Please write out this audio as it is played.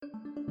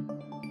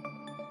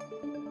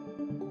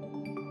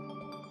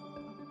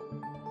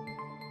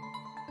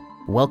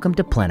Welcome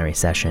to Plenary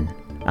Session.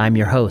 I'm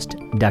your host,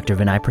 Dr.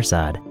 Vinay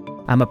Prasad.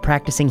 I'm a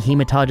practicing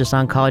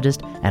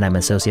hematologist-oncologist, and I'm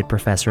Associate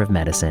Professor of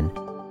Medicine.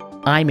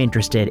 I'm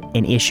interested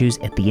in issues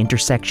at the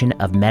intersection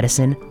of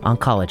medicine,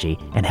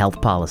 oncology, and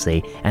health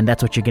policy, and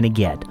that's what you're going to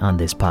get on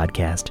this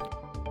podcast.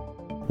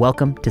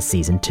 Welcome to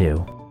Season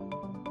 2.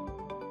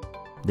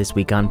 This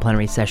week on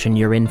Plenary Session,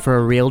 you're in for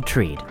a real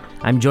treat.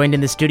 I'm joined in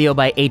the studio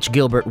by H.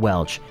 Gilbert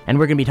Welch, and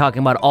we're going to be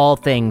talking about all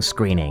things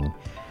screening.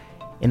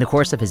 In the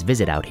course of his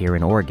visit out here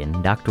in Oregon,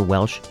 Dr.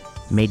 Welch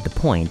made the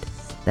point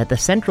that the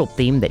central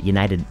theme that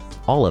united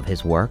all of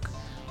his work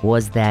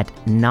was that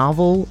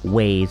novel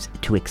ways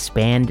to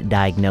expand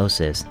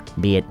diagnosis,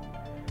 be it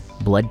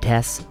blood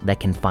tests that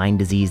can find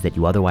disease that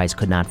you otherwise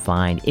could not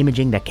find,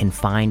 imaging that can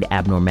find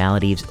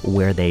abnormalities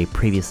where they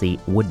previously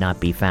would not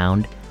be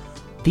found.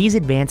 These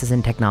advances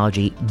in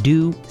technology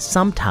do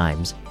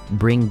sometimes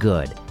bring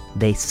good.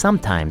 They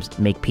sometimes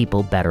make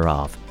people better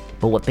off.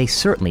 But what they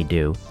certainly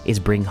do is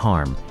bring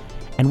harm.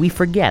 And we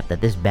forget that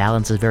this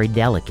balance is very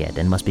delicate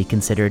and must be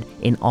considered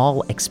in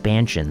all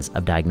expansions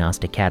of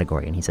diagnostic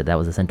category. And he said that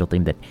was the central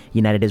theme that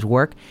united his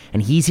work,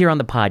 and he's here on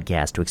the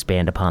podcast to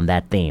expand upon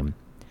that theme.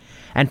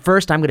 And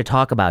first, I'm going to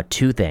talk about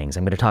two things.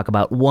 I'm going to talk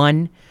about,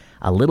 one,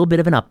 a little bit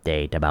of an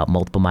update about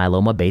multiple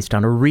myeloma based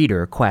on a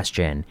reader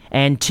question,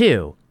 and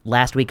two,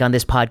 last week on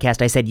this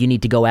podcast, I said you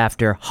need to go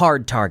after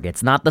hard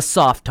targets, not the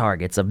soft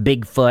targets of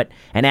Bigfoot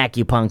and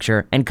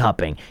acupuncture and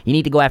cupping. You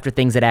need to go after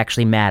things that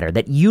actually matter,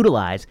 that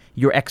utilize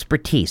your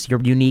expertise,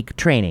 your unique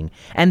training.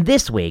 And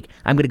this week,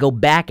 I'm going to go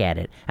back at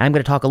it, and I'm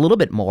going to talk a little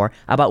bit more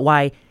about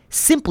why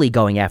simply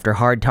going after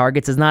hard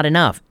targets is not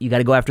enough. You got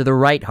to go after the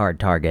right hard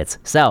targets.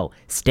 So,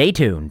 stay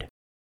tuned.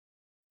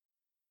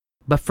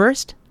 But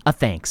first, a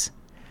thanks.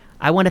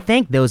 I want to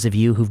thank those of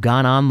you who've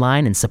gone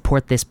online and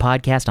support this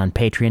podcast on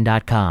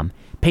Patreon.com.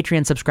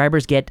 Patreon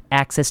subscribers get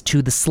access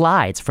to the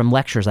slides from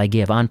lectures I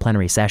give on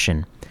Plenary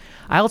Session.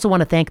 I also want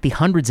to thank the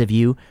hundreds of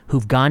you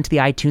who've gone to the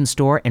iTunes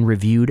store and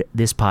reviewed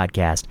this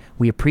podcast.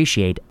 We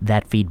appreciate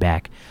that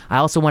feedback. I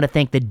also want to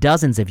thank the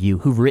dozens of you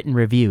who've written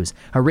reviews.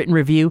 A written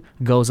review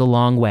goes a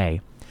long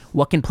way.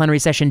 What can Plenary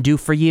Session do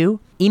for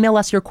you? Email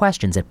us your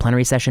questions at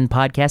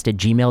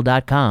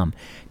plenarysessionpodcast@gmail.com.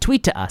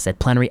 Tweet to us at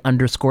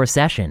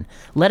plenary_session.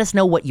 Let us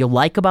know what you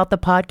like about the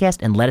podcast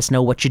and let us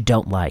know what you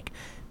don't like.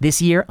 This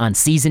year, on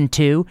Season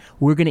 2,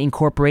 we're going to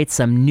incorporate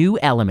some new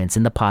elements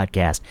in the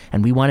podcast,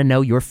 and we want to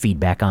know your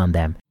feedback on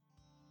them.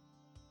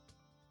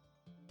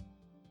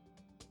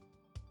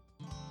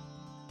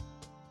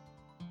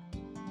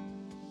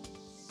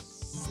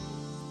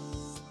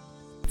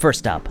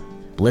 First up,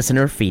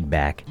 listener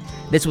feedback.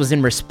 This was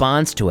in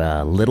response to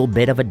a little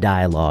bit of a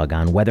dialogue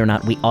on whether or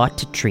not we ought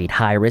to treat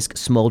high-risk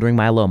smoldering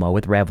myeloma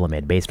with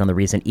Revlimid based on the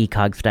recent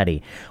ECOG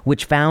study,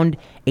 which found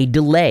a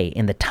delay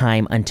in the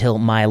time until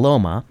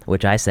myeloma,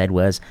 which I said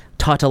was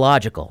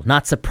tautological,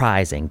 not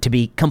surprising, to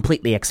be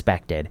completely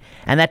expected.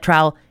 And that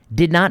trial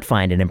did not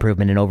find an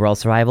improvement in overall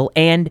survival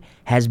and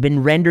has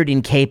been rendered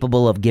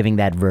incapable of giving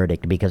that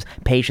verdict because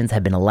patients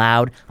have been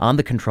allowed on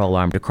the control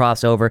arm to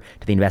cross over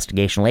to the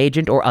investigational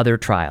agent or other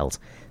trials.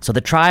 So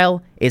the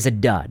trial is a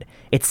dud.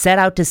 It set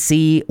out to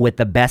sea with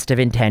the best of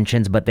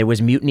intentions, but there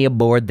was mutiny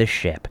aboard the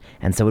ship,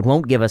 and so it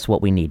won't give us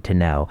what we need to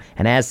know.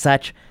 And as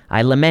such,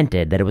 I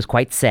lamented that it was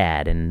quite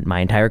sad. In my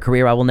entire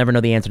career, I will never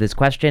know the answer to this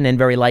question, and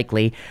very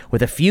likely,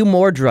 with a few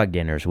more drug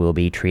dinners, we'll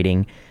be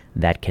treating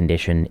that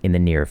condition in the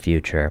near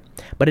future.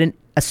 But an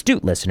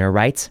astute listener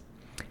writes,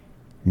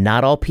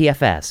 not all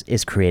PFS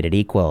is created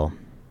equal.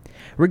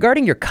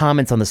 Regarding your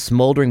comments on the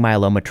smoldering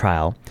myeloma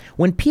trial,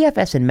 when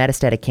PFS in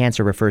metastatic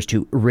cancer refers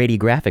to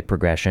radiographic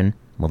progression,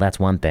 well, that's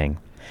one thing.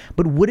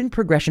 But wouldn't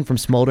progression from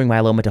smoldering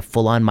myeloma to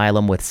full-on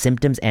myeloma with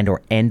symptoms and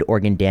or end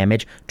organ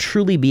damage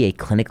truly be a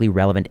clinically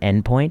relevant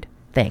endpoint?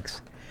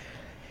 Thanks.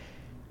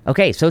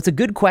 Okay, so it's a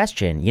good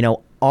question.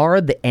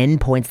 Are the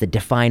endpoints that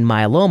define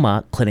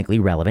myeloma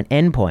clinically relevant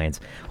endpoints?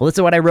 Well, this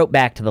is what I wrote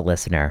back to the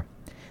listener.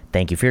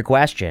 Thank you for your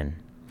question.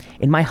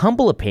 In my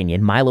humble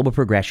opinion, myeloma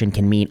progression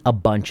can mean a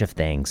bunch of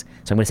things.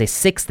 So I'm going to say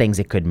 6 things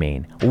it could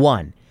mean.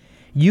 1,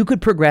 you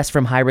could progress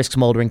from high-risk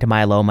smoldering to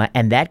myeloma,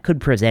 and that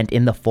could present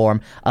in the form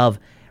of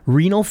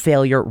renal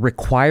failure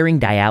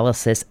requiring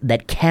dialysis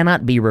that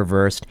cannot be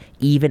reversed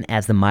even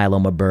as the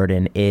myeloma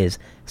burden is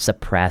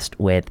suppressed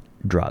with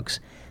drugs.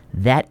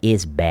 That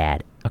is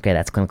bad. Okay,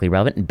 that's clinically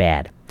relevant and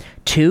bad.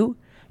 2,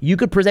 you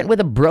could present with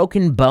a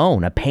broken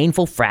bone, a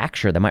painful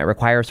fracture that might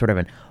require sort of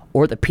an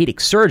orthopedic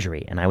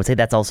surgery, and I would say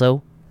that's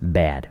also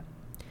bad.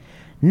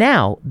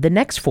 Now, the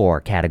next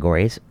 4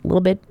 categories, a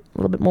little bit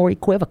more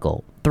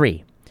equivocal.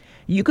 3,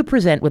 you could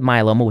present with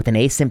myeloma with an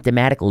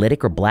asymptomatic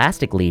lytic or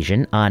blastic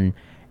lesion on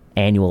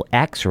annual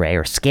X-ray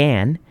or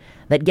scan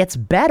that gets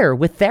better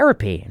with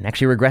therapy and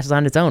actually regresses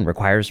on its own,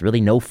 requires really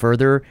no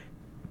further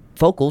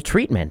focal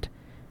treatment.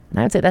 And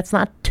I would say that's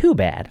not too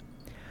bad.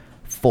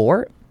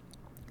 4,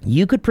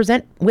 you could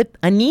present with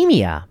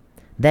anemia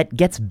that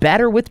gets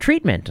better with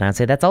treatment, and I would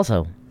say that's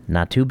also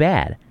not too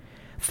bad.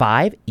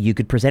 5, you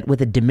could present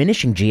with a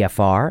diminishing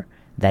GFR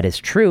That is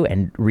true,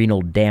 and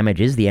renal damage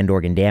is the end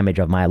organ damage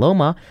of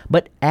myeloma,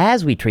 but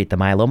as we treat the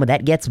myeloma,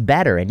 that gets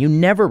better, and you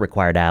never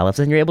require dialysis,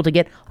 and you're able to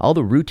get all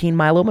the routine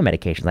myeloma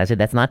medications. I said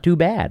that's not too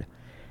bad.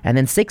 And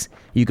then 6,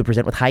 you could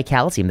present with high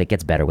calcium that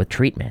gets better with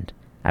treatment.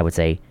 I would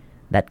say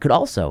that could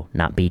also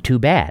not be too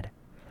bad.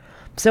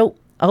 So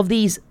of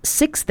these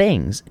 6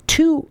 things,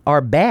 2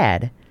 are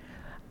bad,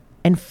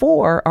 and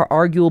 4 are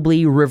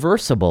arguably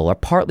reversible or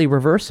partly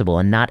reversible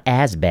and not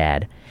as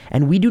bad.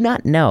 And we do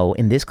not know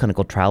in this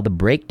clinical trial the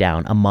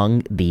breakdown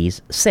among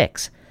these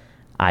 6.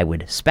 I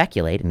would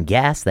speculate and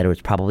guess that it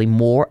was probably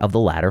more of the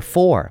latter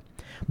 4.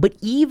 But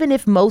even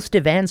if most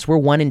events were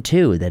 1 and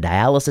 2, the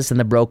dialysis and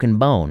the broken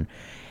bone,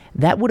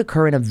 that would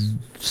occur in a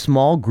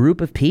small group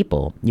of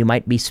people. You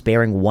might be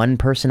sparing 1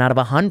 person out of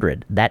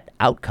 100, that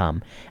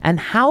outcome. And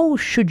how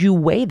should you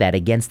weigh that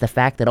against the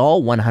fact that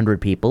all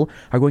 100 people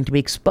are going to be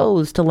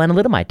exposed to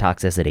lenalidomide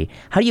toxicity?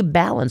 How do you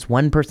balance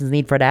 1 person's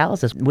need for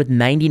dialysis with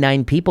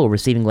 99 people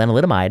receiving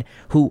lenalidomide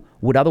who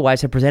would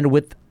otherwise have presented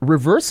with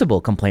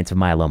reversible complaints of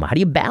myeloma? How do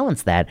you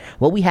balance that?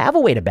 Well, we have a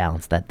way to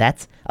balance that.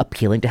 That's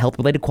appealing to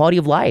health-related quality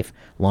of life,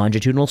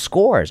 longitudinal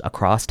scores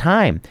across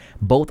time,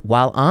 both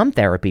while on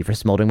therapy for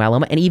smoldering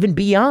myeloma and even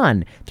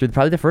beyond through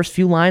probably the first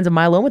few lines of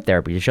myeloma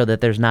therapy to show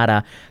that there's not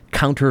a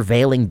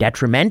countervailing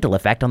detrimental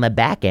effect on the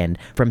back end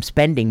from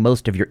spending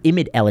most of your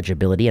IMiD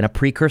eligibility in a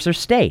precursor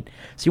state.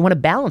 So you want to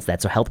balance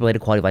that. So health-related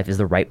quality of life is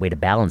the right way to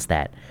balance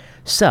that.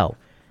 So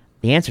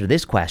the answer to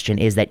this question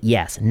is that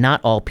yes,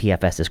 not all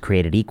PFS is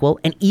created equal,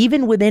 and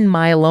even within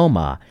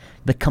myeloma,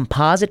 the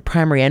composite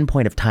primary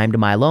endpoint of time to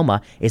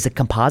myeloma is a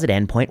composite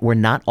endpoint where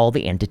not all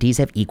the entities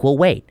have equal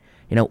weight.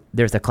 You know,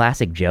 there's a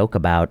classic joke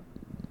about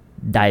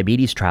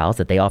diabetes trials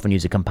that they often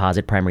use a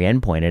composite primary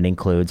endpoint. It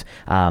includes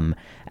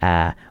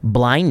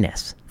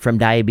blindness from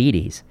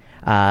diabetes,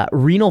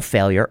 renal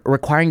failure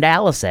requiring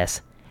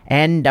dialysis,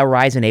 and a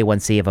rise in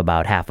A1C of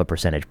about 0.5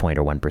 percentage point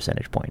or 1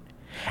 percentage point.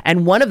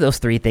 And one of those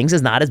 3 things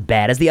is not as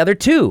bad as the other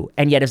 2,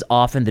 and yet is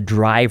often the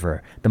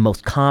driver, the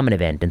most common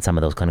event in some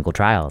of those clinical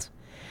trials.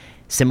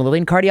 Similarly,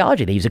 in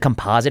cardiology, they use a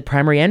composite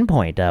primary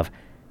endpoint of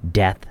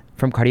death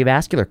from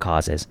cardiovascular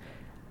causes,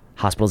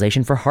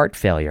 hospitalization for heart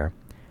failure,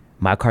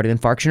 myocardial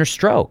infarction or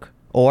stroke,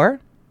 or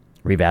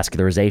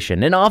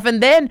revascularization. And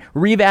often then,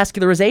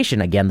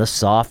 revascularization, again, the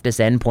softest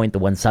endpoint, the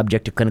one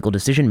subject to clinical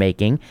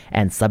decision-making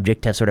and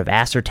subject to sort of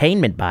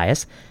ascertainment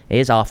bias,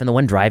 is often the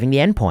one driving the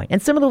endpoint.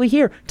 And similarly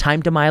here,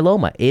 time to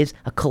myeloma is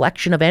a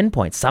collection of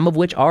endpoints, some of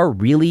which are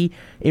really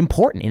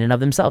important in and of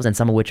themselves and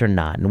some of which are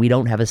not. And we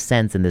don't have a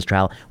sense in this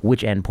trial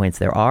which endpoints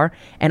there are.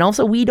 And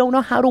also, we don't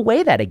know how to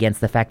weigh that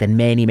against the fact that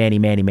many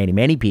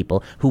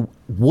people who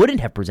wouldn't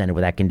have presented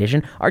with that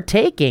condition are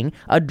taking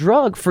a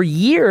drug for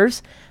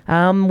years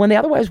when they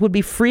otherwise would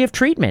be free of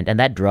treatment. And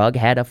that drug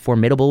had a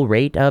formidable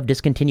rate of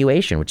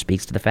discontinuation, which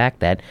speaks to the fact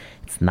that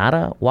it's not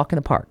a walk in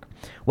the park.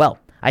 Well,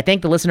 I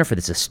thank the listener for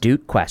this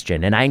astute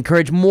question, and I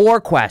encourage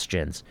more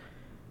questions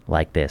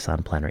like this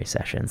on plenary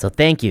sessions. So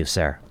thank you,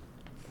 sir.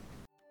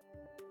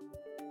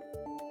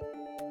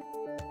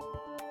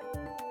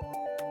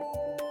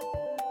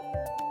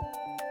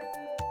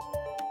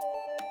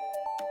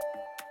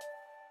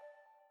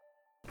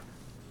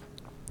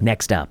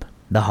 Next up,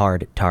 the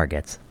hard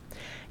targets.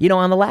 You know,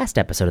 on the last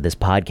episode of this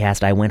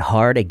podcast, I went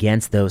hard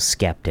against those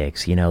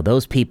skeptics. You know,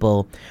 those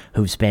people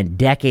who've spent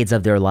decades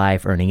of their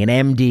life earning an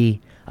MD,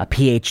 a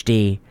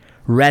PhD,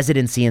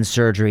 residency in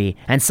surgery,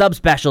 and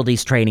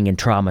subspecialties training in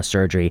trauma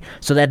surgery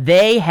so that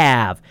they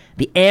have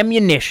the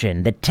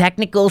ammunition, the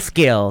technical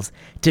skills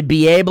to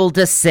be able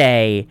to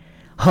say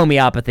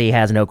homeopathy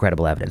has no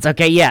credible evidence.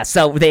 Okay, yeah,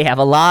 so they have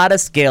a lot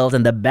of skills,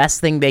 and the best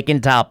thing they can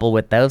topple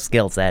with those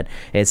skill set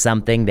is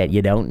something that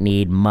you don't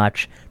need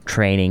much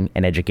training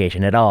and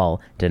education at all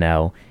to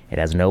know. It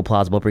has no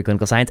plausible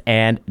preclinical science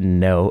and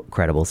no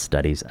credible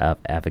studies of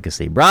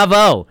efficacy.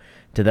 Bravo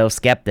to those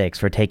skeptics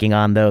for taking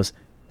on those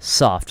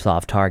soft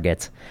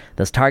targets.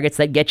 Those targets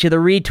that get you the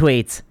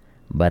retweets,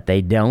 but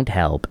they don't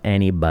help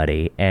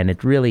anybody, and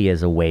it really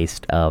is a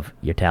waste of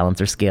your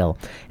talents or skill.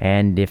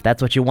 And if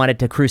that's what you wanted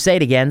to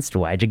crusade against,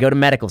 why'd you go to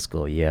medical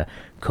school? You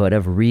could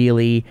have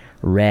really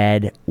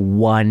read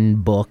one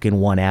book in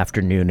one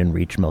afternoon and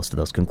reached most of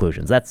those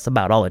conclusions. That's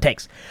about all it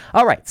takes.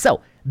 All right,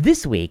 so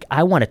this week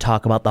I want to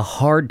talk about the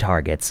hard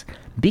targets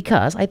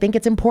because I think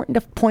it's important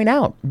to point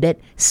out that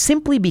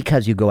simply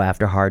because you go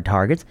after hard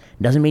targets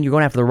doesn't mean you're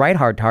going after the right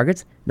hard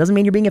targets, doesn't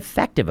mean you're being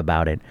effective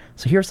about it.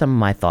 So here are some of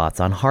my thoughts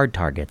on hard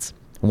targets.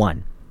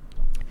 1.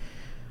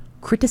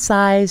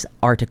 Criticize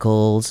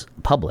articles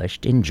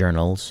published in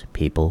journals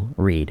people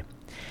read.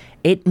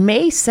 It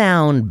may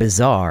sound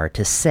bizarre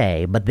to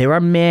say, but there are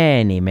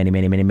many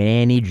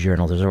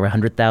journals. There's over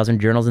 100,000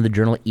 journals in the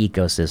journal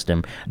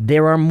ecosystem.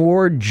 There are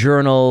more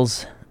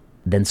journals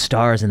than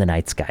stars in the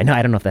night sky. No,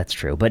 I don't know if that's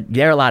true, but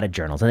there are a lot of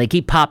journals, and they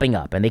keep popping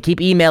up, and they keep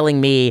emailing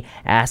me,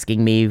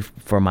 asking me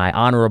for my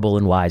honorable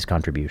and wise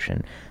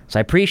contribution. So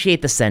I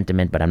appreciate the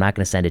sentiment, but I'm not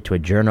going to send it to a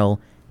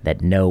journal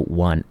that no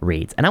one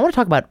reads. And I want to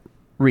talk about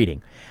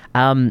reading.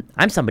 I'm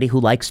somebody who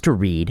likes to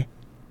read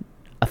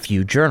a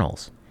few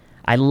journals.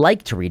 I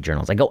like to read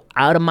journals. I go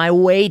out of my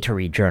way to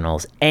read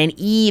journals. And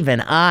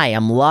even I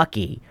am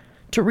lucky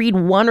to read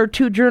 1 or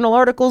 2 journal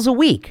articles a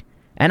week.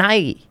 And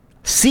I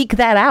seek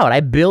that out. I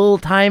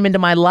build time into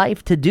my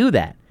life to do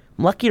that.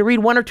 I'm lucky to read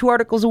 1 or 2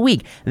 articles a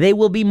week. They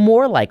will be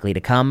more likely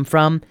to come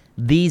from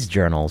these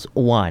journals.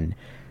 1,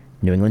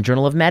 New England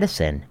Journal of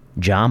Medicine,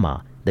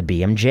 JAMA, the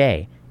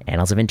BMJ,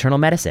 Annals of Internal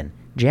Medicine,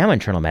 JAMA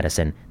Internal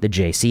Medicine, the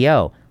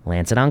JCO,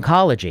 Lancet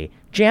Oncology,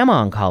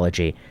 JAMA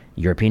Oncology,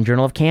 European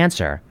Journal of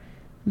Cancer.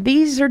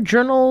 These are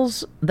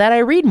journals that I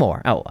read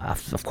more. Oh,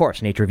 of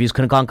course, Nature Reviews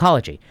Clinical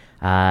Oncology.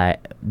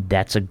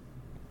 That's a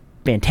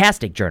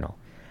fantastic journal.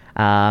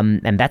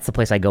 And that's the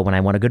place I go when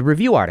I want a good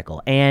review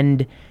article.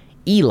 And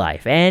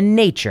eLife and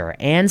Nature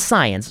and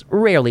Science,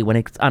 rarely when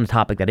it's on a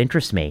topic that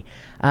interests me.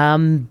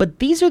 But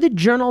these are the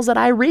journals that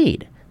I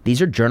read.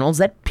 These are journals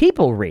that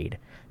people read.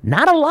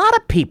 Not a lot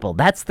of people.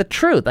 That's the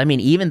truth. I mean,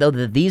 even though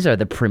these are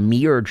the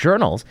premier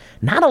journals,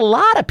 not a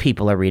lot of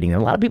people are reading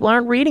them. A lot of people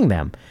aren't reading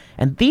them.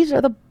 And these are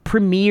the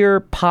premier,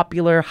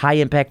 popular,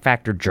 high-impact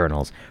factor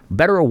journals.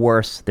 Better or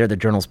worse, they're the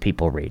journals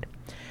people read.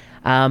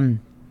 There are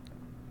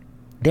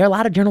a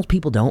lot of journals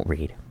people don't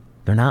read.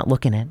 They're not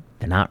looking at,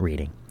 they're not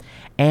reading.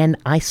 And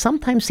I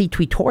sometimes see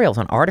tutorials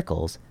on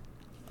articles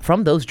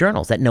from those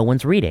journals that no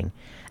one's reading.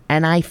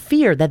 And I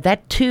fear that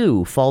that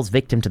too falls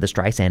victim to the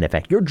Streisand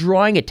effect. You're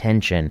drawing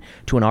attention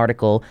to an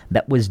article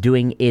that was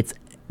doing its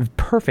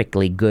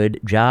perfectly good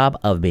job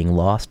of being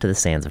lost to the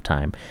sands of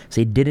time.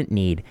 So you didn't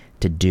need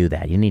to do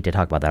that. You need to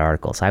talk about that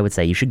article. So I would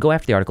say you should go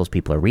after the articles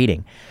people are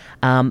reading.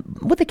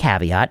 With a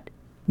caveat,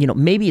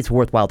 maybe it's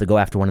worthwhile to go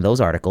after one of those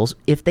articles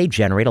if they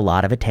generate a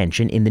lot of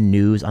attention in the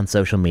news, on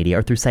social media,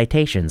 or through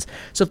citations.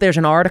 So if there's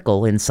an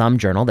article in some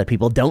journal that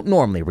people don't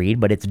normally read,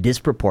 but it's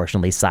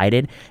disproportionately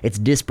cited, it's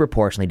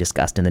disproportionately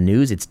discussed in the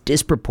news, it's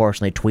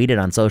disproportionately tweeted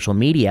on social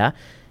media,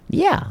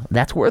 yeah,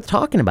 that's worth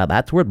talking about.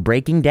 That's worth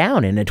breaking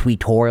down in a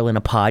tweetorial, in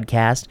a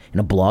podcast, in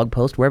a blog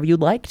post, wherever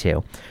you'd like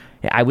to.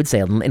 I would say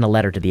in a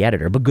letter to the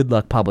editor, but good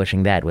luck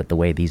publishing that with the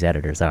way these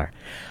editors are.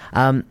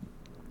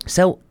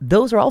 So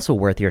those are also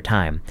worth your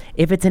time.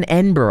 If it's an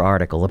NBER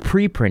article, a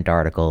preprint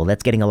article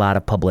that's getting a lot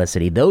of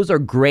publicity, those are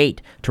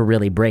great to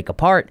really break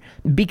apart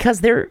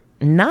because they're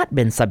not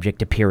been subject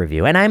to peer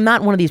review. And I'm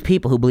not one of these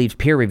people who believes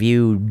peer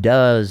review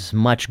does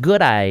much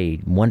good. I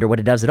wonder what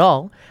it does at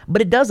all.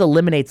 But it does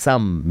eliminate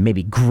some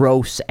maybe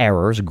gross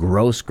errors,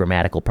 gross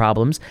grammatical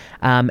problems.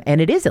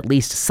 And it is at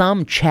least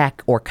some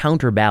check or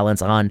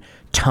counterbalance on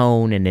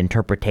tone and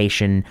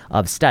interpretation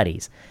of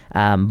studies.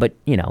 But,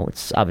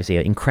 it's obviously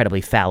an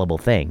incredibly fallible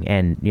thing.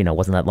 And, it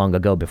wasn't that long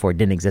ago before it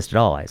didn't exist at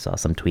all. I saw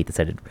some tweet that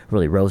said it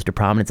really rose to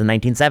prominence in the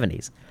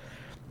 1970s.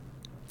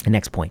 The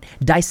next point.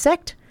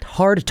 Dissect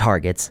hard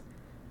targets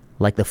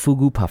like the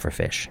fugu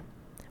pufferfish.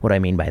 What do I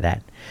mean by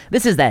that?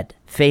 This is that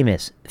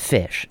famous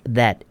fish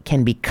that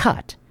can be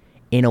cut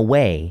in a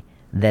way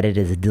that it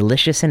is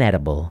delicious and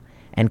edible,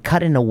 and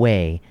cut in a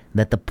way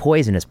that the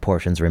poisonous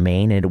portions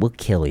remain and it will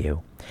kill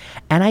you.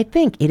 And I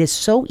think it is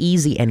so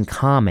easy and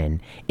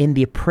common in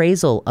the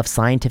appraisal of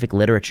scientific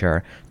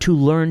literature to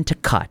learn to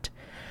cut.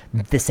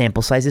 The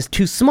sample size is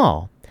too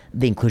small.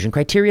 The inclusion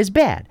criteria is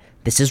bad.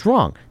 This is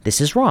wrong.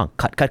 This is wrong.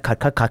 Cut, cut, cut,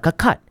 cut, cut, cut,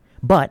 cut.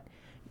 But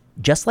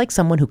just like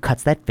someone who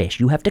cuts that fish,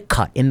 you have to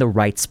cut in the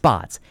right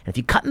spots. And if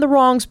you cut in the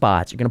wrong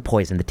spots, you're going to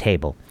poison the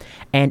table.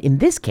 And in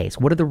this case,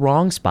 what are the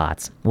wrong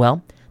spots?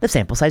 Well, the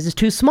sample size is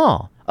too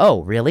small.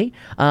 Oh, really?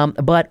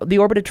 But the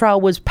Orbita trial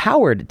was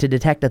powered to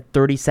detect a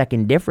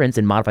 30-second difference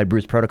in modified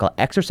Bruce protocol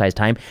exercise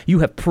time. You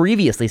have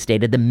previously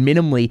stated the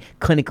minimally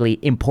clinically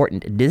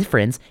important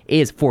difference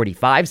is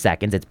 45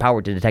 seconds. It's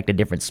powered to detect a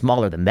difference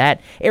smaller than that.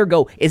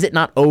 Ergo, is it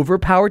not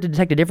overpowered to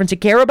detect a difference you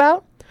care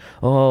about?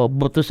 Oh,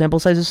 but the sample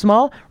size is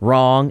small?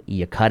 Wrong.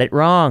 You cut it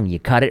wrong. You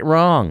cut it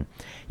wrong.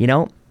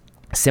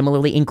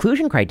 Similarly,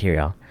 inclusion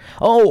criteria.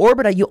 Oh,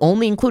 Orbita, you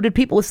only included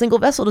people with single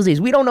vessel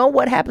disease. We don't know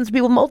what happens to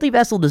people with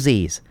multi-vessel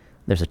disease.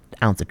 There's an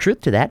ounce of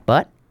truth to that,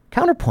 but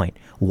counterpoint.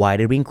 Why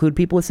did we include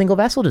people with single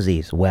vessel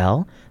disease?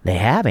 Well, they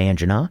have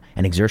angina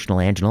and exertional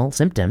anginal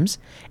symptoms,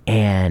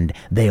 and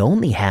they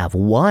only have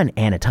one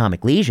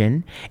anatomic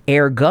lesion.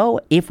 Ergo,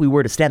 if we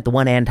were to stent the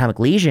one anatomic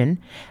lesion,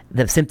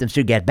 the symptoms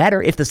should get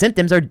better if the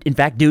symptoms are, in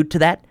fact, due to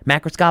that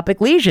macroscopic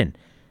lesion.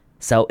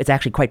 So it's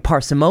actually quite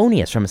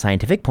parsimonious from a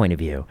scientific point of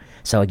view.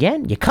 So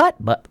again, you cut,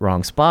 but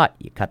wrong spot.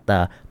 You cut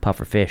the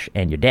puffer fish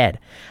and you're dead.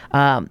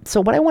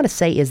 So what I want to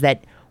say is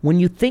that when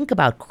you think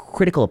about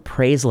critical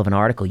appraisal of an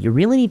article, you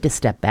really need to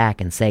step back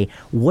and say,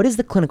 what is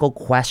the clinical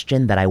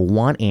question that I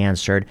want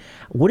answered?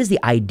 What is the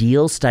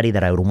ideal study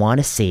that I would want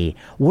to see?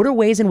 What are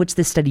ways in which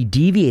this study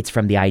deviates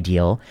from the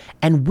ideal?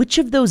 And which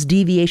of those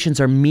deviations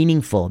are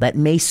meaningful that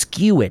may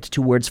skew it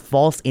towards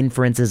false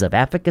inferences of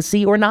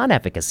efficacy or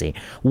non-efficacy?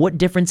 What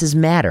differences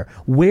matter?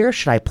 Where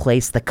should I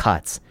place the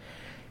cuts?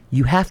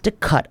 You have to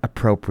cut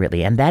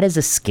appropriately, and that is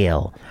a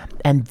skill.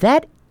 And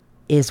that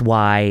is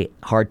why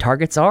hard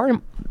targets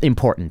are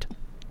important.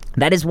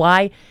 That is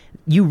why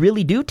you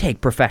really do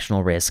take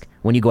professional risk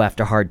when you go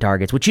after hard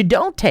targets, which you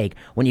don't take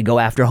when you go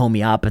after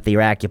homeopathy or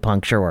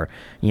acupuncture or,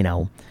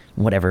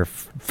 whatever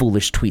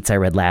foolish tweets I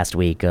read last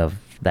week of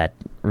that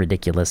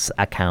ridiculous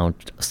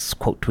account,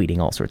 quote tweeting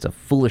all sorts of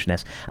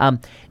foolishness.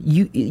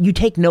 You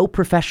take no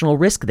professional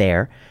risk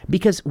there,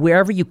 because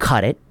wherever you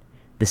cut it,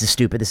 this is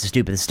stupid, this is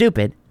stupid, this is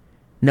stupid,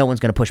 no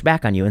one's going to push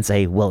back on you and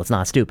say, well, it's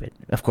not stupid.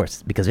 Of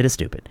course, because it is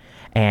stupid.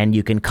 And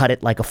you can cut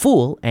it like a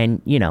fool,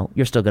 and,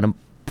 you're still going to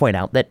point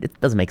out that it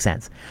doesn't make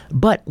sense.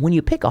 But when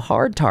you pick a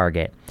hard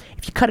target,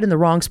 if you cut it in the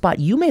wrong spot,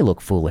 you may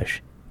look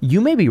foolish. You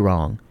may be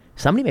wrong.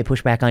 Somebody may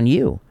push back on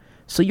you.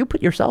 So you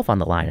put yourself on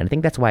the line. And I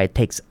think that's why it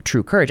takes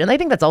true courage. And I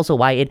think that's also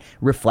why it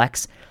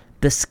reflects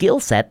the skill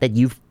set that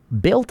you've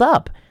built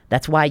up.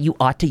 That's why you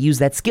ought to use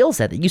that skill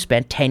set that you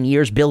spent 10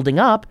 years building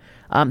up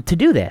to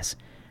do this.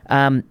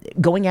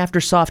 Going after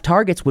soft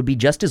targets would be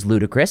just as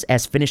ludicrous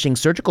as finishing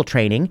surgical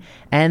training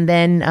and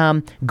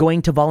then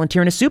going to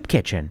volunteer in a soup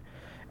kitchen.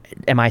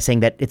 Am I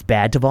saying that it's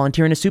bad to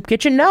volunteer in a soup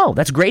kitchen? No,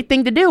 that's a great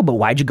thing to do. But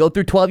why'd you go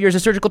through 12 years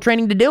of surgical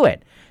training to do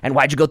it? And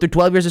why'd you go through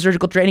 12 years of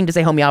surgical training to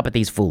say homeopathy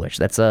is foolish?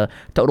 That's a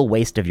total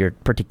waste of your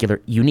particular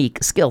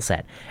unique skill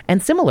set.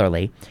 And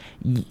similarly,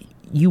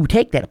 you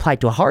take that applied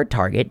to a hard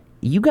target,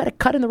 you got to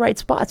cut in the right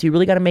spots. You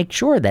really got to make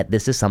sure that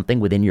this is something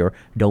within your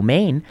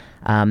domain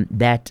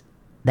that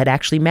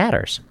actually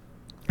matters.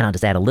 And I'll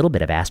just add a little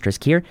bit of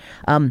asterisk here.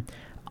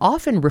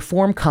 Often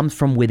reform comes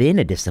from within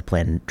a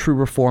discipline. True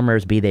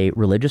reformers, be they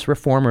religious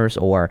reformers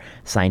or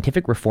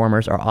scientific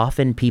reformers, are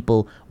often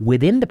people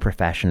within the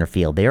profession or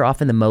field. They are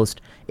often the most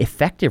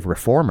effective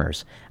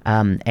reformers,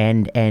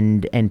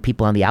 and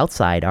people on the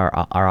outside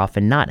are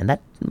often not. And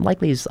that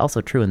likely is also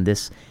true in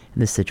this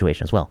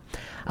situation as well.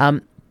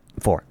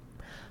 4.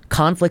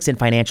 Conflicts in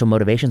financial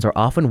motivations are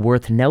often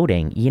worth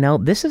noting.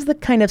 This is the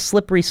kind of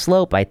slippery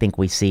slope I think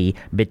we see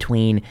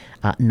between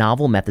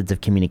novel methods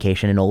of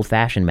communication and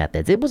old-fashioned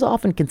methods. It was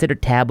often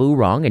considered taboo,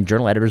 wrong, and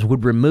journal editors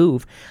would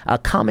remove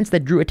comments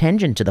that drew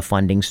attention to the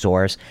funding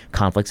source,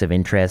 conflicts of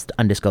interest,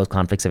 undisclosed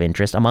conflicts of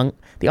interest among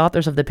the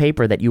authors of the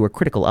paper that you were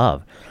critical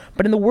of.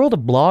 But in the world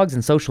of blogs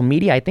and social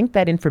media, I think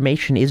that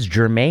information is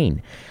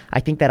germane. I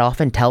think that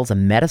often tells a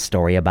meta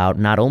story about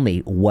not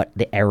only what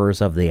the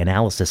errors of the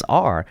analysis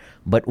are,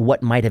 but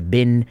what might have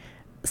been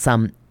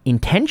some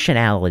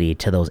intentionality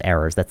to those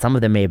errors, that some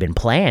of them may have been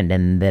planned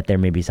and that there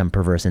may be some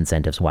perverse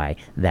incentives why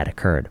that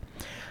occurred.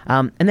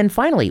 And then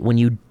finally, when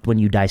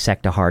you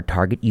dissect a hard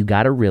target, you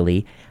got to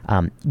really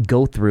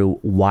go through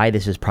why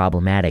this is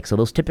problematic. So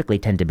those typically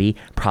tend to be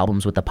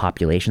problems with the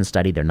population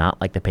study. They're not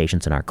like the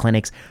patients in our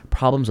clinics.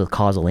 Problems with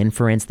causal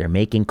inference. They're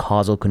making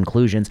causal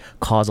conclusions,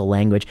 causal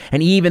language.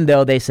 And even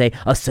though they say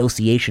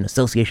association,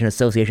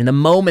 the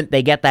moment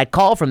they get that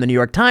call from the New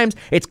York Times,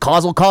 it's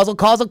causal.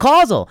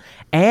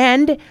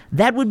 And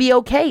that would be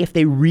okay if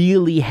they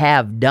really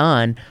have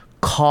done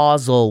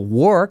causal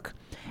work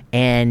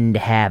and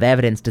have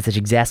evidence to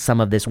suggest some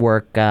of this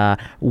work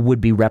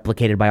would be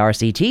replicated by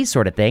RCT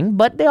sort of thing,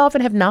 but they often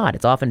have not.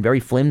 It's often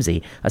very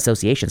flimsy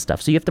association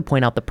stuff. So you have to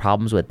point out the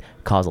problems with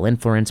causal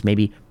inference,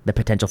 maybe the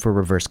potential for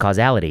reverse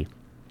causality.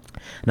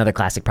 Another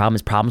classic problem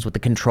is problems with the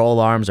control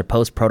arms or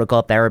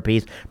post-protocol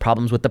therapies,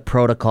 problems with the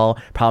protocol,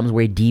 problems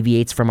where it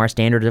deviates from our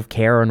standard of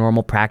care or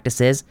normal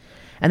practices.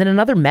 And then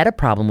another meta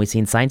problem we see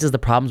in science is the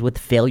problems with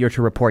failure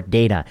to report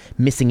data,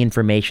 missing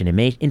information,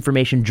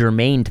 information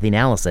germane to the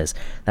analysis.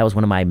 That was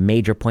one of my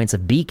major points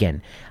of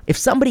Beacon. If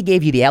somebody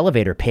gave you the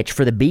elevator pitch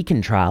for the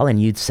Beacon trial and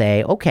you'd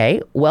say,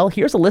 okay, well,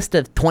 here's a list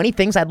of 20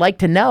 things I'd like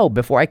to know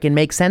before I can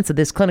make sense of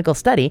this clinical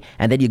study,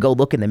 and then you go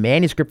look in the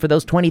manuscript for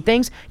those 20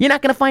 things, you're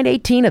not going to find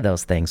 18 of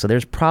those things. So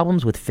there's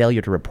problems with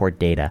failure to report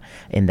data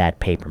in that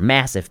paper,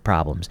 massive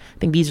problems. I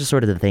think these are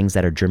sort of the things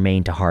that are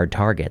germane to hard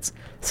targets.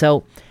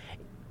 So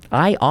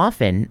I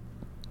often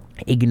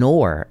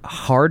ignore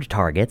hard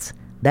targets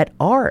that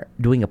are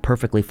doing a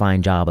perfectly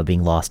fine job of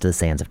being lost to the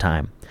sands of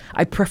time.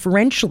 I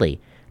preferentially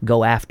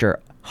go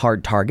after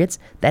hard targets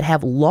that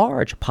have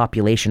large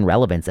population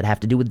relevance, that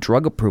have to do with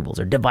drug approvals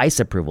or device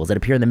approvals, that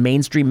appear in the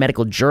mainstream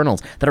medical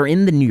journals, that are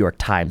in the New York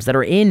Times, that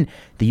are in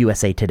the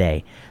USA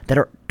Today, that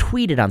are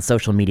tweeted on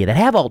social media, that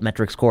have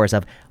altmetric scores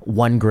of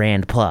 1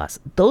 grand plus.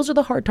 Those are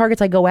the hard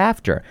targets I go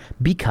after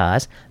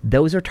because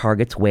those are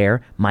targets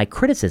where my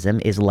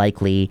criticism is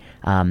likely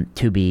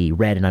to be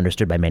read and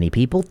understood by many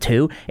people.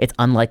 2, it's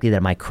unlikely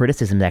that my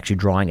criticism is actually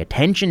drawing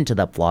attention to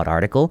the flawed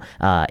article.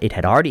 It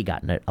had already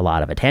gotten a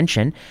lot of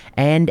attention,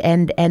 and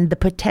the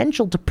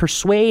potential to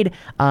persuade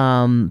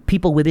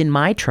people within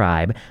my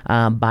tribe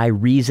by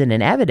reason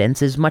and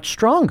evidence is much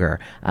stronger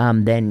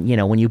than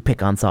when you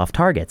pick on soft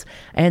targets.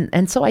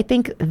 And so I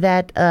think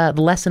that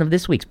the lesson of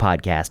this week's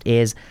podcast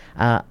is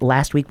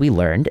last week we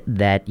learned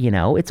that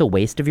it's a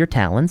waste of your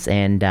talents,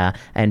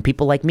 and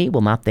people like me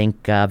will not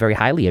think very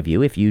highly of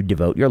you if you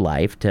devote your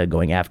life to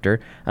going after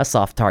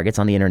soft targets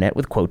on the internet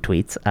with quote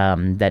tweets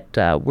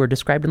that were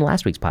described in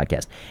last week's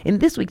podcast. In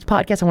this week's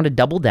podcast, I want to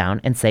double down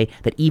and say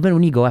that even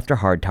when you go after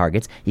hard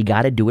targets, you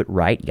got to do it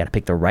right. You got to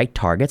pick the right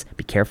targets.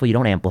 Be careful you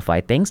don't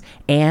amplify things,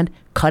 and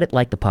cut it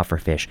like the puffer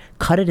fish.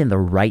 Cut it in the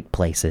right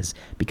places,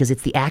 because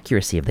it's the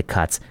accuracy of the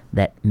cuts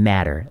that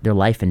matter. They're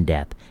life and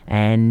death.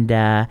 And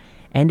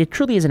And it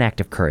truly is an act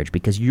of courage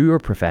because your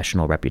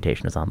professional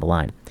reputation is on the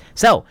line.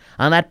 So,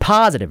 on that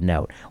positive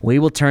note, we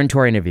will turn to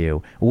our interview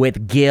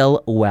with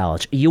Gil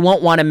Welch. You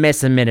won't want to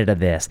miss a minute of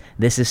this.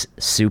 This is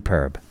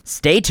superb.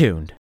 Stay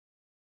tuned.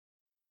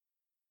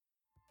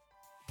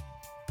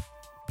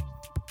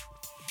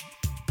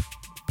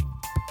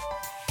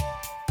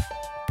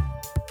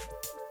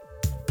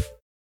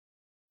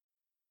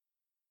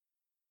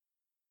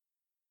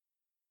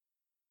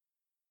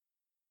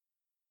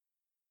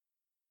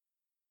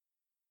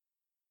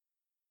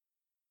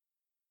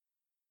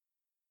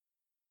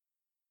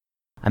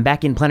 I'm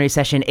back in Plenary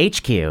Session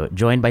HQ,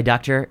 joined by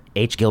Dr.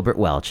 H. Gilbert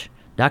Welch.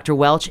 Dr.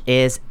 Welch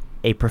is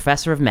a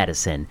professor of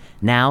medicine,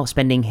 now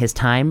spending his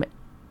time...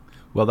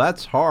 Well,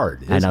 that's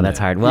hard, isn't I know, that's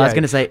it? hard. Well, I was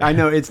going to say... I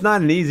know, it's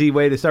not an easy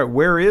way to start.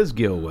 Where is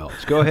Gil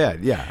Welch? Go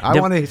ahead. Yeah, I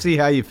want to see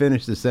how you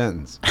finish the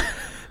sentence.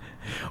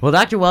 Well,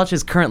 Dr. Welch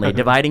is currently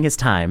dividing his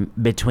time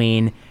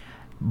between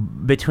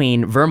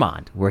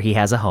Vermont, where he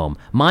has a home,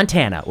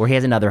 Montana, where he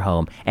has another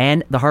home,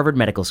 and the Harvard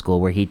Medical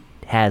School, where he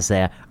has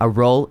a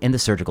role in the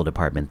surgical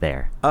department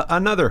there.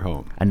 Another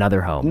home.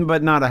 Another home.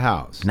 But not a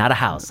house. Not a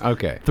house.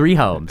 Okay. 3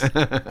 homes.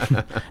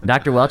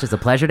 Dr. Welch, it's a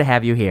pleasure to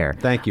have you here.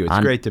 Thank you. It's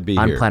great to be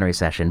on here. On Plenary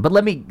Session. But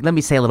let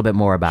me say a little bit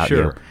more about you.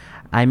 Sure.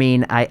 I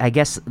mean, I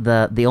guess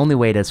the only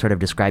way to sort of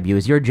describe you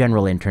is you're a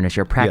general internist.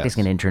 You're a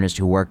practicing internist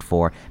who worked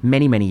for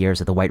many, many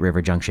years at the White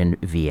River Junction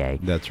VA.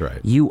 That's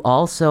right. You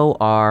also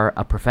are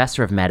a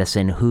professor of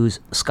medicine whose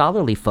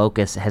scholarly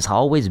focus has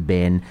always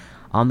been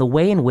on the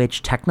way in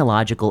which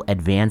technological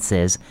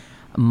advances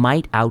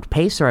might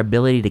outpace our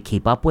ability to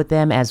keep up with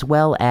them, as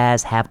well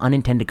as have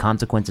unintended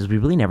consequences we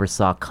really never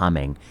saw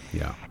coming.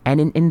 Yeah.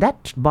 And in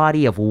that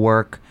body of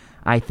work,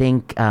 I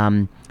think,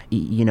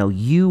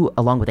 you,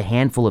 along with a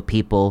handful of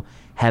people,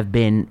 have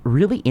been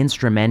really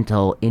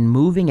instrumental in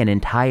moving an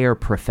entire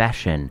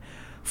profession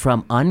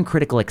from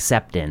uncritical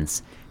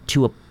acceptance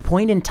to a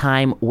point in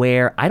time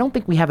where I don't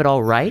think we have it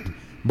all right,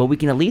 but we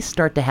can at least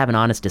start to have an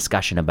honest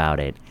discussion about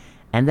it.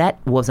 And that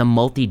was a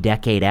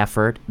multi-decade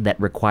effort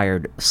that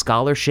required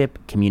scholarship,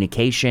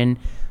 communication,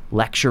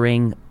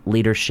 lecturing,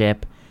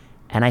 leadership.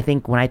 And I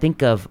think when I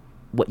think of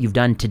what you've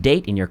done to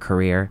date in your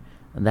career,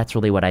 that's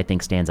really what I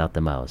think stands out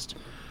the most.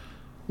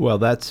 Well,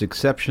 that's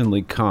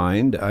exceptionally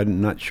kind.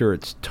 I'm not sure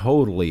it's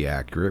totally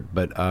accurate,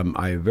 but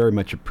I very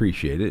much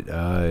appreciate it.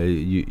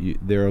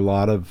 There are a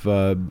lot of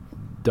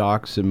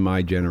docs in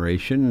my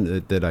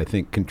generation that I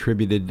think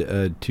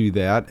contributed to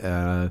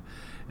that.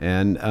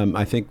 And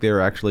I think there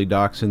are actually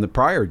docs in the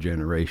prior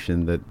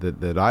generation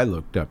that I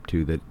looked up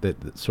to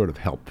that sort of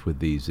helped with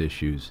these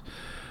issues.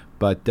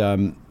 But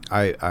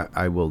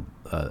I will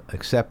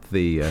accept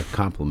the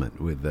compliment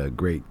with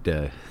great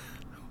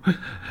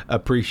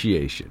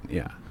appreciation.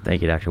 Yeah.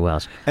 Thank you, Dr.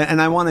 Welch.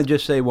 And I want to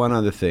just say one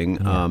other thing.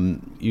 Yeah.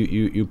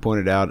 You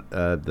pointed out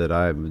that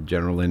I'm a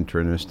general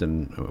internist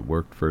and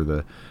worked for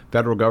the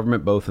federal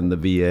government, both in the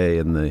VA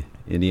and the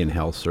Indian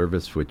Health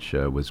Service, which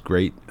was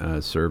great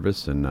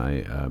service, and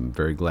I am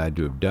very glad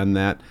to have done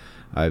that.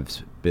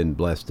 I've been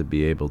blessed to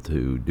be able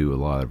to do a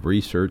lot of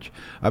research.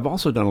 I've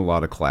also done a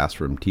lot of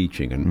classroom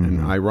teaching, and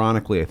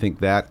ironically, I think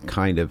that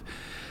kind of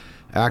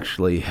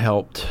actually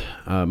helped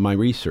my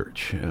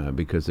research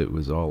because it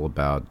was all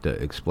about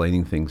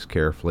explaining things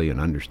carefully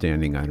and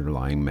understanding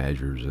underlying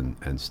measures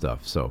and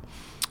stuff. So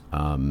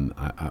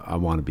I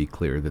want to be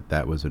clear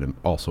that was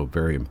also a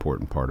very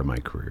important part of my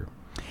career.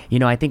 You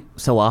know, I think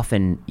so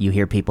often you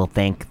hear people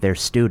thank their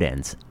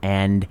students,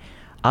 and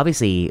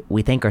obviously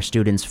we thank our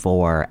students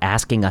for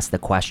asking us the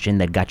question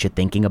that got you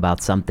thinking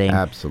about something.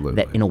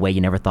 Absolutely. That in a way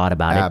you never thought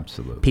about it.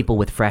 Absolutely. People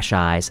with fresh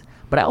eyes.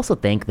 But I also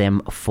thank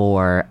them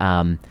for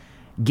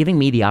giving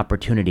me the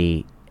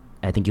opportunity,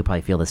 I think you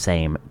probably feel the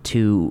same,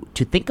 to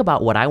think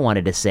about what I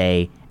wanted to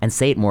say and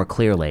say it more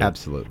clearly.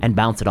 Absolutely. And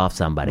bounce it off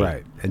somebody.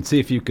 Right. And see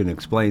if you can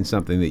explain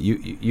something that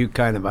you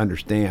kind of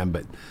understand,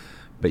 but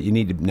you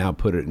need to now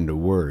put it into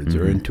words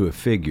or into a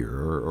figure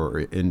or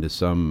into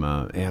some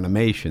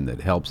animation that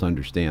helps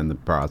understand the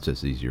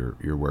processes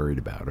you're worried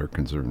about or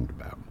concerned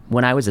about.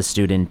 When I was a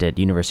student at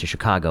University of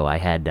Chicago, I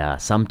had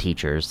some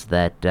teachers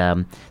that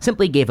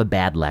simply gave a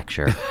bad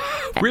lecture.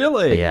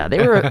 Really? Yeah,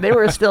 there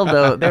were still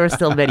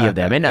many of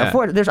them, and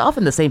there's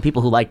often the same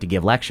people who like to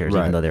give lectures,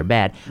 even though they're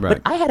bad. Right.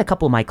 But I had a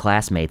couple of my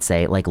classmates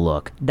say, like,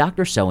 "Look,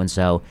 Dr.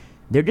 So-and-so,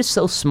 they're just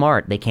so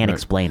smart they can't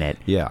explain it."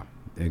 Yeah.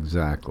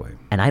 Exactly.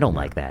 And I don't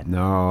like that.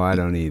 No, I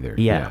don't either.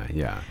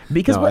 Yeah.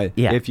 Because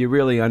if you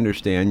really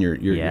understand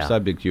your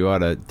subject, you ought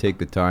to take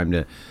the time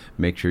to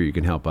make sure you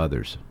can help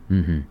others.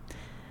 Mm-hmm.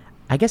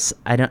 I guess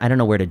I don't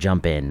know where to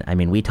jump in. I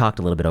mean, we talked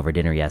a little bit over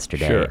dinner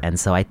yesterday, Sure. and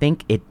so I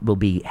think it will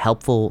be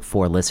helpful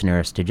for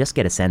listeners to just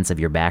get a sense of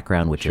your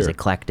background, which is Sure.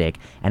 eclectic,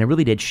 and it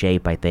really did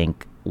shape, I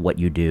think, what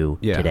you do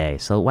Yeah. today.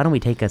 So why don't we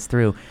take us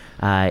through?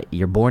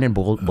 You're born in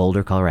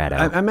Boulder, Colorado.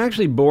 I'm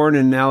actually born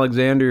in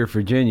Alexandria,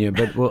 Virginia,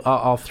 but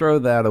I'll throw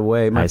that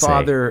away. My I see.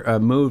 father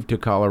moved to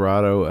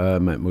Colorado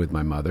with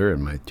my mother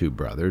and my two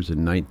brothers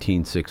in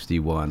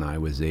 1961. I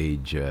was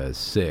age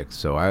 6,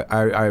 so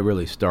I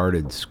really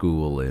started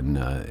school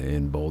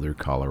in Boulder,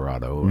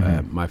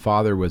 Colorado. My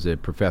father was a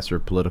professor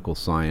of political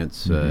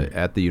science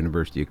at the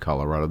University of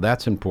Colorado.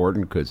 That's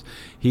important because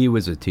he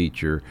was a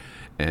teacher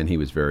and he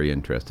was very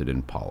interested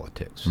in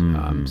politics.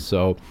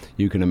 So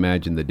you can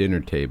imagine the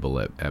dinner table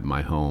at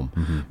my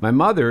home. My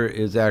mother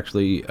is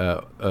actually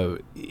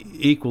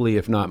equally,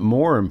 if not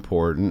more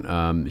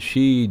important.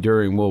 She,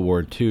 during World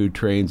War II,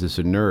 trains as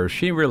a nurse.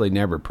 She really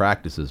never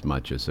practices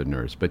much as a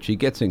nurse, but she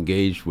gets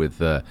engaged with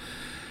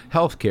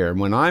healthcare. And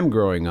when I'm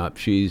growing up,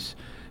 she's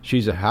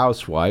a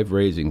housewife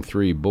raising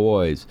 3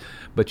 boys,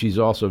 but she's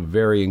also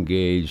very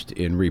engaged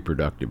in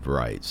reproductive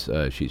rights.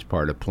 She's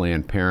part of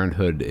Planned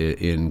Parenthood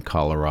in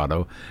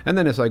Colorado. And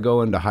then as I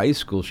go into high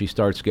school, she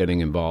starts getting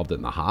involved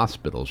in the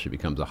hospital. She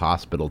becomes a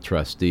hospital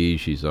trustee.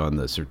 She's on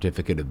the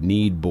Certificate of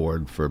Need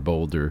Board for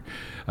Boulder,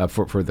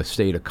 for the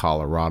state of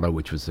Colorado,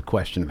 which was the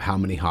question of how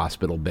many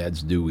hospital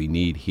beds do we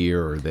need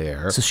here or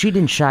there. So she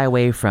didn't shy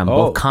away from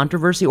both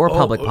controversy or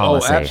public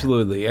policy. Oh,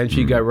 absolutely. And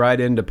she got right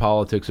into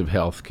politics of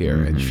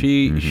healthcare. And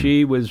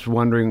she was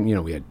wondering,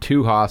 we had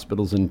 2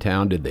 hospitals in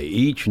town. Did they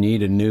each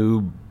need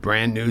a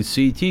brand new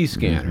CT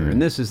scanner?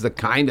 And this is the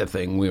kind of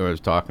thing we were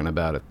talking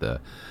about at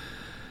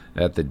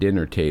the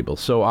dinner table.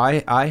 So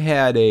I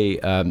had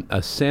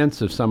a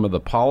sense of some of the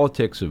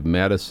politics of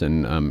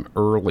medicine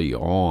early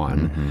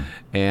on,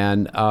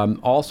 and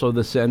also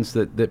the sense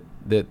that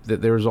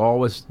there's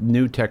always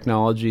new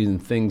technology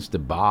and things to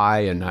buy.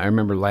 And I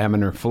remember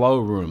laminar flow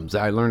rooms.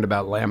 I learned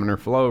about laminar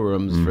flow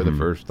rooms for the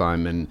first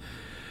time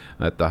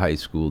at the high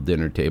school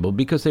dinner table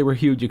because they were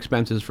huge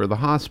expenses for the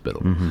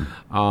hospital.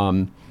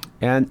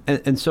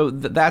 And so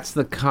that's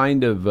the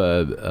kind of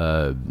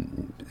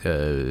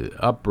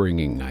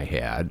upbringing I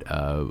had.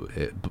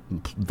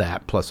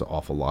 That plus an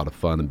awful lot of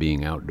fun and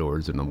being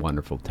outdoors in a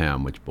wonderful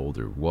town, which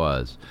Boulder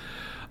was.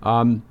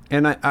 And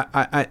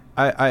I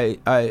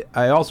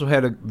also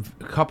had a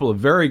couple of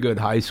very good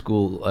high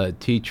school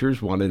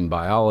teachers, one in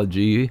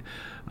biology,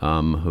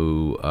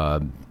 who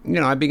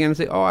I began to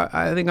say,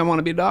 I think I want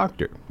to be a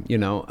doctor.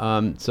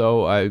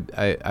 So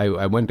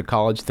I went to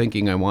college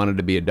thinking I wanted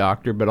to be a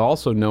doctor, but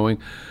also knowing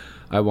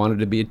I wanted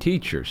to be a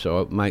teacher.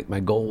 So my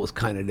goal was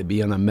kind of to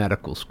be on a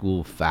medical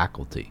school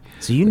faculty.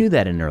 So you knew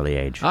that at an early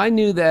age? I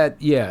knew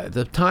that, yeah.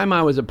 The time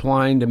I was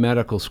applying to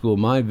medical school,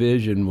 my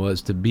vision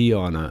was to be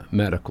on a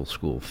medical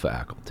school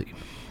faculty.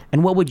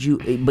 And but you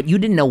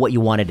didn't know what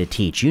you wanted to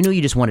teach. You knew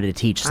you just wanted to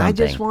teach something. I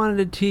just wanted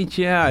to teach,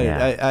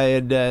 yeah. I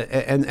had,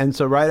 and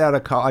so right out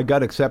of college, I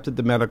got accepted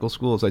to medical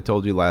school, as I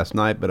told you last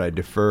night, but I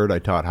deferred. I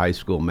taught high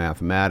school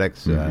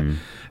mathematics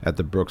at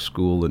the Brooks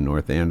School in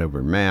North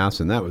Andover,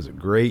 Mass., and that was a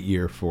great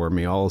year for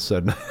me. All of a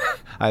sudden,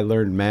 I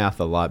learned math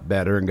a lot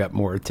better and got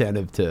more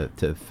attentive to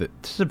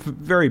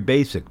very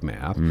basic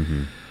math.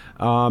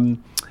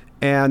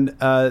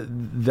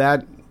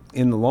 That,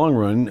 in the long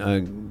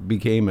run,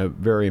 became a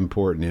very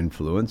important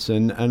influence.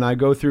 And I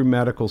go through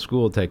medical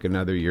school, take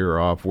another year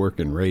off, work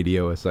in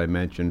radio, as I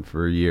mentioned,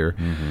 for a year.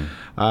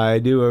 I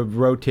do a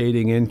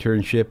rotating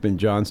internship in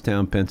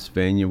Johnstown,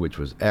 Pennsylvania, which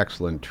was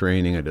excellent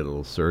training. I did a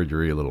little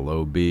surgery, a little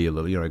OB,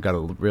 I got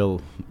a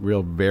real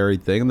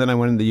varied thing. And then I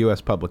went into the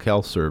U.S. Public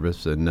Health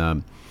Service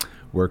and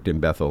worked in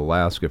Bethel,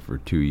 Alaska for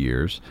 2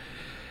 years.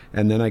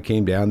 And then I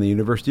came down to the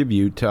University of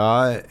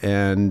Utah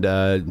and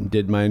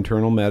did my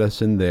internal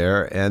medicine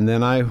there. And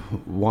then I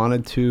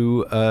wanted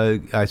to,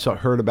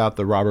 heard about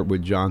the Robert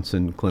Wood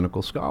Johnson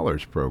Clinical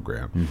Scholars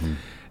Program.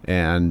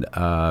 And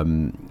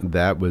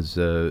that was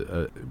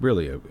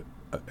really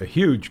a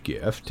huge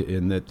gift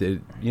in that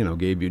it,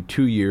 gave you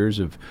 2 years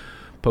of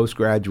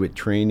postgraduate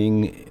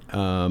training,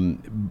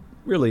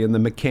 really in the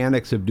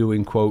mechanics of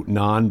doing, quote,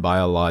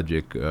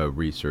 non-biologic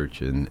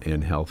research in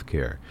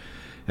healthcare.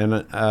 And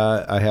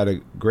I had a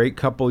great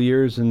couple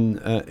years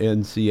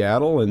in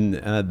Seattle, and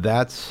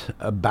that's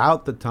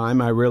about the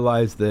time I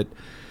realized that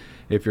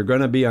if you're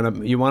going to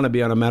you want to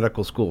be on a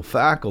medical school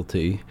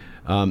faculty,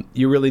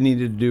 you really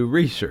needed to do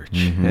research.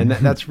 And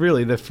that's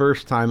really the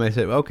first time I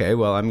said, okay,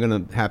 well, I'm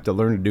going to have to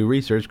learn to do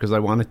research because I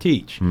want to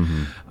teach.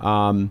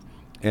 And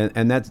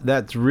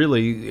that's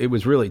really, it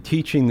was really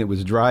teaching that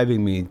was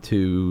driving me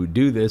to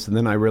do this. And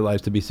then I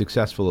realized to be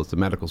successful as a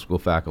medical school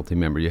faculty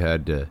member, you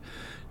had to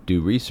do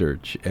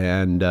research.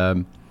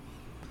 And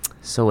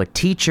so a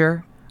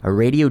teacher, a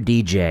radio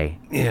DJ,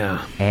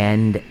 yeah,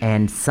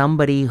 and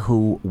somebody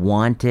who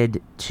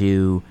wanted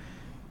to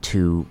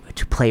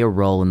play a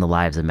role in the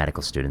lives of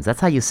medical students.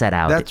 That's how you set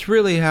out. That's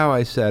really how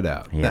I set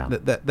out. Yeah.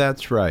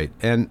 That's right.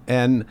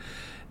 And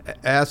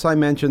as I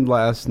mentioned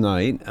last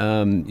night,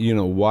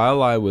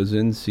 while I was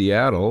in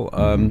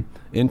Seattle,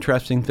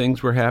 interesting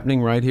things were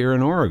happening right here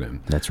in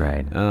Oregon. That's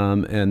right.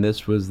 And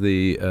this was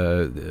the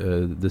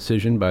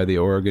decision by the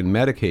Oregon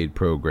Medicaid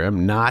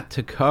program not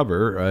to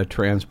cover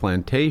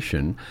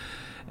transplantation.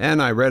 And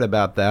I read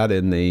about that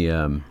in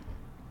the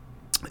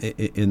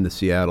in the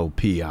Seattle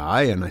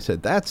PI, and I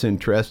said, that's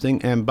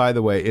interesting, and by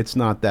the way, it's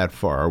not that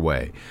far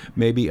away.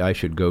 Maybe I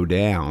should go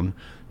down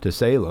to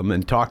Salem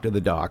and talk to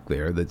the doc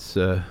there that's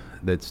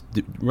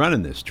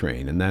running this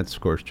train. And that's,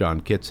 of course,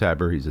 John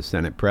Kitzhaber. He's a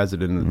Senate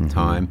president at the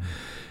time.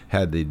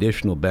 Had the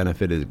additional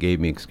benefit, it gave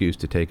me excuse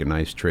to take a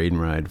nice train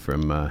ride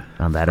from...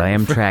 on that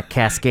Amtrak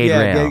Cascade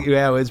Rail.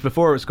 Yeah, it was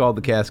before it was called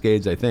the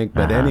Cascades, I think.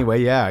 But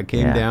anyway, I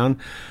came down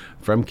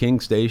from King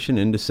Station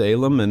into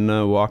Salem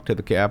and walked to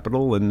the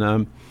Capitol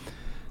and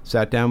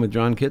sat down with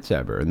John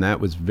Kitzhaber. And that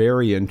was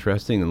very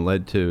interesting and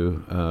led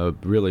to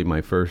really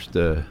my first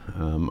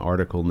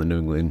article in the New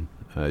England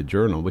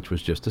Journal, which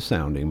was just a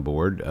sounding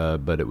board,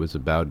 but it was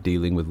about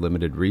dealing with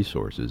limited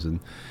resources. And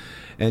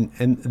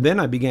then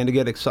I began to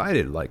get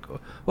excited, like,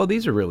 well,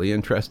 these are really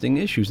interesting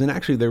issues, and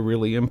actually they're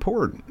really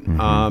important.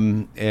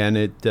 And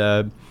it,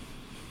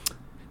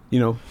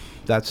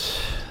 that's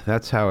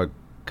how it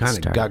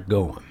kind of got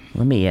going.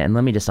 Let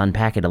me just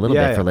unpack it a little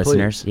bit for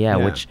listeners. Please.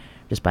 Which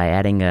just by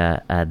adding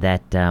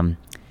that.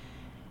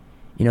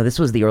 This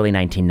was the early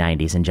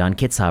 1990s, and John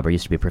Kitzhaber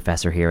used to be a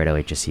professor here at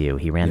OHSU.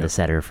 He ran the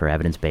Center for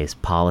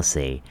Evidence-Based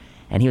Policy,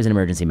 and he was an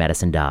emergency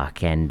medicine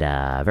doc and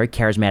a very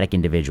charismatic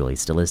individual. He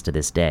still is to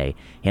this day.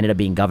 He ended up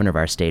being governor of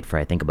our state for,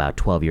 I think, about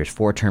 12 years,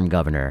 4-term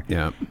governor,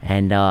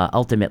 and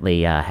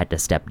ultimately had to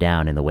step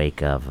down in the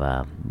wake of,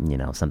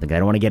 something that I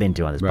don't want to get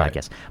into on this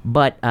podcast.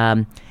 But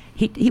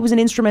he was an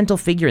instrumental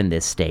figure in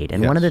this state,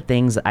 and one of the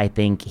things I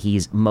think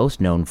he's most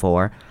known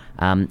for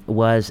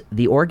was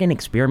the Oregon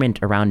experiment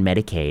around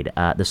Medicaid,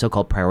 the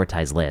so-called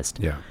prioritized list.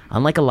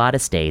 Unlike a lot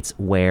of states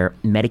where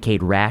Medicaid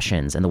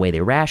rations, and the way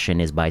they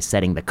ration is by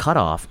setting the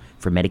cutoff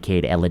for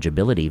Medicaid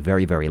eligibility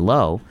very, very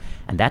low,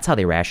 and that's how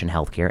they ration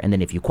healthcare. And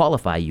then if you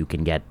qualify, you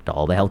can get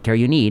all the healthcare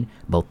you need,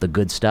 both the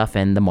good stuff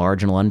and the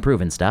marginal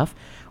unproven stuff.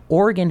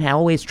 Oregon had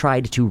always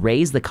tried to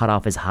raise the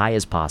cutoff as high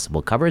as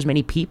possible, cover as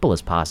many people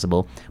as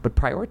possible, but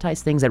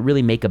prioritize things that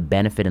really make a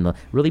benefit and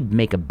really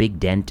make a big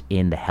dent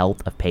in the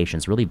health of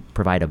patients, really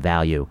provide a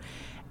value.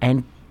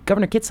 And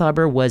Governor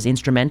Kitzhaber was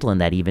instrumental in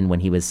that even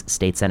when he was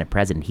state Senate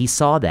president. He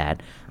saw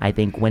that, I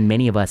think, when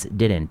many of us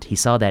didn't. He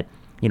saw that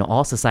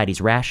all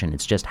societies ration.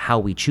 It's just how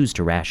we choose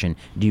to ration.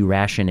 Do you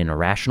ration in a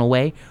rational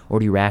way, or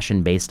do you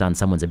ration based on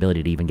someone's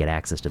ability to even get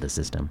access to the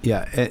system?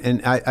 Yeah,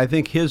 and I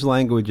think his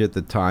language at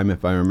the time,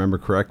 if I remember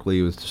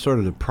correctly, was sort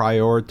of to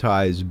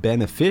prioritize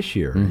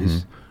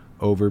beneficiaries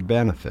over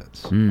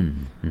benefits.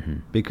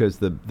 Because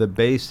the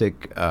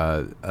basic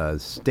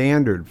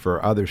standard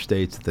for other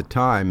states at the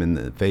time in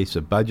the face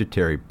of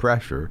budgetary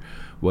pressure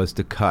was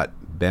to cut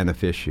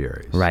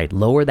beneficiaries. Right,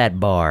 lower that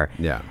bar.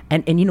 Yeah.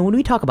 And when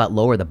we talk about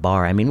lower the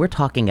bar, I mean, we're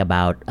talking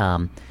about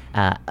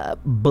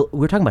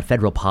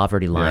federal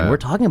poverty line. We're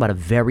talking about a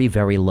very,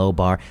 very low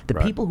bar. The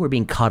people who are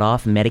being cut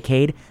off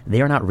Medicaid,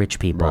 they are not rich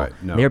people. Right.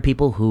 No. They're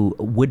people who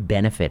would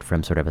benefit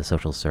from sort of a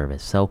social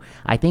service. So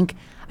I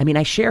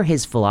share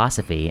his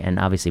philosophy, and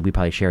obviously we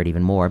probably share it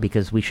even more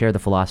because we share the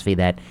philosophy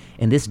that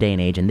in this day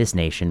and age, in this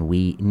nation,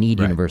 we need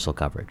universal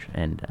coverage.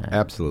 And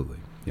absolutely.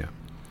 Yeah.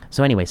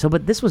 So anyway,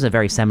 but this was a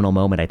very seminal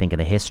moment, I think, in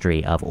the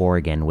history of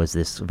Oregon, was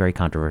this very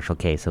controversial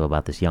case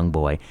about this young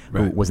boy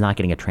who was not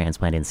getting a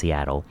transplant in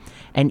Seattle.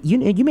 And you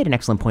made an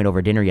excellent point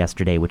over dinner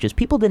yesterday, which is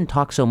people didn't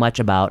talk so much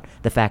about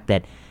the fact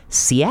that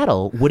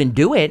Seattle wouldn't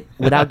do it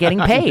without getting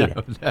paid.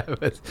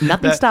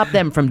 Nothing stopped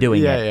them from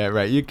doing it. Yeah,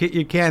 right. You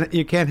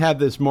can't have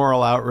this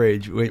moral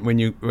outrage when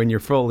you're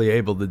fully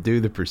able to do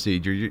the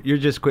procedure. You're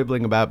just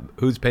quibbling about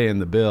who's paying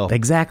the bill.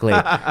 Exactly.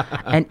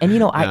 and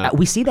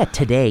we see that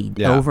today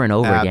over and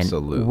over again,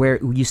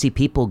 where you see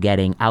people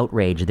getting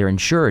outraged. Their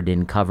insured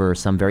didn't cover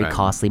some very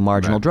costly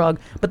marginal drug,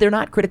 but they're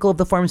not critical of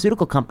the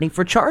pharmaceutical company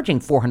for charging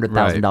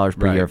 $400,000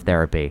 per year of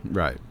therapy.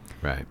 Right.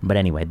 Right. But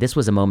anyway, this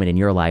was a moment in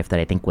your life that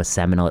I think was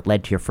seminal. It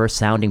led to your first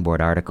sounding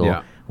board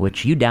article,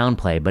 which you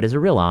downplay, but is a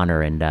real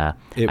honor. And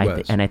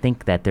I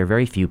think that there are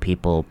very few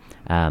people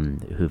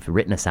who've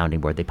written a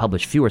sounding board. They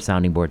publish fewer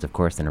sounding boards, of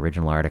course, than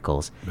original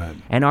articles. Right.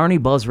 And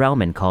Arnie Buzz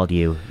Relman called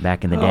you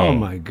back in the day. Oh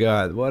my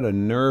God, what a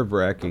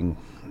nerve-wracking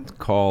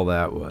call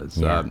that was.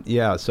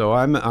 So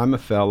I'm a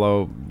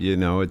fellow.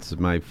 It's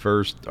my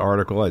first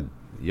article.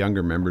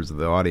 Younger members of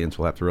the audience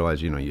will have to realize,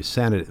 you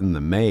sent it in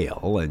the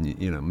mail and,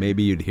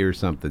 maybe you'd hear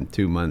something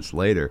 2 months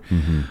later.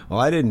 Well,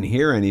 I didn't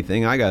hear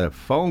anything. I got a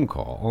phone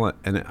call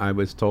and I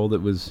was told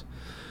it was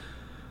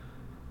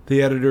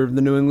the editor of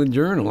the New England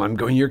Journal. I'm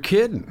going, you're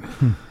kidding.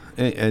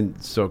 And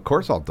so, of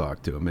course, I'll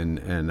talk to him.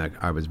 And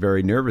I was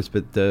very nervous,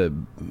 but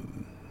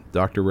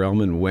Dr.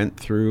 Relman went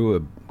through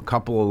a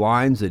couple of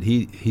lines that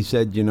he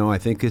said, I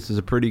think this is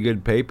a pretty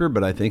good paper,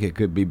 but I think it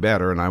could be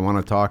better, and I want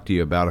to talk to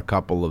you about a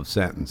couple of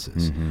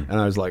sentences. And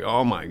I was like,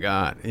 oh my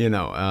God,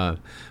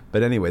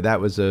 but anyway,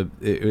 that was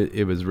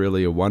it was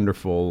really a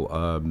wonderful,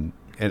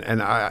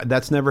 and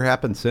that's never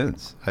happened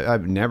since.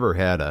 I've never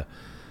had a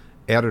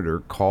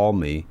editor call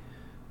me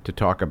to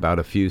talk about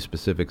a few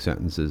specific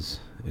sentences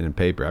in a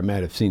paper. I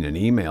might have seen an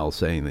email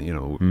saying that,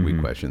 we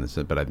question this,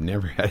 but I've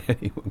never had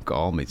anyone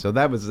call me. So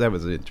that was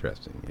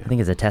interesting. Yeah. I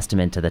think it's a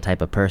testament to the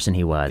type of person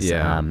he was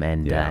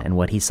and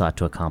what he sought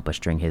to accomplish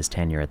during his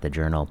tenure at the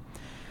Journal.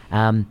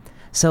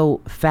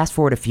 So fast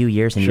forward a few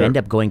years, and you Sure. end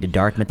up going to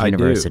Dartmouth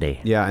University.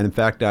 I do. Yeah, and in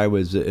fact, I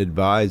was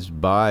advised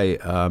by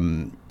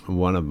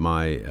one of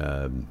my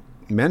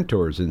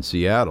mentors in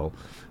Seattle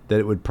that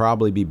it would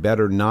probably be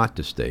better not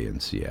to stay in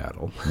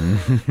Seattle.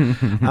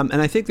 And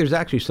I think there's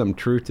actually some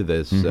truth to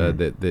this,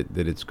 that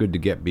it's good to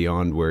get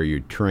beyond where you're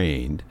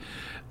trained.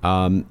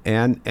 And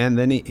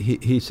then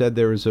he said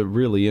there was a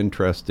really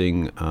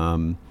interesting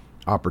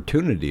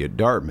opportunity at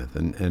Dartmouth.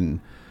 And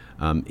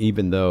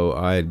even though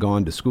I had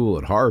gone to school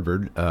at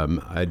Harvard,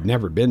 I'd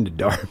never been to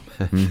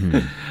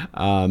Dartmouth.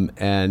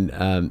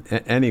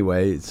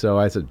 Anyway, so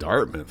I said,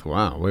 Dartmouth,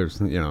 wow, where's,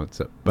 but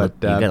You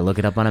got to look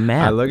it up on a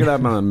map. I look it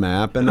up on a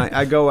map, and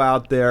I go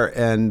out there,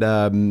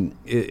 and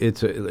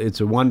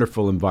it's a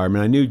wonderful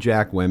environment. I knew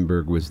Jack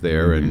Wenberg was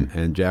there,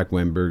 and Jack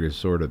Wenberg is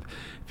sort of,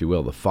 if you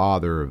will, the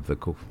father of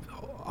the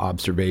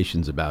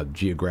observations about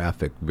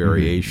geographic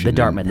variation. The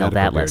Dartmouth Health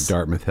Atlas.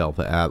 Dartmouth Health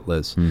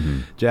Atlas.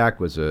 Jack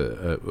was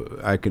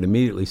I could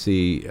immediately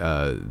see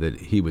that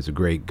he was a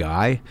great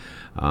guy,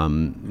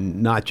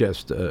 not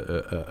just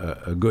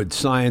a good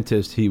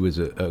scientist. He was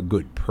a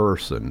good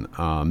person,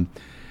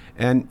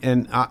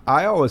 and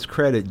I always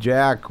credit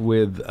Jack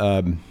with.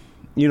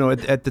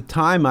 At the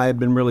time, I had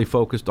been really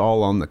focused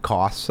all on the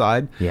cost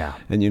side. Yeah.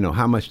 And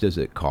how much does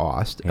it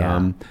cost?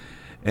 Yeah.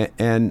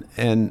 And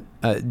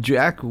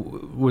Jack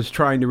was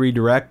trying to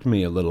redirect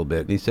me a little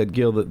bit. And he said,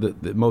 Gil,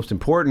 the most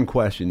important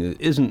question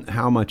isn't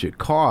how much it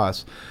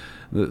costs.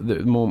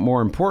 The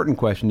more important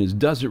question is,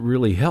 does it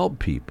really help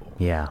people?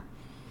 Yeah.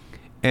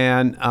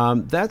 And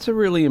that's a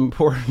really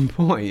important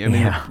point. I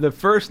mean, the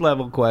first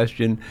level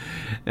question,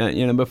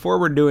 before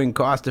we're doing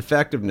cost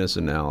effectiveness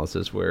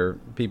analysis, where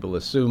people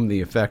assume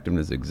the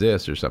effectiveness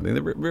exists or something,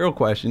 the real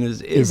question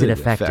is it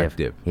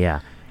effective? Yeah.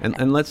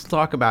 And let's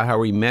talk about how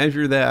we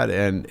measure that,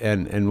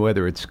 and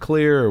whether it's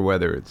clear or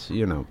whether it's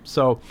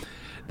So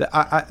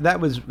that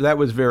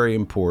was very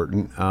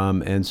important.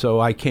 And so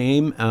I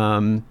came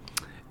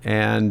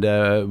and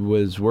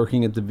was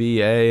working at the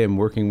VA and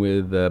working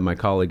with my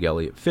colleague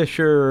Elliot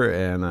Fisher,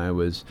 and I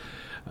was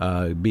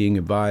being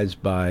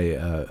advised by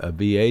a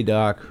VA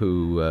doc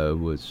who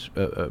was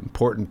an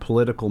important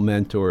political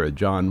mentor,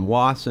 John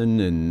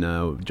Wasson.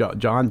 And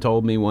John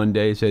told me one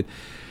day, he said,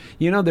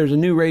 there's a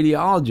new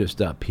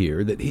radiologist up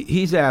here that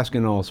he's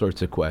asking all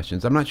sorts of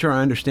questions. I'm not sure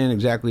I understand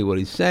exactly what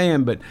he's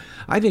saying, but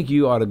I think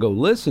you ought to go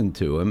listen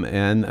to him.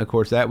 And, of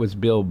course, that was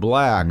Bill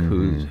Black,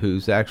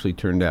 who's actually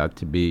turned out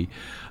to be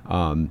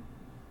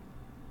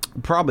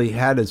probably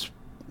had as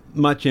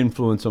much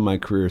influence on my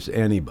career as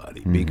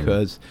anybody,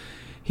 because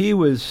he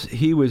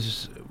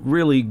was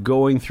really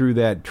going through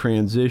that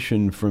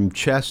transition from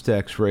chest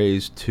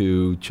x-rays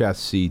to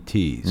chest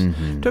CTs.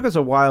 It took us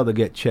a while to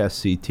get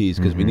chest CTs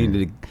because we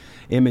needed to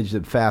image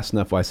it fast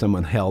enough while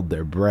someone held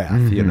their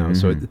breath,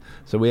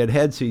 So we had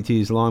head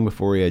CTs long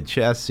before we had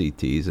chest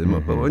CTs. And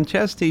but when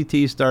chest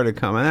CTs started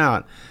coming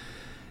out,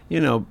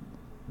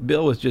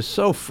 Bill was just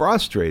so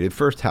frustrated,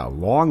 first how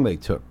long they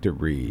took to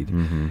read,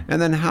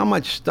 and then how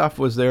much stuff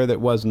was there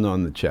that wasn't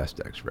on the chest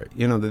x-ray.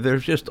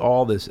 There's just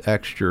all this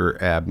extra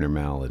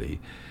abnormality.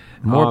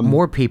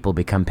 More people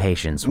become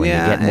patients when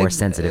you get more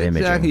sensitive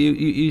imaging. Exactly.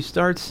 You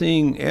start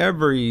seeing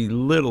every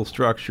little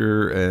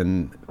structure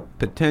and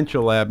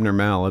potential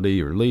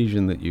abnormality or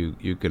lesion that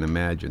you can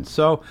imagine.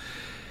 So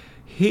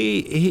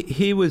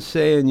he was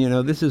saying,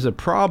 this is a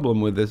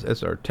problem with this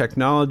as our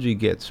technology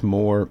gets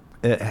more,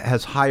 it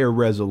has higher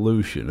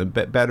resolution, a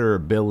better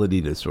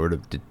ability to sort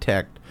of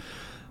detect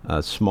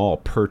small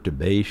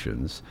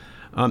perturbations.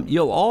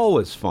 You'll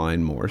always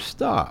find more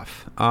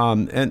stuff.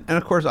 And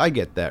of course, I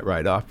get that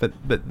right off.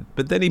 But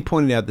then he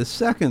pointed out the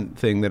second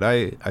thing that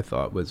I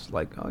thought was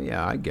like, oh,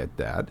 yeah, I get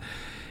that,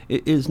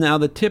 is now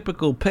the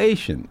typical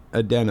patient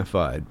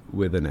identified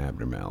with an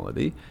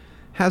abnormality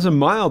has a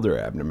milder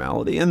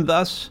abnormality and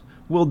thus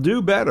will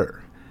do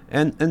better.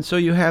 And so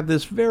you have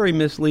this very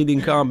misleading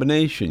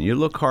combination. You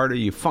look harder,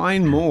 you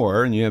find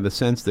more, and you have a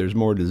sense there's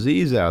more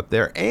disease out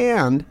there,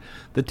 and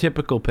the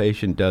typical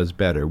patient does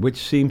better, which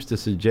seems to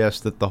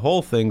suggest that the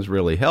whole thing's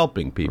really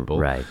helping people.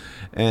 Right.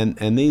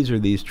 And these are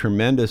these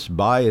tremendous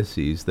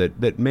biases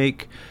that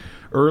make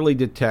early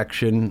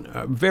detection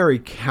very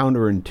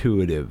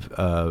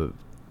counterintuitive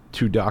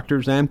to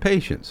doctors and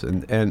patients.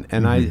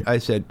 And I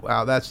said,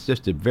 wow, that's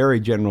just a very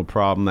general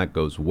problem that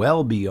goes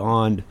well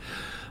beyond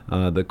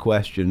the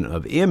question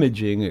of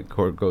imaging. It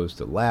goes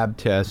to lab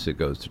tests, it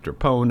goes to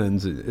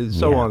troponins, and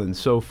so on and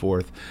so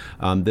forth.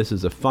 This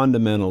is a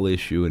fundamental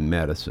issue in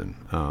medicine.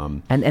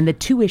 And the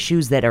two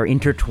issues that are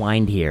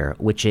intertwined here,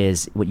 which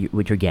is what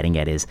you're getting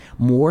at, is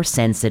more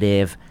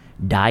sensitive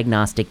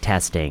diagnostic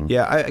testing.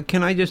 Yeah,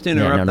 can I just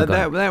interrupt? no,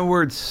 that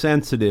word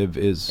sensitive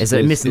is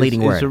a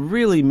misleading word. It's a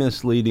really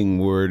misleading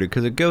word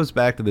because it goes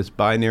back to this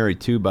binary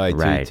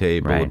 2x2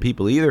 table where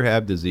people either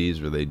have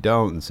disease or they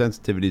don't, and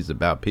sensitivity is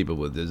about people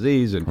with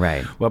disease and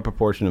what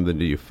proportion of them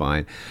do you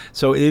find.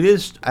 So it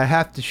is, I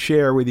have to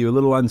share with you a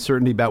little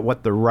uncertainty about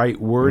what the right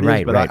word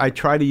is, but I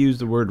try to use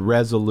the word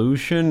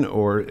resolution,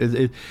 or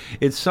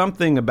it's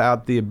something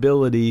about the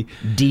ability...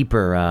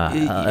 Deeper,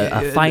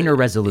 a finer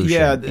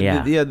resolution.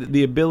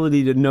 The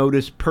ability to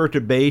notice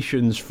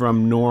perturbations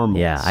from normal.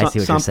 Yeah, I see what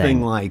you're saying.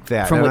 Something like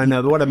that. And I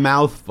know, what a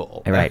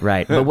mouthful.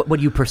 Right. But what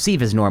you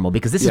perceive as normal,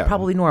 because this is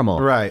probably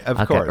normal. Right,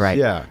 of course. Right.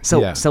 Yeah.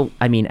 So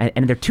I mean,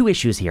 and there are two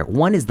issues here.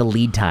 One is the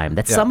lead time,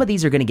 that some of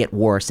these are going to get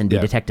worse and be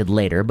detected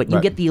later, but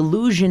you get the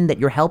illusion that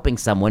you're helping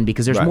someone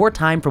because there's more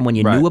time from when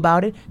you knew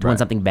about it to when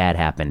something bad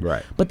happened.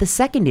 Right. But the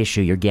second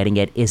issue you're getting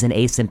at is an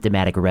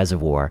asymptomatic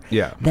reservoir.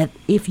 Yeah. That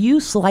if you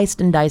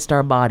sliced and diced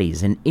our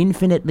bodies in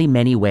infinitely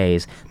many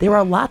ways, there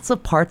are lots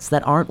of parts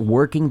that aren't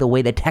working the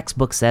way the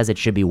textbook says it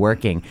should be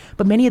working,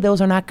 but many of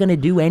those are not going to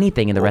do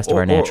anything in the rest of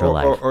our natural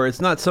life. Or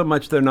it's not so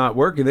much they're not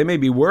working. They may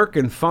be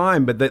working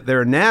fine, but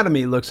their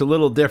anatomy looks a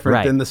little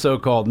different than the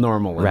so-called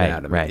normal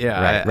anatomy.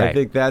 I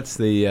think that's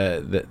they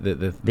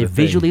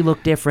visually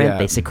look different.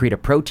 They secrete a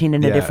protein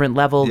in a different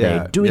level.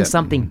 They're doing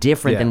something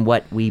different than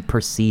what we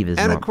perceive as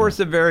normal. And of course,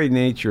 the very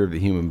nature of the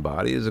human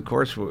body is, of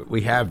course,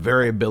 we have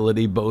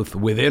variability both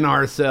within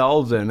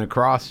ourselves and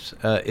across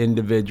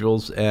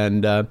individuals,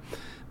 and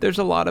there's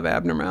a lot of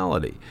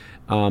abnormality.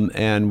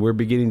 And we're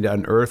beginning to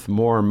unearth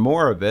more and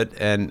more of it,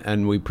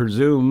 and we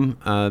presume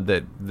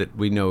that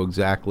we know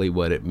exactly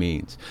what it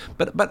means.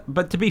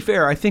 But to be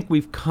fair, I think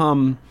we've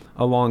come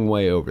a long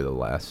way over the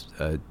last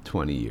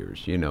 20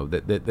 years. You know,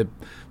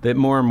 that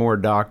more and more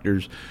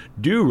doctors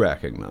do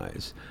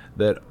recognize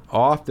that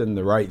often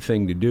the right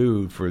thing to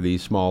do for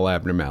these small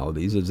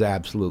abnormalities is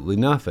absolutely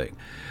nothing.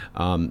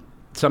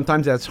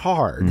 Sometimes that's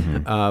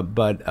hard,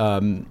 but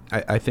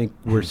I think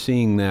we're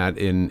seeing that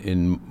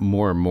in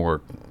more and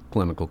more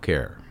clinical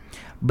care.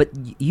 But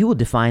you will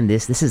define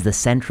this. This is the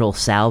central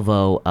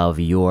salvo of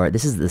your.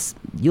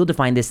 You'll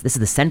define this. This is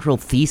the central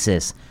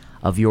thesis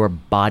of your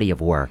body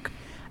of work.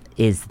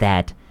 Is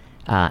that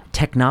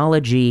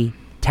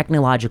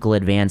technological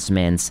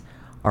advancements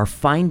are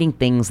finding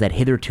things that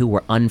hitherto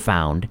were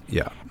unfound.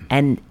 Yeah.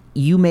 And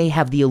you may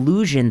have the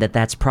illusion that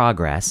that's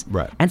progress.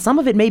 Right. And some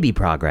of it may be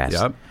progress.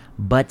 Yep.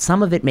 But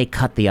some of it may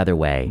cut the other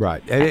way.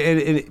 Right.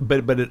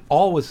 But it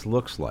always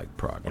looks like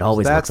progress. It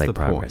always That's looks like the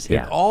progress. Point.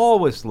 Yeah. It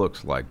always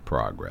looks like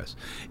progress,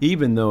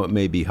 even though it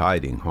may be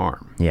hiding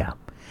harm. Yeah.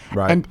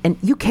 Right. And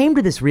you came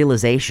to this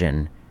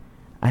realization,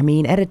 I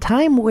mean, at a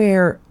time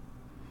where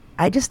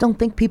I just don't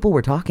think people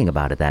were talking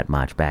about it that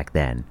much back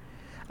then.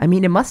 I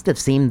mean, it must have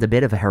seemed a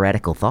bit of a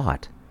heretical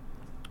thought.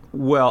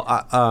 Well,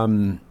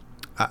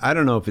 I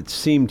don't know if it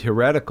seemed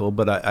heretical,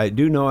 but I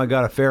do know I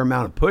got a fair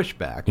amount of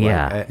pushback.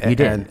 Yeah, you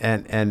did.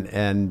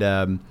 And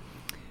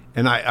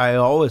I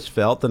always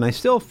felt, and I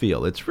still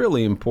feel, it's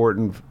really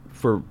important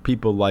for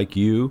people like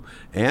you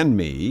and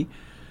me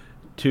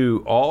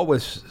to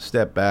always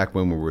step back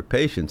when we're with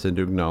patients and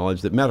to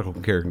acknowledge that medical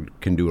care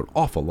can do an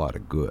awful lot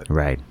of good.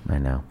 Right, I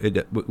know.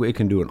 It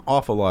can do an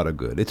awful lot of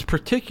good. It's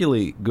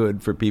particularly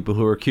good for people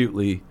who are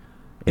acutely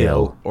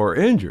ill or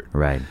injured.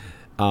 Right.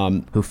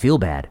 Who feel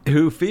bad.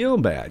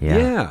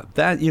 Yeah.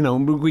 That,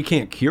 we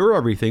can't cure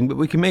everything, but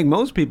we can make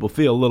most people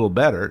feel a little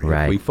better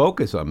if we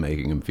focus on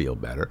making them feel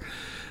better.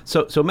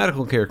 So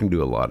medical care can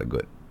do a lot of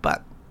good.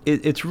 But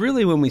it's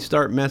really when we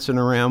start messing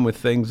around with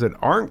things that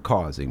aren't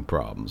causing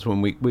problems,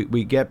 when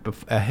we get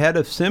ahead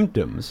of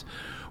symptoms,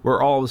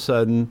 where all of a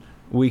sudden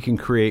we can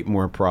create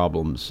more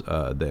problems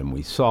than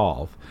we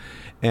solve.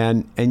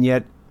 And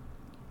yet,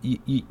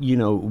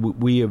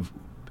 we have...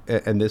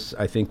 And this,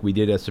 I think we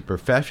did as a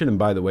profession. And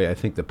by the way, I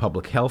think the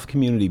public health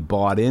community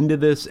bought into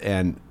this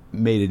and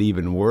made it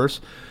even worse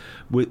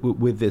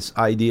with this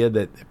idea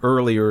that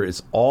earlier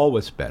is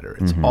always better.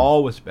 It's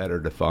always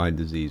better to find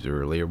disease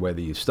earlier,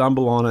 whether you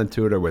stumble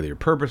onto it or whether you're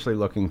purposely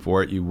looking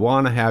for it. You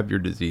want to have your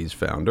disease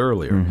found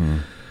earlier.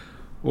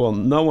 Well,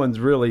 no one's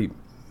really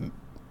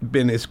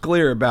been as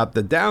clear about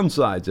the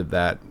downsides of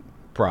that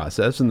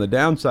process, and the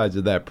downsides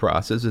of that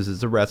process is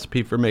it's a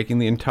recipe for making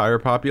the entire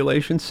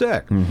population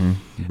sick.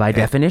 By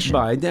definition.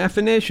 By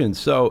definition.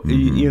 So,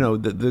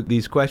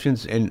 these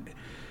questions, and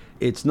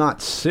it's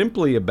not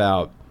simply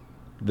about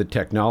the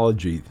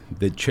technology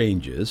that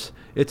changes.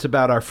 It's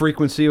about our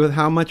frequency with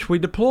how much we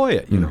deploy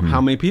it,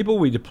 how many people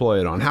we deploy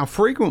it on, how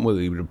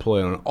frequently we deploy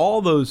it on,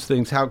 all those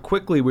things, how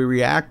quickly we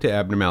react to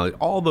abnormality,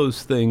 all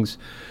those things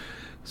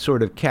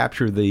sort of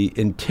capture the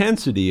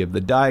intensity of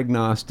the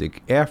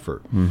diagnostic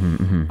effort.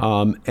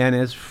 And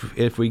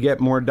if we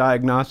get more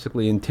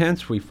diagnostically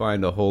intense, we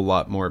find a whole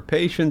lot more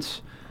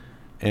patients,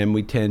 and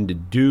we tend to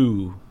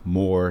do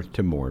more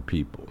to more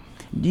people.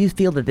 Do you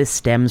feel that this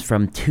stems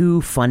from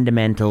two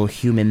fundamental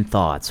human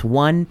thoughts?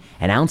 One,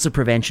 an ounce of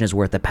prevention is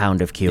worth a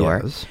pound of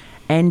cure. Yes.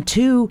 And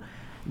two,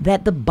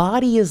 that the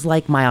body is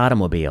like my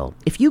automobile.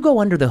 If you go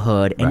under the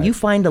hood and you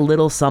find a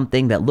little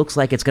something that looks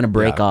like it's going to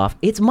break off,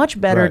 it's much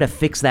better to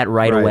fix that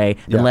right away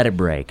than let it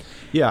break.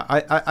 Yeah,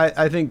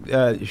 I think,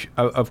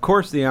 of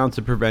course, the ounce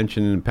of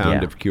prevention and a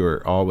pound of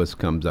cure always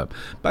comes up.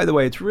 By the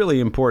way, it's really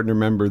important to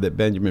remember that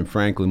Benjamin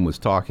Franklin was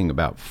talking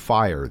about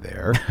fire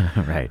there.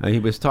 Right. He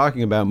was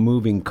talking about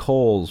moving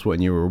coals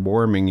when you were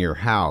warming your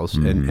house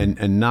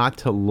and not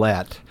to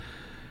let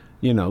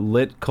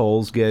lit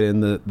coals get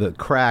in the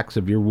cracks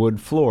of your wood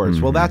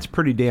floors. Well, that's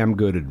pretty damn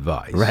good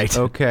advice. Right.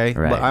 Okay?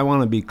 Right. But I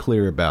want to be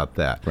clear about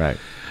that. Right.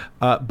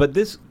 But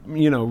this,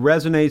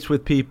 resonates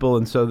with people,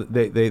 and so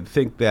they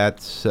think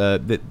that's a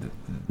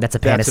That's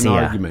panacea.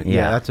 an argument.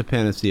 Yeah, that's a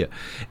panacea.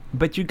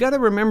 But you got to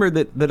remember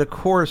that of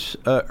course,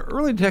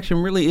 early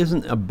detection really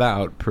isn't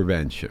about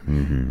prevention.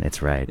 Mm-hmm.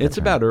 It's right. It's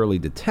about early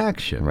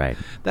detection. Right.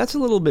 That's a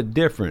little bit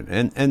different.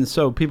 And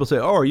so people say,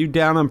 "Oh, are you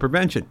down on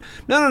prevention?"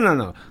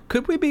 No.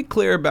 Could we be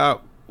clear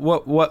about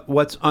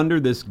what's under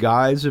this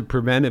guise of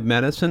preventive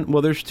medicine?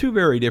 Well, there's two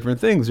very different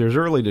things. There's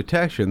early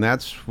detection.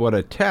 That's what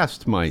a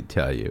test might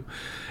tell you.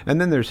 And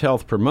then there's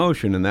health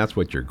promotion, and that's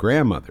what your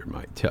grandmother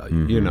might tell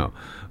you.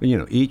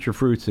 Mm-hmm. Eat your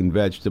fruits and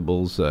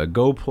vegetables,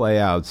 go play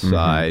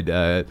outside,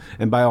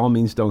 and by all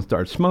means don't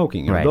start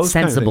smoking. Right, those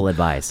sensible kind of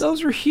advice.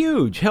 Those are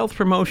huge. Health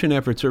promotion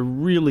efforts are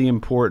really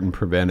important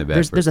preventive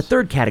efforts. There's a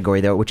third category,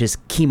 though, which is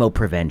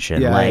chemoprevention.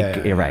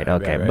 You're right,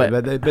 okay.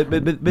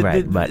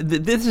 But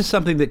this is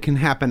something that can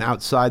happen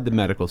outside the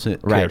medical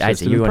care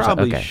system. It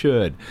probably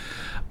should.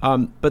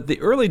 But the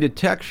early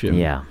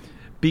detection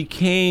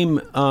became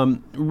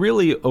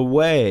really a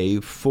way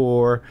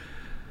for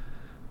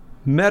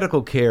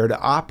medical care to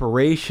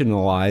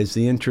operationalize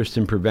the interest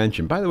in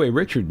prevention. By the way,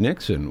 Richard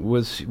Nixon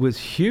was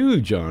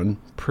huge on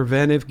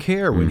preventive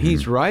care when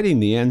he's writing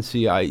the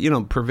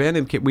NCI.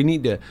 Preventive care. We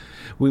need to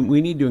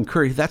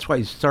encourage. That's why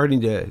he's starting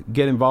to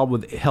get involved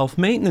with health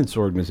maintenance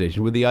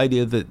organizations with the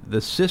idea that the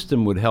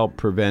system would help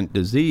prevent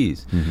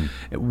disease.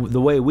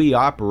 The way we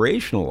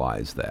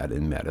operationalized that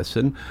in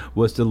medicine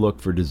was to look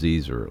for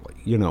disease early.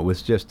 It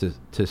was just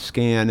to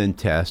scan and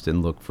test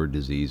and look for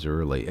disease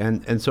early,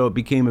 and so it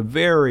became a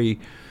very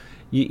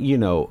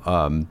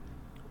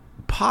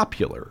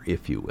popular,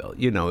 if you will.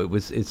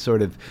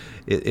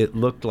 It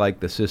looked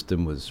like the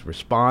system was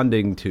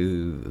responding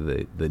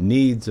to the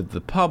needs of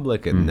the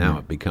public, and now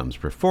it becomes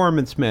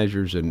performance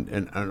measures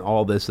and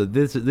all this. So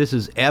this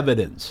is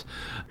evidence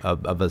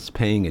of us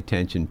paying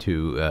attention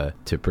to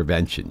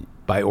prevention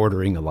by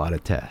ordering a lot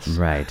of tests.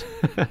 Right.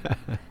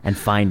 And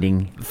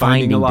finding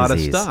a lot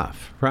disease. of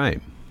stuff.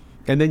 Right.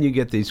 And then you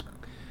get these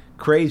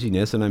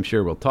craziness, and I'm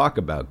sure we'll talk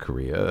about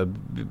Korea,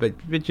 but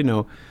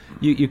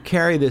you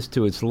carry this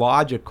to its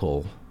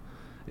logical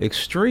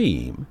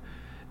extreme,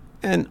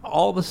 and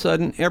all of a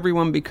sudden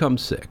everyone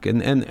becomes sick,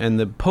 and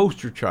the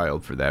poster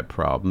child for that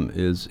problem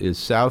is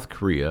South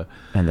Korea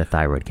and the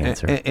thyroid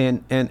cancer,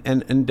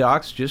 and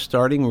docs just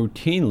starting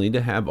routinely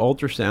to have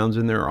ultrasounds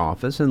in their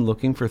office and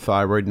looking for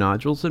thyroid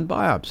nodules and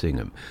biopsying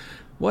them.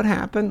 What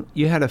happened?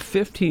 You had a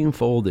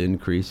 15-fold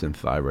increase in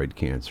thyroid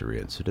cancer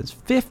incidence.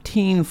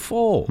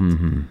 15-fold.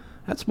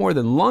 That's more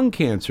than lung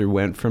cancer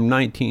went from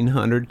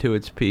 1900 to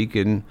its peak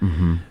in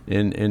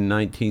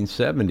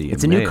 1970.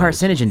 It's a new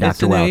carcinogen,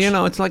 Dr. Welch.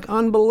 It's like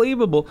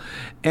unbelievable,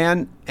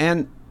 and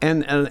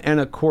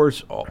of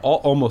course,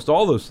 almost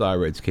all those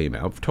thyroids came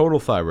out. Total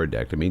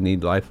thyroidectomy,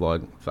 need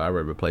lifelong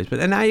thyroid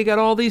replacement, and now you got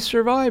all these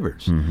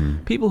survivors,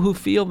 people who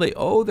feel they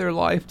owe their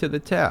life to the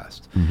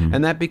test,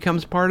 and that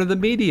becomes part of the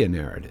media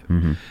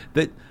narrative.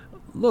 That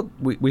look,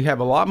 we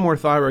have a lot more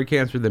thyroid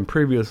cancer than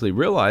previously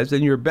realized,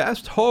 and your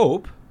best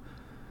hope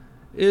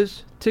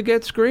is to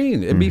get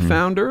screened and be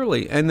found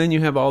early. And then you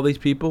have all these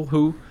people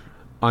who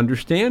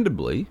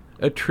understandably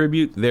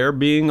attribute their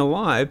being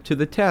alive to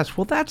the test.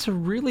 Well, that's a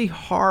really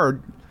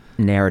hard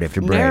narrative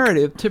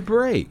to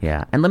break.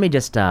 Yeah. And let me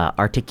just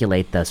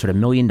articulate the sort of $1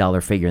 million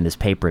figure in this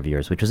paper of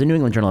yours, which was a New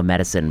England Journal of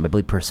Medicine, I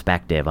believe,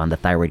 perspective on the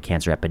thyroid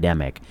cancer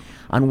epidemic.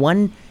 On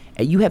one,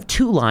 you have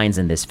two lines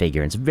in this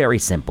figure, and it's very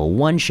simple.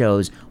 One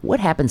shows what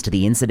happens to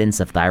the incidence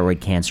of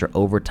thyroid cancer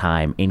over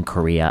time in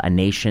Korea, a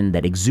nation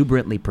that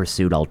exuberantly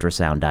pursued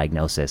ultrasound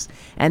diagnosis.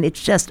 And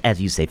it's just,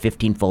 as you say,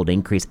 15-fold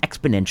increase,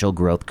 exponential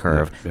growth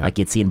curve, like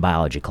you'd see in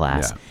biology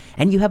class.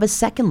 And you have a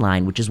second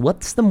line, which is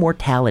what's the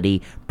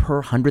mortality per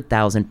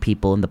 100,000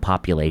 people in the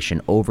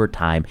population over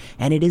time,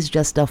 and it is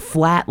just a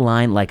flat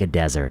line like a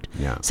desert,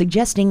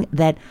 suggesting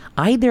that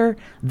either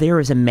there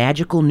is a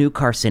magical new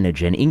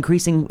carcinogen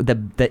increasing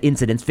the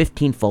incidence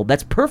 15-fold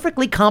that's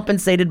perfectly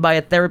compensated by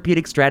a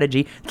therapeutic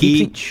strategy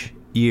each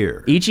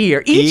year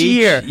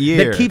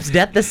that keeps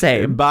death the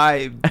same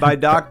by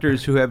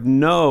doctors who have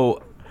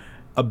no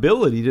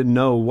ability to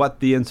know what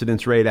the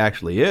incidence rate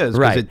actually is,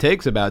 because it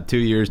takes about 2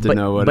 years to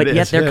know what it is. But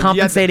yet they're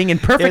compensating in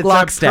perfect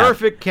lockstep. It's a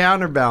perfect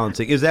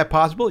counterbalancing. Is that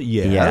possible?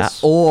 Yes.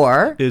 Yeah.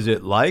 Or is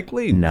it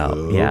likely?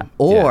 No. Yeah.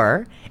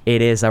 Or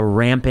it is a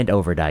rampant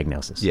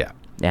overdiagnosis. Yeah.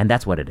 And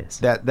that's what it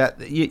is.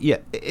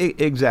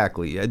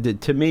 Exactly.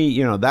 To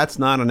me, that's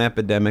not an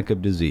epidemic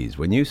of disease.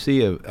 When you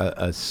see a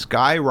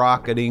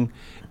skyrocketing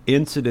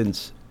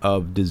incidence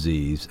of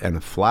disease and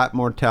a flat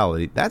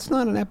mortality, that's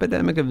not an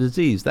epidemic of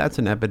disease. That's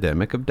an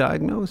epidemic of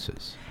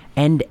diagnosis.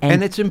 And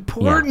it's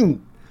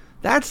important.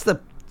 That's the,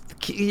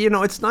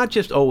 it's not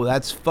just, oh,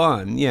 that's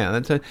fun.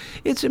 Yeah,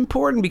 it's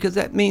important because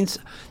that means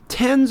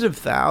tens of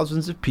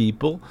thousands of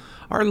people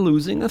are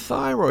losing a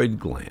thyroid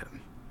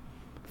gland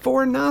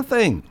for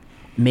nothing.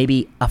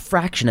 Maybe a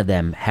fraction of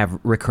them have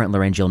recurrent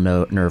laryngeal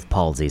nerve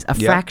palsies. A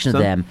fraction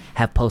of them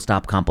have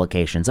post-op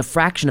complications. A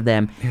fraction of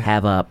them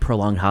have a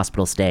prolonged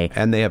hospital stay.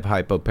 And they have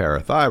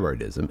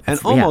hypoparathyroidism. And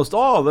almost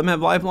all of them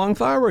have lifelong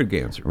thyroid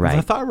cancer.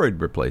 Right.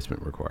 Thyroid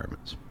replacement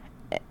requirements.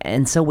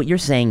 And so what you're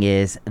saying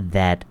is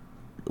that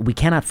we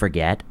cannot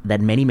forget that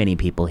many, many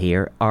people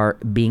here are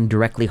being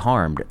directly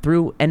harmed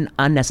through an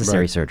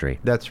unnecessary surgery.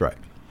 That's right.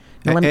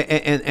 Now,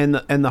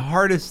 and the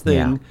hardest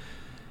thing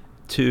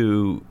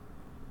to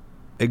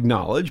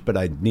acknowledge, but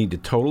I need to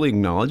totally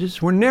acknowledge,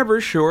 is we're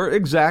never sure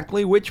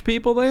exactly which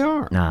people they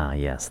are. Ah,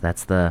 yes,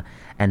 that's the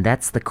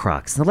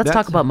crux. So let's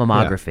talk about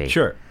mammography. Yeah,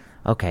 sure.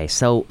 Okay,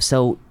 so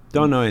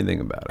don't know anything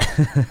about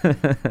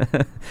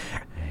it.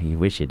 You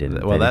wish you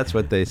didn't. Well, that's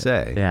what they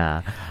say.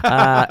 Yeah,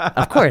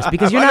 of course,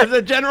 because you're not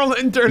the general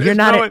internist. You're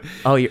not.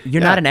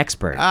 You're not an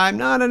expert. I'm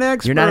not an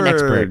expert. You're not an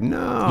expert.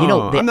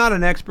 No, I'm not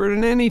an expert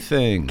in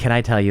anything. Can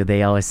I tell you?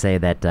 They always say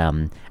that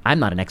I'm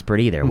not an expert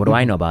either. What do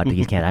I know about it?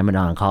 You can't. I'm an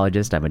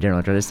oncologist. I'm a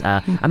general internist.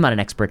 I'm not an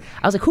expert.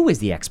 I was like, who is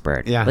the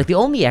expert? Yeah. Like the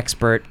only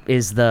expert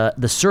is the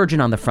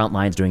surgeon on the front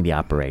lines doing the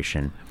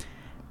operation.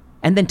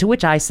 And then to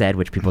which I said,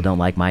 which people don't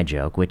like my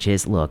joke, which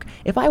is, look,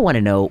 if I want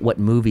to know what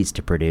movies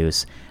to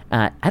produce,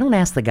 I don't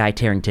ask the guy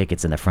tearing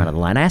tickets in the front of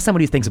the line. I ask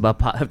somebody who thinks about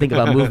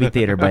movie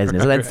theater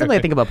business. So that's simply I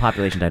think about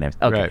population dynamics.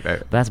 Okay,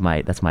 right.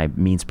 That's my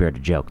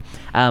mean-spirited joke.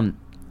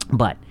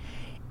 But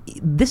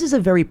this is a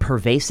very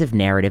pervasive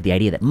narrative, the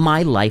idea that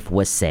my life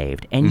was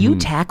saved. And you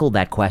tackled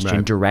that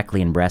question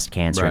directly in Breast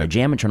Cancer in a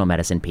JAMA Internal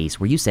Medicine piece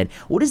where you said,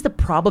 what is the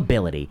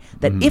probability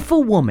that if a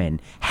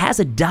woman has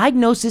a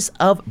diagnosis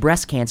of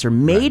breast cancer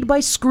made by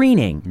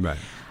screening,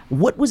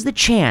 what was the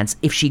chance,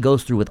 if she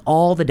goes through with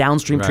all the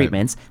downstream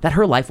treatments, that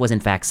her life was in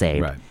fact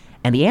saved? Right.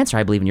 And the answer,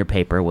 I believe, in your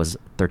paper was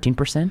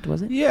 13%,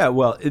 was it? Yeah,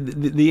 well,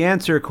 the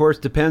answer, of course,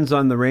 depends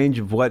on the range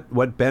of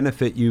what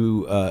benefit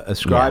you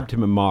ascribe to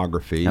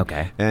mammography.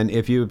 Okay. And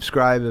if you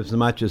ascribe as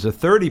much as a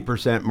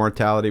 30%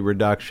 mortality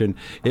reduction,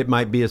 it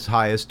might be as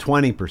high as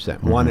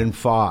 20%, 1 in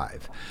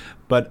 5.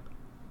 But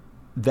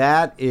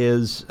that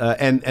is,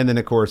 and then,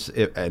 of course,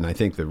 and I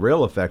think the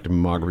real effect of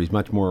mammography is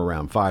much more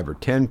around 5 or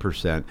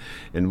 10%,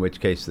 in which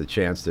case the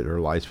chance that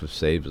her life was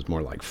saved is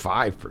more like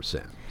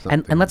 5%.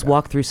 And let's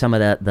walk through some of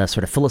the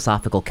sort of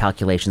philosophical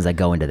calculations that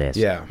go into this.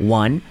 Yeah.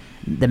 One,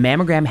 the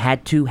mammogram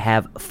had to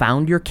have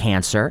found your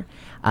cancer,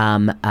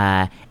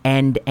 and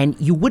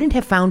you wouldn't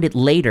have found it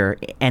later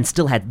and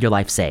still had your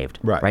life saved.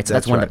 Right. So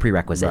that's one of the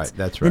prerequisites. Right.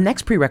 That's right. The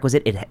next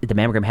prerequisite, the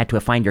mammogram had to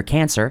have found your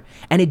cancer,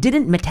 and it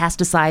didn't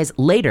metastasize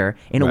later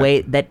in a way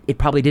that it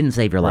probably didn't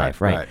save your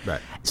life. Right.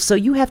 So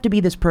you have to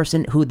be this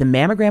person who the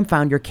mammogram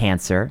found your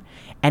cancer,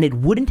 and it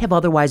wouldn't have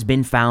otherwise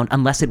been found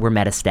unless it were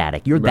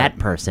metastatic. You're that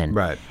person.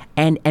 Right.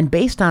 And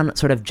based on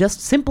sort of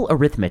just simple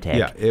arithmetic.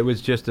 Yeah, it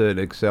was just an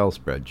Excel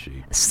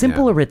spreadsheet.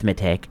 Simple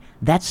arithmetic,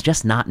 that's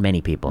just not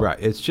many people. Right,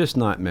 it's just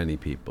not many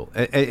people.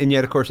 And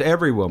yet, of course,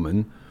 every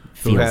woman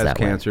who Feels has that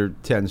way. cancer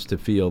tends to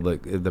feel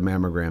that the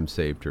mammogram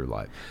saved her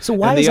life. So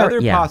why and is the our-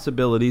 other yeah.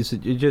 possibilities,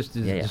 you just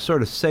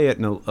sort of say it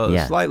in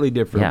a slightly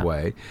different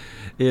way,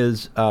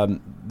 is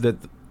that,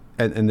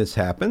 and this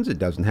happens, it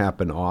doesn't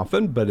happen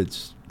often, but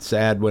it's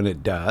sad when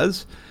it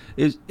does,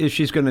 is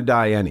she's going to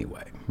die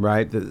anyway.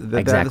 Right,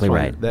 Exactly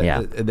right. That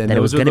it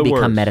was going to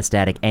become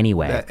metastatic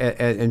anyway.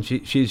 And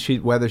she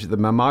whether the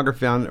mammograph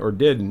found it or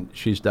didn't,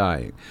 she's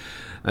dying.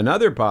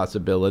 Another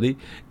possibility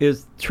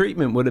is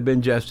treatment would have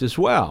been just as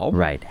well.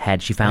 Right,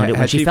 had she found it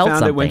when she felt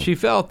something. It when she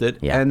felt it.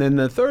 Yeah. And then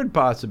the third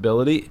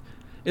possibility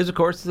is, of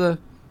course, the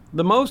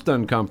most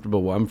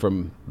uncomfortable one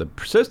from the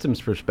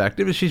system's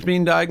perspective, is she's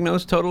being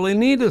diagnosed totally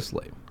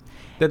needlessly.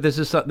 That this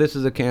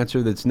is a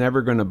cancer that's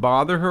never going to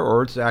bother her,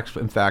 or it's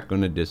actually, in fact,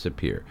 going to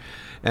disappear.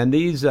 And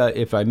these,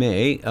 if I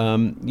may,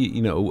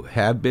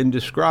 have been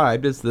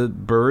described as the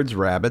birds,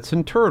 rabbits,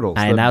 and turtles.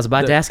 And I was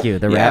about to ask you,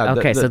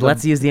 so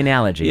let's use the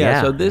analogy.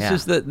 So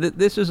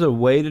this is a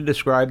way to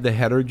describe the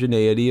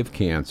heterogeneity of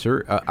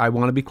cancer. I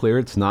want to be clear,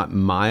 it's not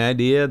my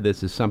idea.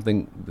 This is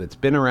something that's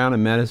been around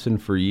in medicine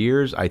for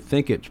years. I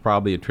think it's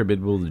probably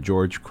attributable to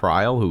George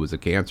Kreil, who was a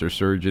cancer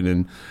surgeon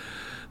in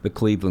the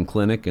Cleveland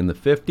Clinic in the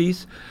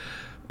 50s.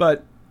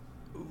 But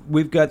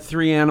we've got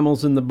 3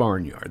 animals in the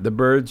barnyard: the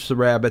birds, the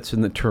rabbits,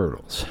 and the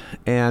turtles.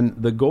 And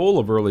the goal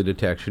of early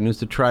detection is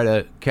to try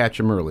to catch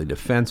them early, to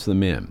fence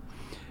them in.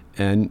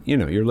 And,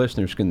 your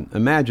listeners can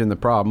imagine the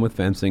problem with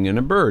fencing in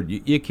a bird.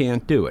 You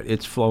can't do it.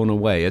 It's flown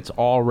away. It's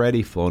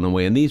already flown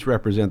away. And these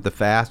represent the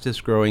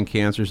fastest growing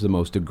cancers, the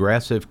most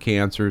aggressive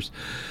cancers,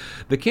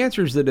 the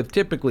cancers that have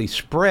typically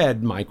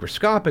spread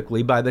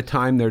microscopically by the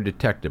time they're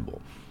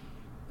detectable.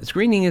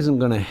 Screening isn't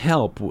going to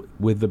help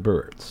with the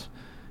birds.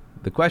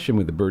 The question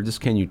with the birds is,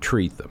 can you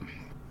treat them?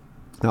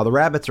 Now, the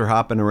rabbits are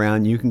hopping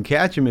around. You can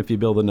catch them if you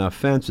build enough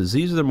fences.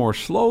 These are the more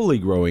slowly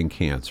growing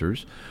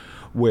cancers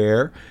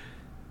where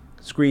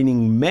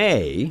screening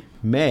may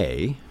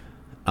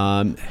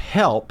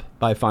help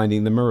by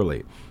finding them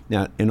early.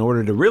 Now, in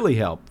order to really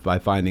help by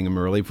finding them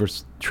early,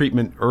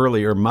 treatment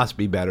earlier must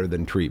be better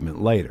than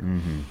treatment later.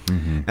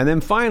 And then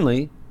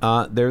finally,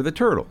 they're the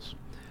turtles.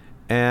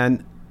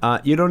 And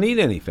you don't need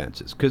any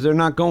fences because they're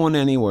not going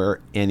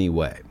anywhere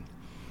anyway.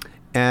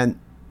 And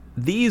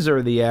these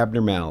are the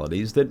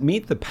abnormalities that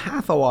meet the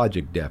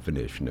pathologic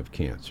definition of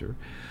cancer,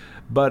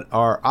 but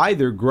are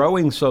either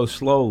growing so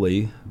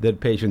slowly that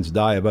patients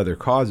die of other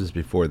causes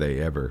before they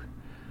ever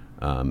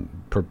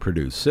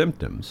produce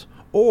symptoms,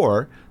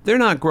 or they're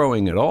not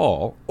growing at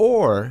all,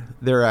 or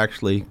they're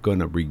actually going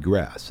to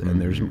regress. And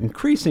there's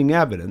increasing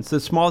evidence that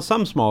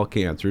some small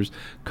cancers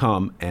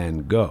come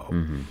and go.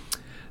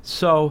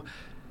 So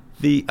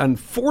the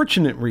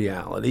unfortunate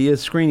reality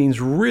is screening's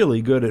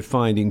really good at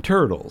finding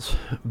turtles,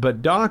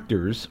 but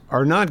doctors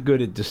are not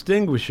good at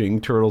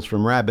distinguishing turtles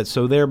from rabbits,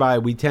 so thereby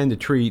we tend to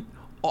treat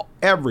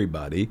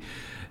everybody,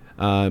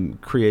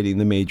 creating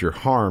the major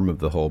harm of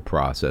the whole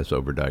process,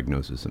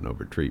 overdiagnosis and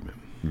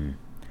overtreatment.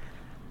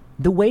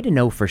 The way to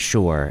know for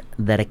sure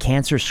that a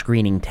cancer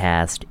screening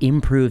test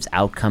improves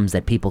outcomes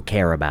that people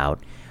care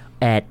about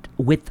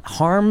with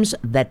harms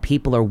that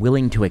people are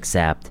willing to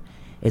accept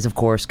is, of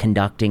course,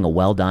 conducting a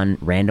well-done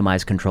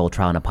randomized controlled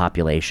trial in a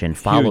population,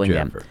 following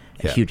them.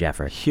 A huge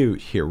effort.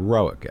 Huge,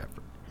 heroic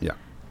effort. Yeah.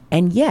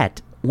 And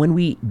yet, when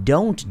we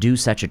don't do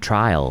such a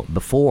trial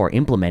before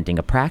implementing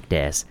a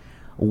practice,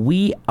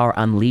 we are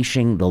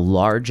unleashing the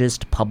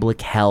largest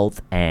public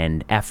health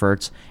and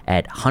efforts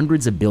at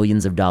hundreds of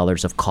billions of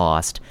dollars of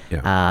cost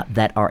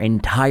that are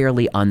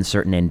entirely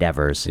uncertain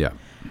endeavors. Yeah.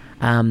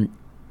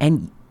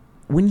 And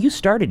when you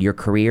started your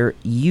career,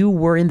 you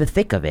were in the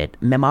thick of it.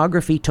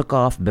 Mammography took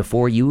off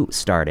before you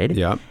started.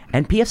 Yeah.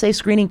 And PSA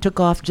screening took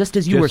off just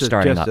as you were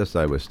starting. Just as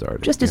I was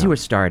starting. Just as you were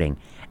starting.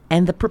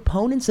 And the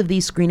proponents of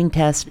these screening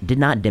tests did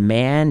not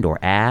demand or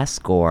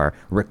ask or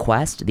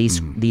request these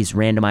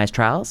randomized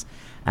trials.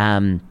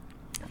 In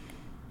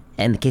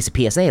the case of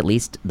PSA, at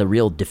least, the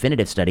real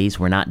definitive studies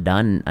were not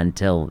done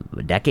until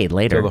a decade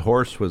later. Until the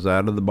horse was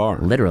out of the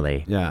barn.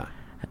 Literally. Yeah.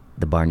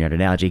 The barnyard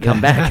analogy, come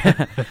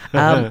back.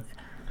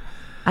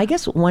 I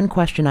guess one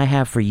question I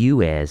have for you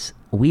is,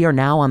 we are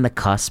now on the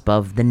cusp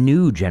of the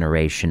new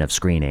generation of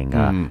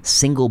screening,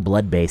 single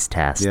blood-based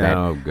test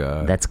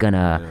that's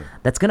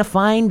gonna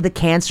find the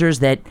cancers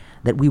that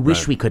we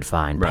wish we could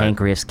find,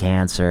 pancreas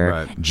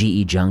cancer,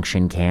 GE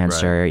junction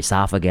cancer,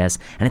 esophagus,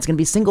 and it's gonna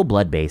be a single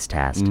blood-based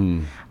test.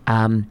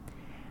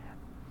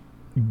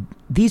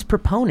 These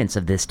proponents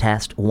of this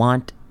test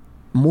want,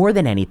 more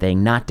than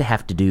anything, not to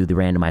have to do the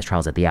randomized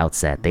trials at the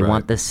outset. They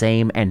want the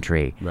same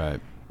entry.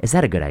 Right. Is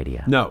that a good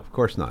idea? No, of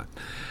course not.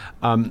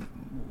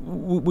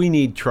 We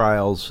need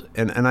trials,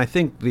 and I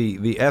think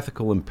the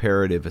ethical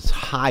imperative is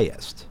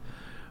highest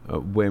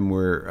when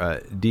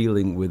we're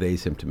dealing with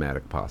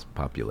asymptomatic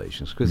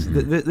populations, because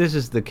this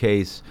is the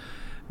case.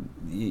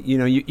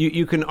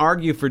 You can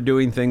argue for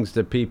doing things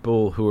to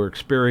people who are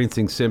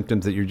experiencing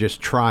symptoms that you're just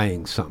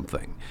trying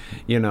something.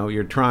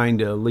 You're trying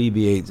to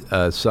alleviate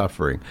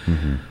suffering.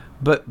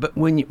 But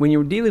when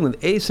you're dealing with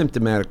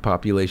asymptomatic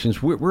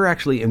populations, we're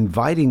actually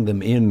inviting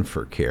them in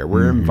for care.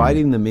 We're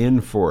inviting them in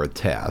for a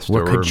test.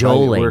 We're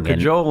cajoling. We're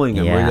cajoling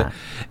them. Yeah.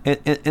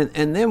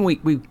 And then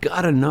we've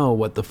got to know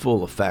what the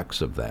full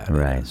effects of that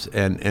is,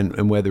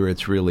 and whether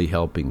it's really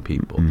helping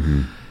people.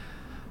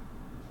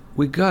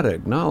 We've got to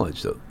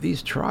acknowledge, though,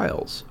 these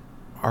trials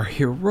are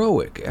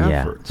heroic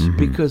efforts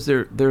because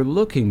they're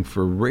looking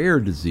for rare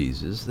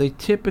diseases. They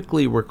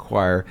typically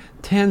require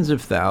tens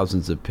of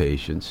thousands of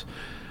patients,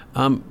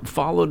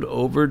 followed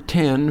over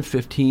 10,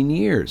 15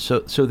 years.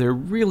 So they're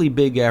really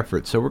big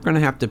efforts. So we're going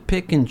to have to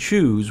pick and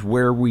choose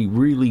where we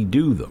really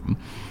do them.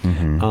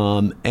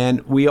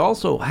 And we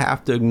also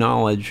have to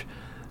acknowledge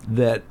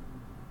that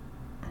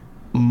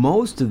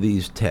most of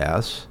these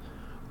tests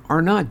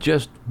are not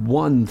just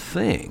one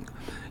thing.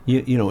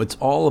 It's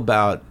all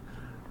about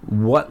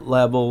what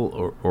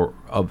level or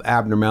of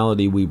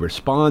abnormality we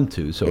respond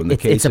to. So in the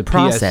case of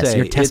process. PSA,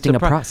 you're testing a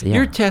process.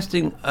 You're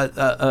testing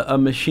a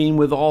machine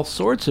with all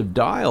sorts of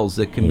dials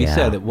that can be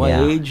set. At what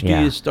age do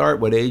you start?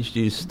 What age do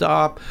you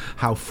stop?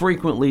 How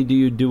frequently do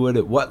you do it?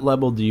 At what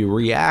level do you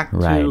react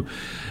to?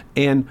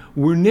 And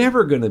we're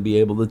never going to be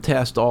able to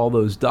test all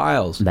those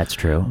dials. That's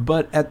true.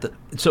 But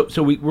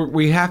so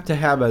we have to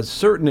have a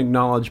certain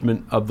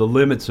acknowledgement of the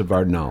limits of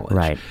our knowledge.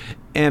 Right.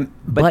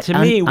 But to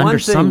me, under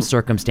some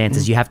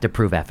circumstances, you have to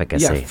prove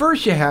efficacy. Yeah,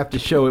 first you have to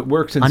show it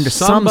works in under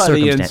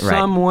somebody in some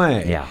some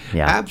way. Yeah.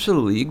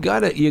 Absolutely.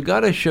 You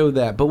gotta show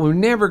that. But we're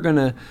never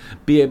gonna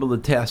be able to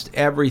test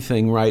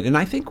everything right. And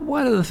I think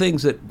one of the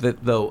things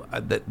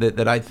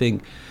that I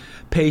think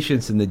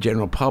patients and the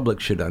general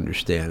public should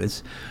understand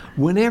is,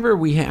 whenever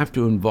we have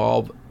to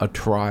involve a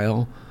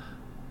trial,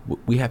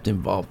 we have to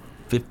involve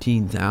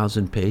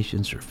 15,000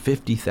 patients or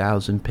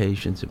 50,000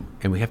 patients,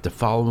 and we have to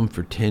follow them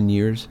for 10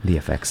 years. The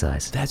effect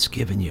size. That's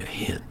giving you a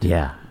hint.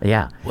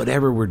 Yeah.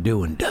 Whatever we're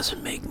doing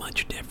doesn't make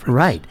much difference.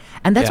 Right.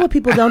 And that's what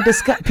people don't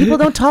discuss. People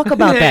don't talk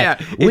about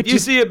that. If you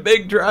see a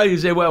big trial, you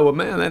say, well,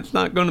 man, that's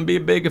not going to be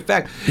a big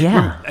effect.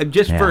 Yeah.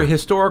 Just for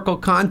historical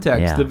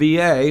context, the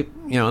VA,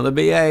 the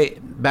VA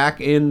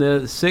back in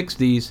the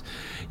 60s,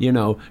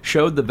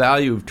 showed the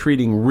value of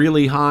treating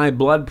really high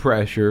blood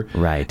pressure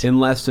in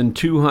less than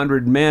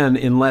 200 men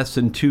in less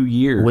than 2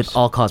 years. With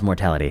all-cause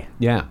mortality.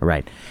 Yeah.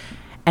 Right.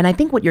 And I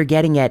think what you're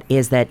getting at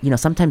is that,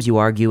 sometimes you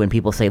argue and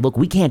people say, look,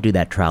 we can't do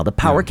that trial. The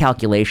power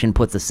calculation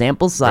puts the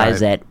sample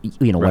size at,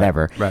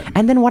 whatever. Right.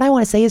 And then what I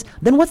want to say is,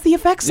 then what's the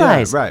effect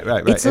size? Right.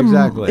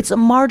 Exactly. It's a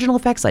marginal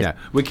effect size. Yeah.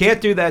 We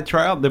can't do that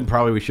trial, then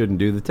probably we shouldn't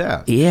do the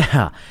test.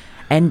 Yeah.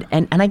 And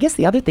I guess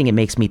the other thing it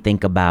makes me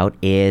think about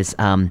is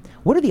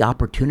what are the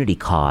opportunity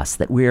costs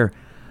that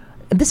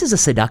this is a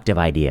seductive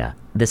idea,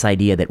 this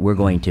idea that we're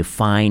going to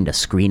find a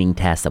screening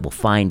test that will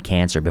find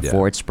cancer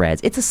before it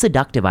spreads. It's a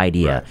seductive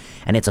idea,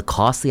 and it's a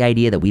costly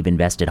idea that we've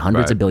invested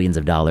hundreds of billions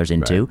of dollars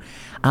into.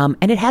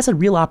 And it has a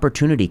real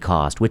opportunity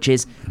cost, which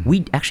is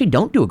we actually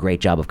don't do a great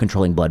job of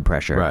controlling blood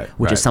pressure,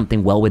 which is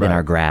something well within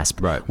our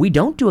grasp. We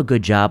don't do a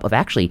good job of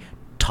actually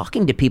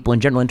talking to people in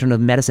general internal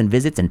medicine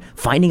visits and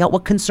finding out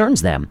what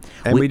concerns them.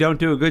 And we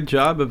don't do a good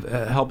job of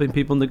helping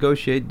people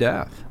negotiate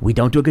death. We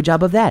don't do a good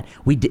job of that.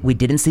 We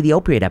didn't see the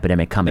opioid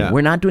epidemic coming.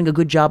 We're not doing a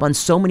good job on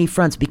so many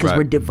fronts because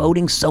we're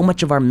devoting so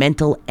much of our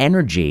mental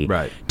energy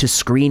to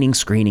screening.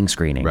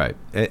 Right.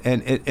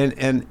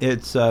 And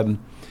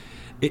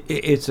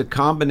it's a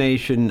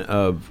combination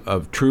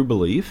of true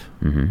belief,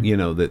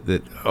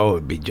 that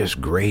it'd be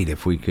just great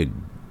if we could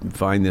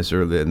find this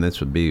early, and this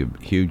would be a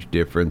huge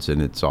difference,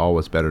 and it's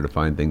always better to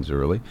find things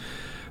early.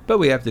 But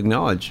we have to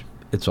acknowledge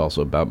it's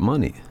also about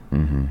money.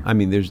 I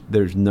mean,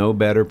 there's no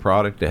better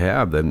product to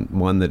have than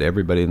one that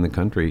everybody in the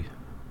country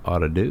ought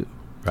to do,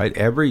 right?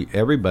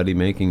 Everybody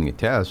making a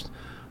test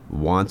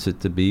wants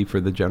it to be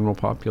for the general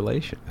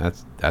population.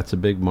 That's a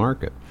big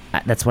market.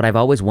 That's what I've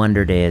always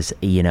wondered is,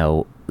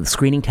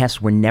 screening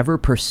tests were never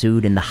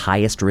pursued in the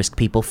highest risk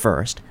people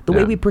first, the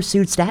way we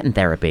pursued statin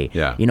therapy.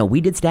 We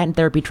did statin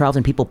therapy trials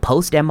in people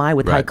post-MI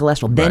with high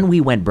cholesterol. Then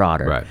we went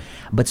broader.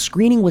 But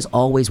screening was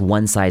always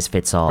one size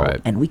fits all.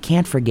 And we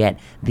can't forget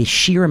the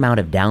sheer amount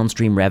of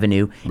downstream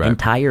revenue,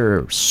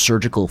 entire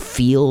surgical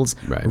fields,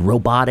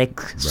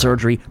 robotic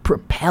surgery,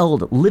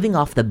 propelled, living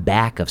off the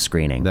back of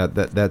screening.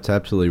 That's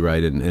absolutely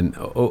right. And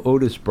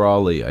Otis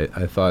Brawley,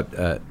 I thought,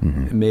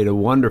 made a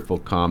wonderful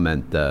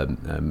comment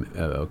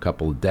a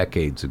couple of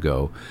decades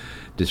ago,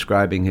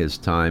 describing his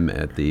time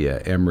at the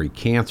Emory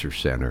Cancer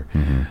Center,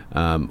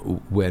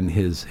 when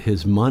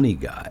his money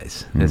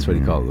guys, that's what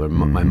he called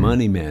them, my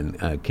money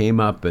men, came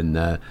up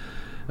and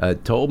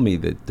told me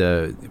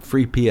that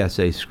free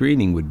PSA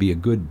screening would be a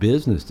good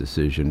business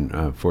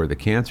decision for the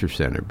cancer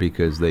center,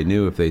 because they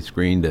knew if they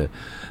screened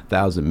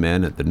 1,000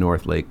 men at the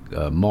North Lake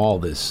Mall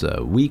this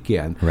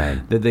weekend,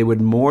 that they would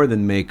more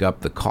than make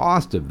up the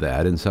cost of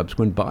that in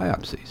subsequent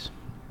biopsies.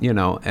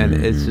 And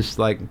it's just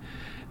like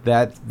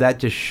that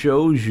just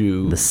shows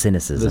you the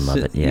cynicism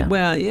of it. Yeah.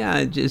 Well, yeah,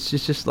 it's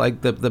just like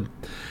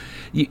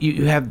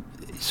you have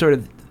sort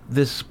of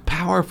this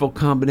powerful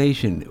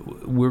combination.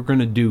 We're going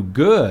to do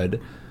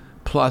good,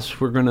 plus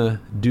we're going to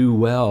do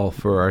well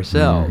for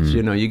ourselves.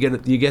 You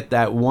get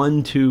that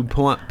 1-2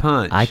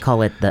 punch. I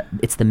call it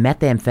it's the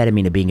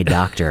methamphetamine of being a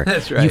doctor.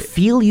 That's right. You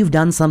feel you've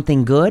done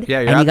something good,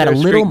 and you got a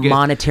little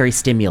monetary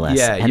stimulus,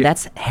 and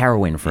that's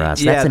heroin for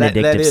us. That's an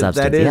addictive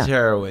substance. That is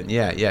heroin.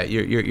 Yeah.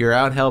 You're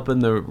out helping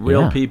the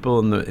real people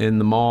in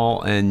the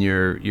mall, and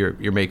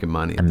you're making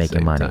money at the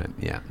same time.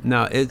 Yeah.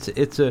 No,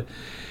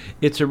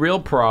 it's a real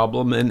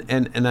problem,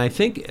 and I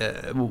think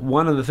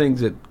one of the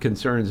things that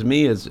concerns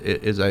me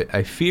is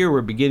I fear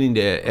we're beginning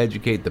to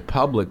educate the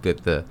public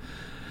that the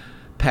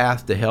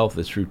path to health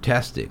is through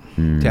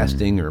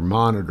testing or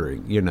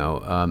monitoring,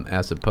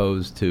 as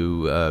opposed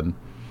to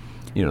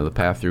the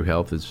path through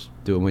health is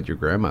doing what your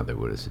grandmother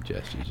would have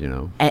suggested.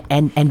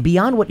 And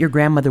beyond what your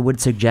grandmother would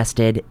have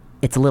suggested,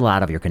 it's a little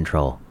out of your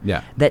control.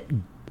 Yeah. That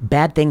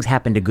bad things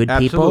happen to good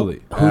people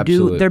who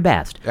do their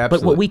best. Absolutely.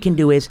 But what we can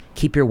do is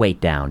keep your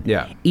weight down.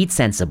 Yeah. Eat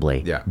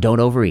sensibly. Yeah.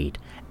 Don't overeat.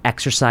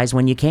 Exercise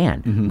when you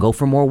can. Go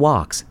for more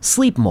walks.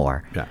 Sleep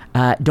more.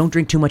 Yeah. Don't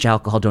drink too much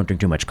alcohol. Don't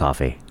drink too much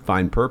coffee.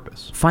 Find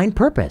purpose. Find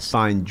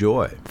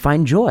joy.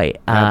 Find joy.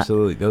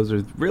 Absolutely. Those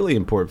are really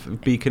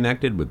important. Be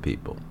connected with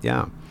people.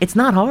 Yeah. It's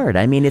not hard.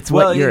 I mean, it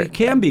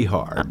can be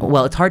hard.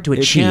 Well, it's hard to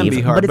achieve. It can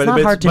be hard, but it's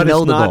not hard to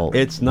know the goal.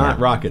 It's not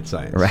rocket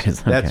science. Right.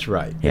 Okay. That's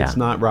right. Yeah. It's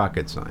not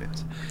rocket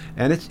science.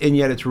 And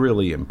yet it's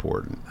really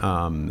important.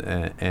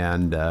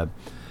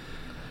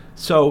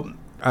 So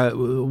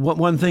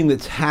one thing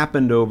that's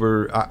happened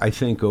over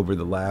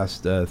the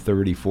last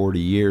 30, 40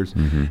 years,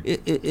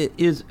 it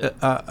is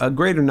a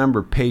greater number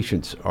of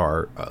patients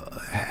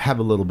have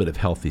a little bit of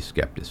healthy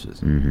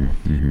skepticism.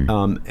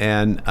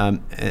 And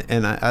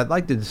I'd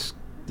like to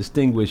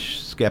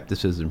distinguish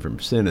skepticism from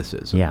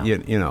cynicism.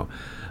 Yeah.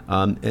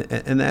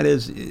 And that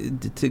is,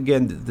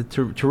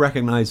 to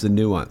recognize the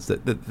nuance,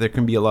 that there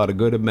can be a lot of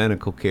good of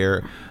medical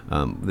care.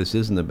 This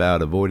isn't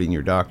about avoiding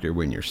your doctor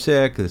when you're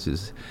sick. This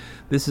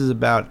is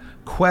about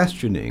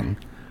questioning,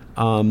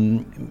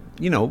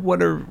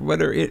 what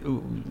are it,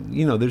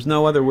 there's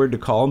no other word to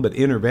call them but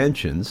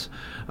interventions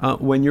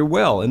when you're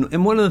well.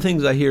 And one of the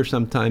things I hear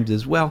sometimes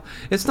is, well,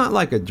 it's not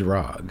like a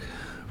drug,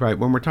 right?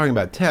 When we're talking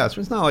about tests,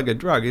 it's not like a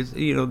drug. It's,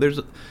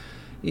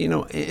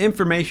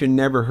 information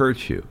never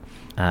hurts you.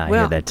 I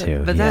hear that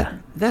too. But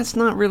that's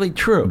not really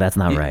true. That's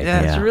not right.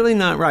 That's really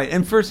not right.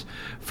 And first,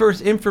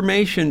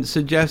 information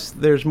suggests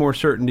there's more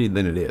certainty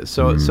than it is.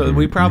 So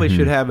we probably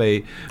should have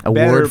a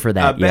better word for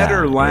that. A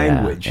better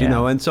language,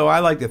 yeah. And so I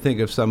like to think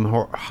of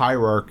some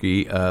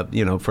hierarchy,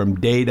 from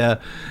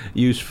data,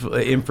 useful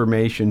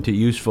information to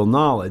useful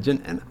knowledge.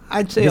 And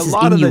I'd say this a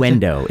lot is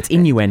innuendo. It's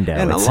innuendo.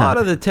 And it's a lot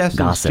of the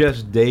testing is gossip.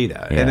 just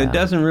data, and it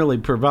doesn't really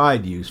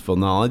provide useful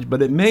knowledge,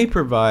 but it may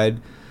provide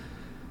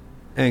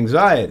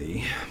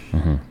anxiety.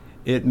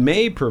 It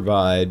may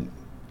provide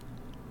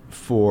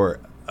for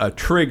a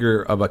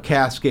trigger of a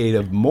cascade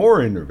of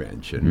more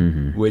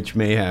intervention, which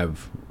may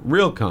have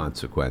real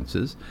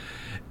consequences,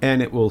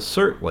 and it will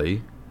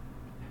certainly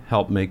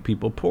help make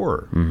people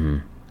poorer.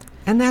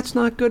 And that's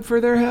not good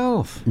for their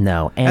health.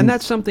 No. And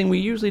that's something we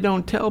usually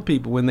don't tell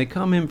people when they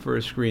come in for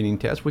a screening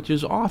test, which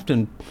is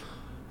often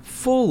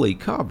fully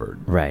covered.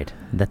 Right.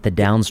 That the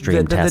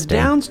downstream testing. The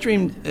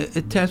downstream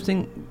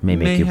testing may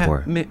make you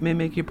poor. May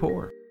make you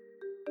poor.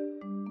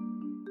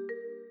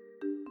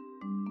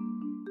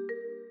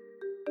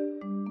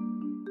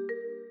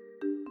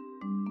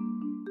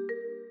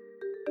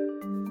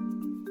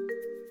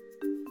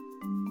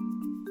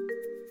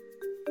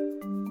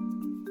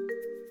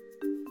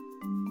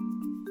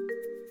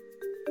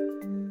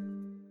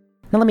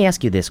 Now let me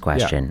ask you this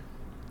question. Yeah.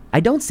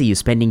 I don't see you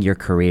spending your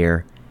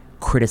career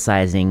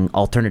criticizing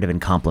alternative and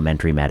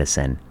complementary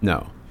medicine.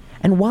 No.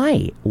 And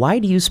why? Why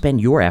do you spend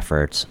your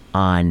efforts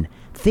on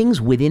things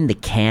within the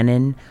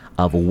canon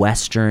of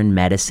Western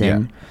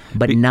medicine,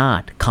 but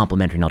not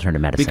complementary and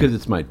alternative medicine? Because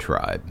it's my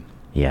tribe.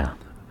 Yeah.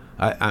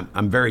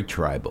 I'm very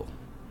tribal.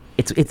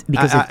 It's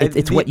because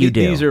it's what you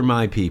do. These are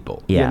my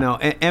people. Yeah.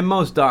 And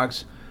most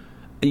docs,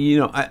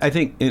 I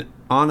think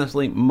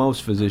honestly,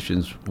 most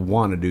physicians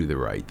want to do the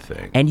right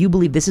thing. And you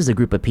believe this is a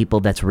group of people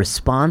that's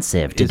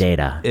responsive to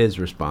data. Is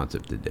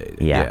responsive to data.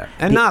 Yeah.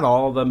 And not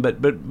all of them,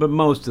 but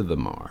most of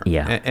them are.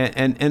 Yeah.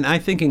 And I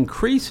think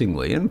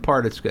increasingly, in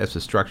part it's as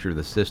the structure of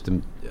the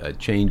system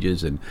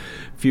changes and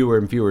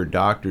fewer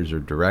doctors are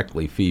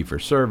directly fee for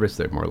service.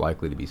 They're more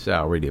likely to be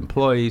salaried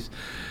employees.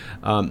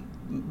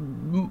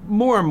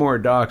 More and more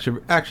docs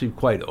are actually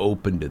quite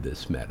open to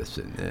this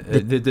medicine,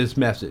 this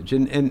message,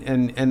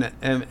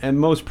 and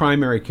most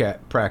primary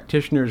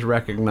practitioners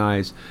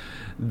recognize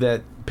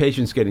that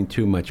patients getting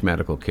too much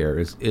medical care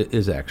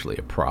is actually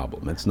a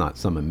problem. It's not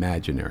some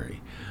imaginary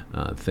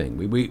thing.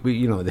 We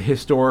the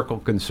historical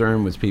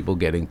concern was people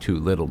getting too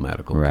little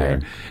medical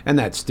care, and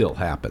that still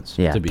happens.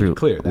 Yeah, to be through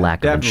clear,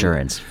 lack of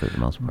insurance for the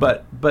most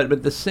part. But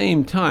at the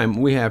same time,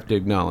 we have to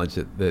acknowledge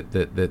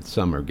that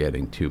some are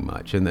getting too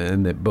much, and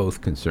that both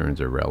concerns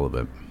are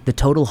relevant. The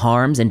total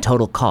harms and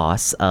total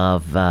costs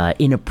of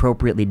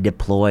inappropriately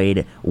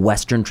deployed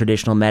Western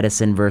traditional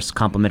medicine versus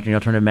complementary and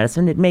alternative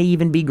medicine, it may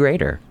even be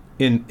greater.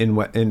 In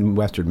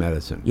Western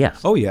medicine? Yes.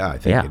 Oh, yeah, I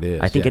think it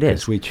is. I think it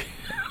is. We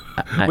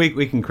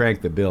can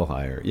crank the bill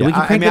higher. Yeah, we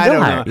can crank the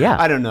bill higher. Yeah,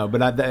 I don't know,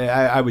 but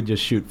I would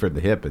just shoot for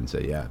the hip and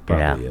say, yeah, it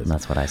probably is.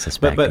 That's what I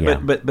suspect.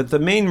 But the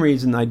main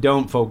reason I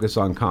don't focus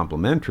on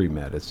complementary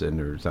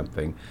medicine or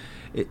something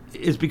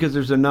is because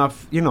there's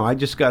enough. I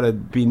just got to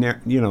be.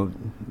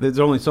 There's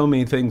only so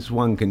many things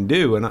one can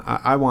do, and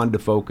I wanted to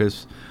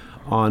focus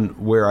on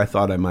where I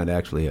thought I might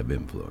actually have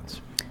influence.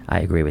 I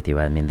agree with you.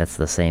 I mean, that's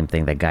the same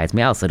thing that guides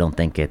me. I also don't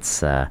think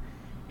it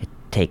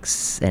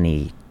takes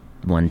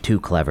anyone too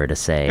clever to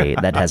say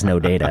that has no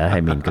data. I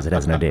mean, because it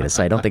has no data.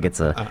 So I don't think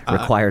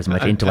requires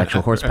much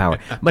intellectual horsepower.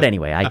 But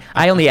anyway,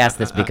 I only asked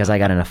this because I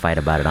got in a fight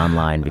about it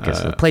online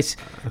because the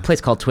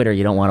place called Twitter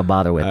you don't want to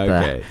bother with.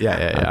 Okay.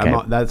 Yeah.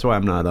 Okay. That's why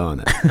I'm not on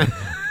it.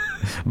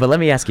 But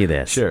let me ask you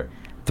this. Sure.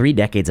 3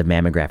 decades of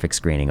mammographic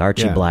screening.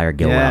 Archie Blyer,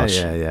 Gil Welch.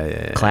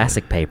 Yeah.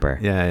 Classic paper.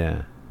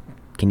 Yeah.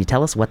 Can you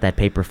tell us what that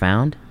paper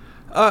found?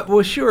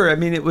 Well, sure. I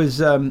mean, it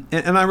was, and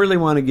I really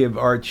want to give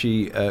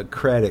Archie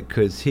credit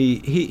because he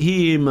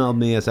emailed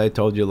me, as I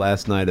told you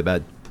last night,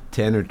 about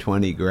 10 or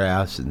 20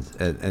 graphs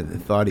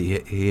and thought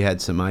he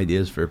had some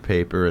ideas for a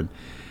paper.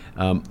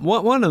 And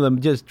one of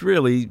them just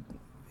really,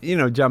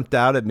 jumped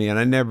out at me, and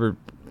I never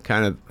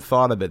kind of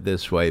thought of it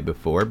this way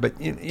before. But,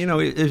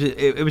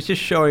 it was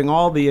just showing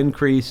all the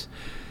increase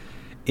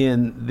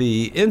in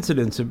the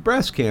incidence of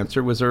breast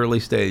cancer was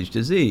early stage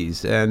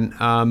disease. And,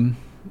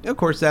 of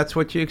course, that's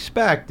what you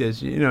expect.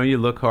 Is you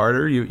look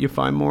harder, you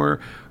find more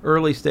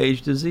early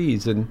stage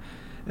disease, and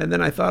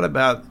then I thought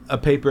about a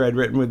paper I'd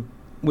written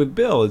with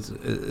Bill. Is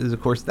of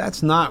course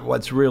that's not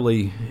what's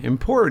really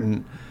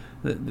important.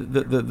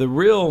 The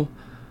real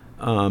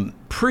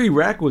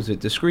prerequisite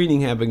to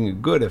screening having a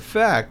good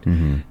effect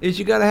is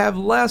you got to have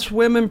less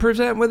women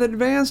present with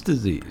advanced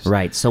disease.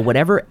 Right. So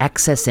whatever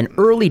excess in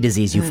early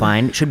disease you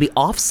find should be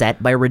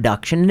offset by a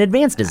reduction in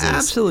advanced disease.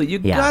 Absolutely. You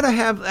got to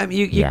have, I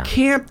mean, you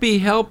can't be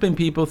helping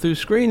people through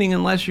screening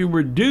unless you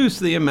reduce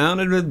the amount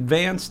of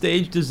advanced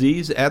stage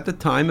disease at the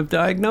time of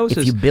diagnosis.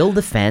 If you build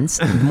a fence,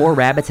 more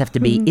rabbits have to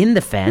be in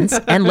the fence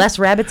and less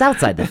rabbits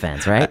outside the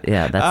fence, right?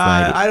 Yeah, that's the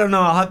idea. I don't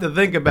know. I'll have to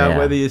think about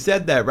whether you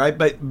said that, right?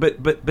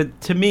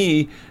 But to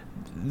me,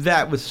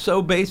 that was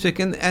so basic,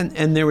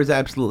 and there was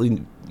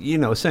absolutely,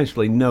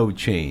 essentially no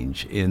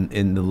change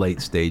in the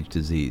late stage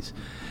disease,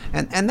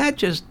 and that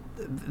just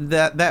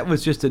that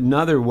was just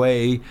another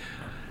way,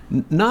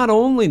 not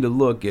only to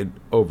look at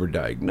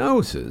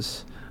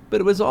overdiagnosis,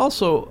 but it was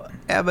also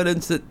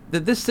evidence that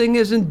this thing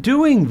isn't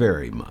doing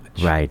very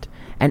much. Right.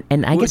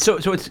 And I guess so.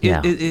 It's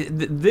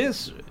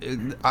this.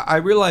 I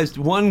realized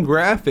one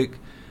graphic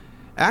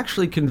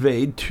actually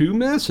conveyed two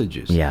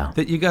messages. Yeah.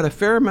 That you got a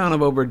fair amount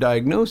of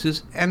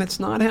overdiagnosis, and it's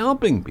not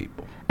helping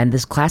people. And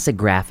this classic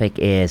graphic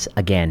is,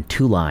 again,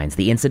 2 lines,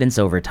 the incidence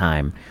over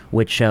time,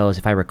 which shows,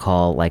 if I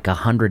recall, like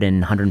 100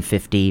 and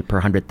 150 per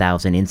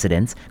 100,000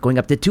 incidents, going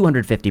up to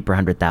 250 per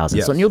 100,000.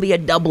 Yes. So nearly a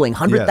doubling,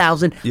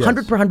 100,000, Yes.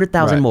 100 per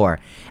 100,000 Right. more.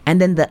 And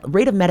then the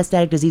rate of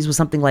metastatic disease was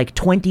something like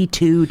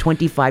 22,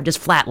 25, just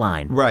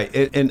flatline.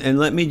 Right. And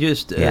let me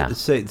just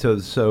say,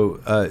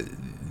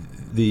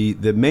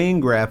 the main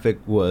graphic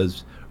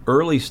was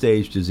early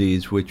stage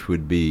disease, which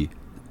would be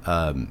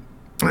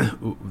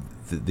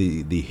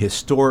the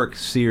historic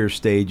SEER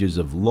stages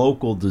of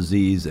local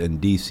disease and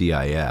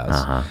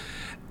DCIS.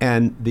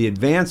 And the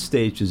advanced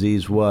stage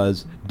disease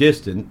was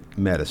distant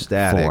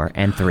metastatic. 4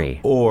 and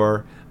 3.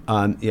 Or,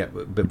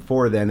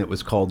 before then it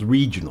was called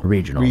regional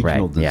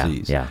right.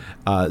 disease. Yeah.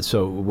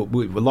 So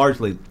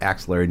largely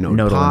axillary node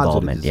Nodal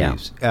positive involvement,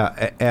 disease.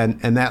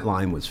 And that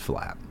line was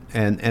flat.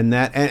 And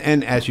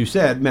as you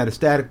said,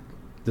 metastatic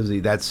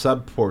disease, that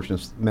subportion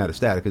of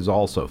metastatic is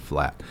also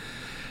flat.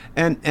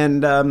 And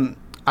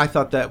I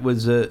thought that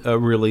was a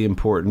really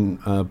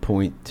important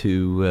point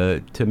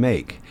to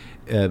make.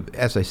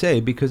 As I say,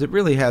 because it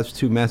really has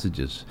two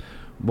messages.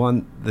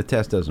 One, the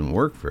test doesn't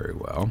work very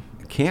well.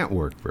 It can't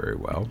work very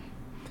well.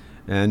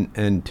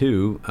 And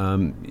two,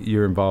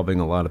 you're involving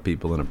a lot of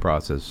people in a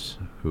process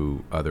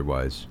who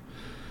otherwise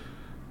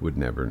would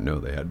never know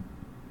they had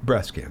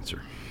breast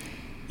cancer.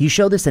 You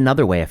show this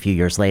another way a few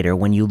years later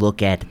when you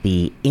look at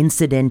the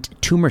incident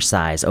tumor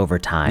size over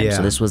time. Yeah.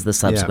 So this was the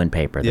subsequent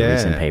paper, the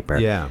recent paper.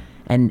 Yeah.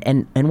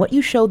 And what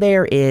you show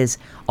there is,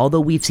 although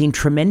we've seen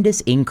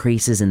tremendous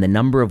increases in the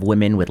number of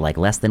women with like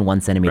less than 1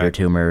 centimeter Right.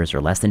 tumors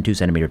or less than 2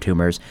 centimeter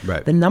tumors,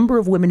 Right. the number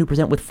of women who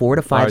present with 4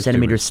 to 5 Large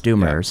centimeter tumors,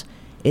 tumors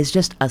is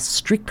just a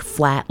strict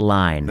flat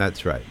line.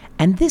 That's right.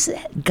 And this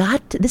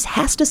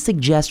has to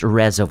suggest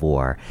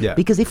reservoir. Yeah.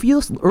 Because if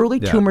you early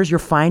Yeah. tumors you're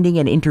finding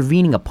and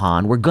intervening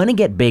upon, we're going to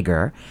get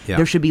bigger. Yeah.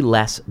 There should be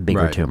less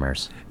bigger Right.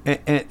 tumors.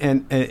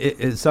 And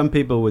some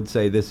people would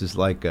say this is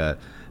like a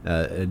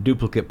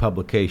duplicate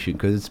publication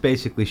because it's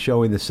basically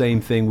showing the same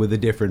thing with a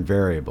different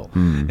variable.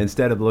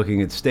 Instead of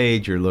looking at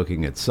stage, you're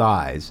looking at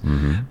size.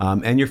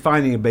 And you're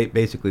finding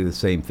basically the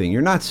same thing.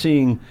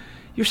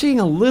 You're seeing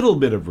a little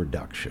bit of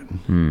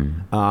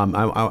reduction.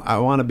 I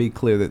want to be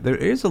clear that there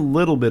is a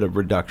little bit of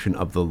reduction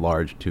of the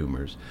large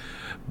tumors,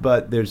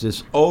 but there's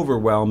this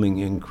overwhelming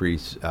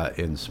increase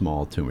in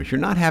small tumors. You're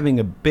not having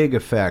a big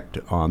effect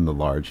on the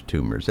large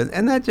tumors.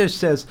 And that just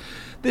says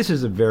this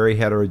is a very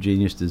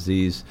heterogeneous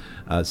disease.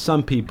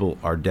 Some people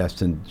are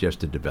destined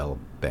just to develop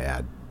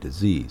bad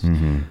disease.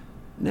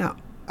 Now,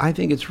 I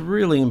think it's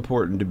really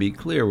important to be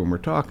clear when we're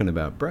talking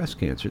about breast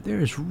cancer. There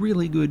is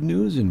really good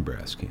news in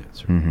breast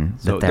cancer.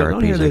 The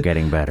therapies are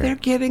getting better. They're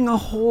getting a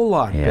whole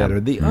lot better.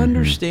 The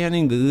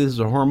understanding that this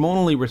is a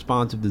hormonally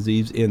responsive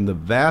disease in the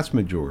vast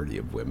majority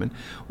of women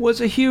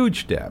was a huge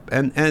step,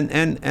 and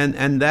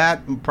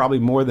that probably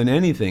more than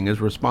anything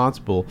is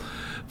responsible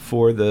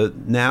for the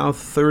now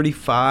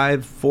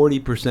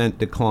 35-40%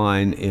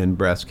 decline in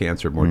breast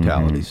cancer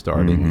mortality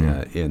starting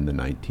in the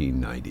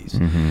 1990s.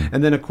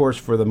 And then, of course,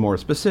 for the more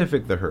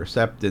specific, the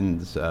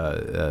Herceptins,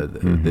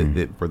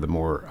 for the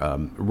more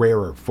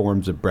rarer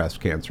forms of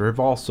breast cancer, have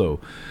also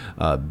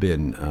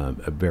been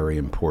a very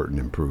important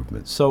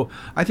improvement. So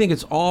I think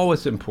it's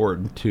always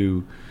important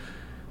to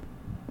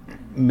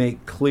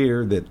make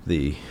clear that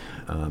the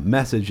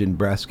message in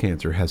breast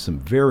cancer has some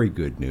very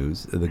good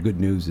news. The good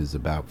news is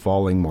about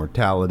falling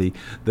mortality.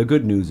 The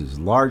good news is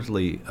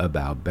largely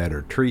about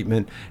better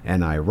treatment.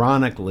 And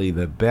ironically,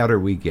 the better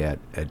we get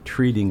at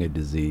treating a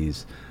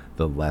disease,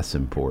 the less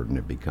important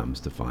it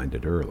becomes to find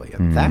it early.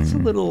 And that's a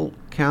little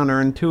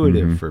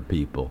counterintuitive for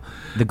people.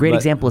 The great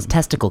example is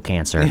testicle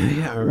cancer.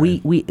 Yeah,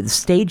 right. We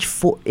stage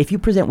 4, if you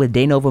present with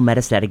de novo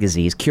metastatic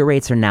disease, cure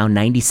rates are now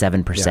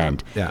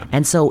 97%. Yeah.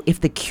 And so if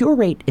the cure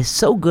rate is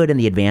so good in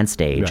the advanced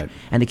stage Right.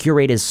 and the cure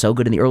rate is so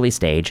good in the early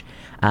stage,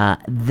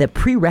 the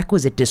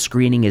prerequisite to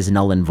screening is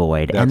null and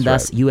void. That's and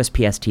thus right.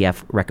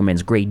 USPSTF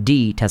recommends grade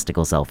D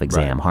testicle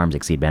self-exam, Right. harms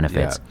exceed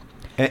benefits. Yeah.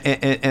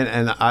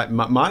 And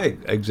my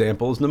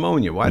example is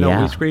pneumonia. Why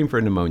don't we screen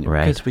for pneumonia?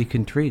 Right. Because we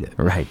can treat it.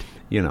 Right.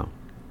 You know.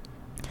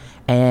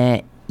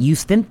 You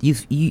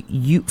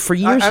for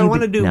years. I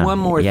want to do one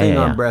more thing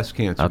on yeah. breast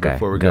cancer Okay,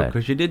 before we go,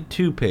 because you did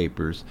 2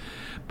 papers,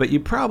 but you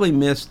probably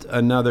missed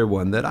another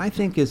one that I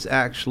think is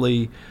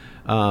actually,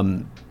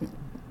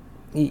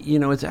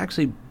 it's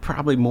actually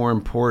probably more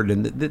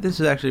important. And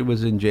this actually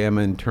was in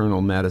JAMA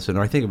Internal Medicine,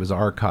 or I think it was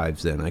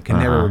Archives then. I can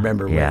never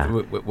remember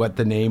what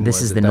the name was.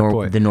 This is at that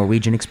point. the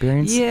Norwegian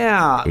experience?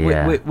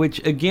 Yeah.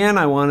 Which again,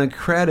 I want to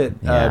credit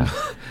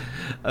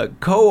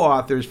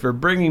co-authors for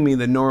bringing me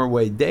the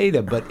Norway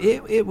data, but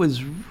it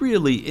was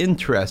really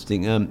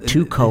interesting.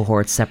 2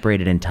 cohorts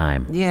separated in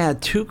time. Yeah,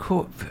 2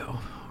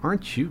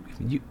 aren't you?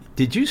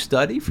 Did you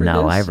study for this?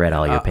 No, I've read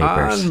all your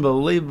papers.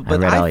 Unbelievable.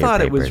 But I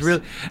thought it was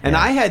really... And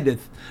I had to...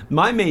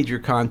 My major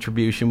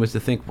contribution was to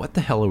think, what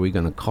the hell are we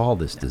going to call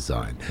this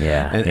design?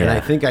 And I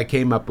think I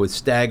came up with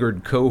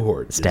staggered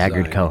cohort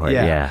Staggered design. cohort,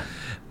 yeah.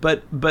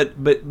 But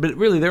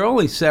really, they're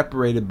only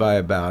separated by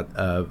about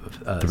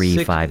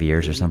 5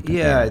 years or something.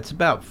 Yeah, it's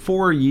about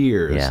 4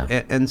 years.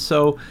 Yeah. And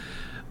so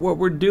what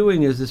we're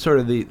doing is sort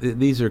of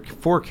these are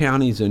 4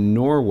 counties in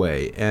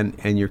Norway,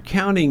 and you're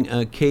counting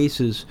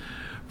cases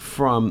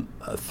from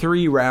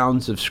 3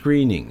 rounds of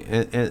screening.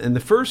 And the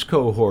first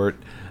cohort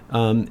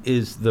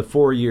is the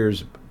 4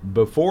 years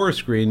before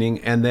screening,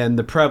 and then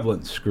the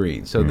prevalence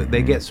screen, so that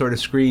they get sort of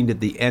screened at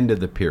the end of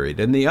the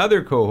period. And the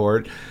other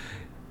cohort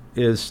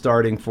is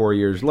starting 4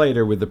 years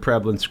later with the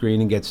prevalence screen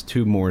and gets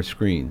 2 more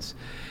screens.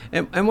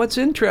 And what's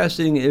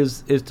interesting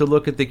is to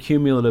look at the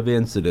cumulative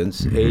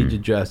incidence, age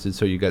adjusted,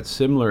 so you got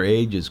similar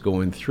ages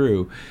going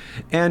through.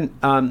 And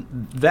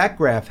that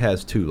graph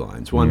has 2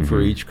 lines, one for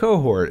each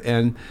cohort.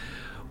 And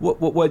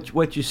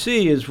what you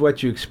see is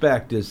what you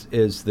expect is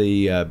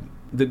the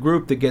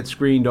group that gets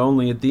screened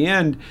only at the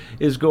end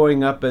is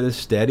going up at a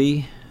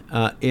steady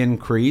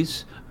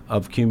increase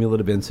of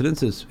cumulative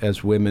incidence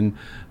as women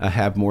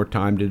have more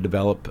time to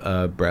develop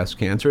breast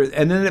cancer.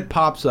 And then it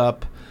pops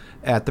up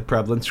at the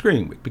prevalence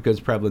screening week,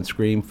 because prevalence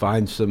screening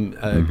finds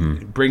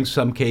brings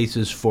some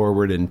cases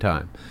forward in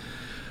time.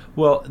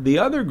 Well, the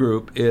other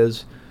group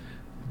is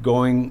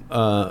going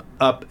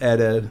up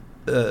at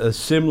a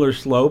similar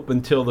slope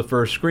until the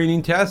first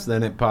screening test,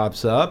 then it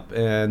pops up,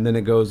 and then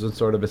it goes in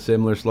sort of a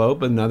similar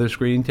slope, another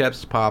screening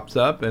test pops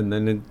up, and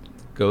then it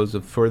goes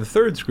for the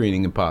third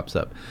screening and pops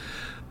up.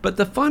 But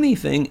the funny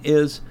thing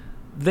is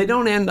they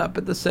don't end up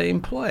at the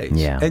same place.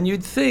 Yeah. And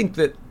you'd think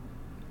that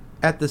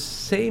at the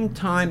same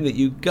time that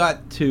you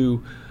got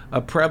to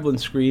a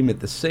prevalence screen at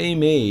the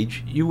same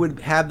age, you would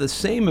have the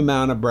same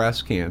amount of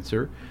breast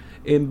cancer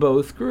in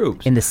both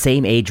groups. In the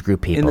same age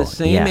group people. In the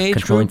same age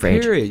controlling group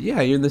for period. age. Yeah,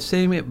 you're in the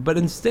same, but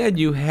instead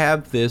you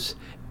have this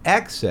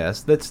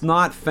excess that's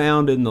not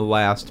found in the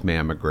last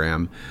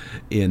mammogram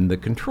in the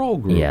control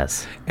group.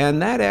 Yes.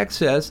 And that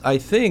excess, I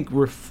think,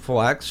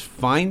 reflects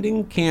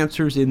finding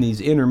cancers in these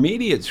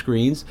intermediate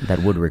screens That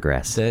would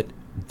regress. that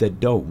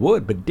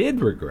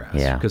did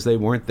regress, because they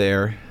weren't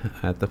there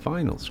at the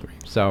final screen.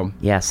 So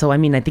I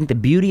mean, I think the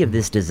beauty of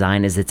this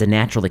design is it's a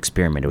natural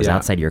experiment. It was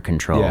outside your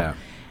control. Yeah.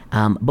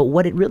 But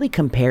what it really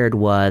compared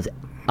was,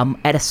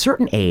 at a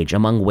certain age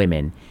among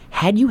women,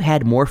 had you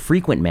had more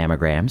frequent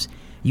mammograms,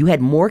 you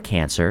had more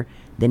cancer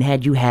than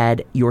had you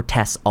had your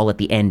tests all at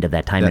the end of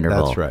that time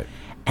interval. That's right.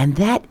 And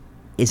that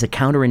is a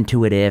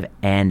counterintuitive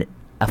and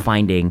a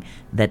finding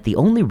that the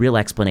only real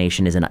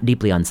explanation is a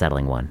deeply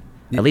unsettling one.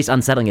 At least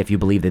unsettling if you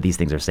believe that these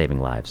things are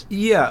saving lives.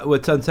 Yeah, well,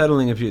 it's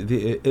unsettling if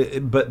you,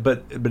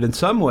 but in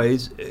some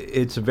ways,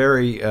 it's a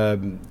very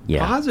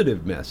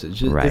positive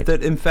message. Right.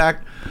 That in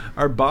fact,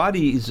 our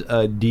bodies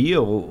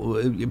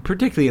deal,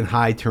 particularly in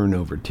high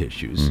turnover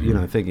tissues. You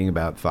know, thinking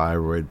about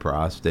thyroid,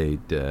 prostate,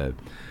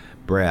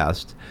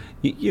 breast.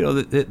 You know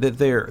that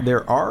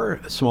there are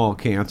small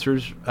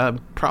cancers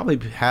probably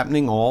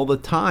happening all the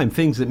time.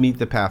 Things that meet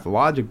the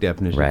pathologic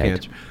definition of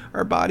cancer.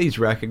 Our bodies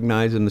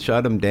recognize and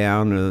shut them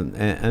down,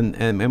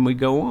 and we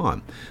go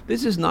on.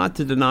 This is not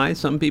to deny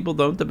some people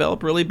don't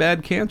develop really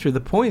bad cancer.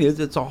 The point is,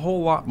 it's a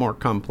whole lot more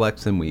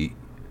complex than we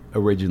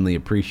originally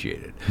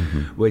appreciated,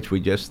 which we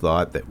just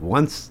thought that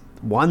once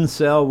one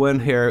cell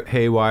went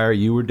haywire,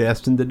 you were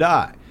destined to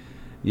die.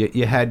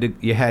 You had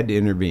to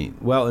intervene.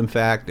 Well, in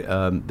fact,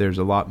 there's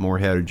a lot more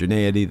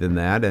heterogeneity than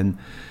that, and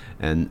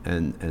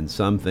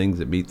some things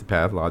that meet the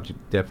pathologic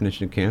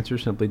definition of cancer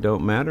simply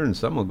don't matter, and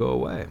some will go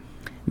away.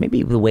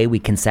 Maybe the way we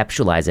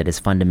conceptualize it is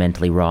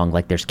fundamentally wrong.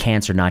 Like there's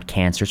cancer, not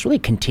cancer. It's really a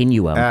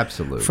continuum.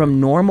 Absolutely. From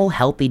normal,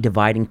 healthy,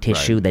 dividing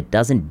tissue that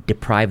doesn't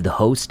deprive the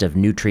host of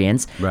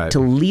nutrients to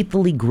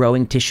lethally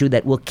growing tissue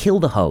that will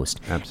kill the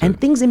host. Absolutely. And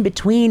things in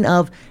between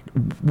of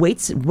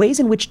ways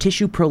in which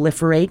tissue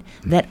proliferate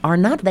that are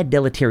not that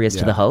deleterious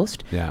to the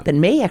host, that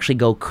may actually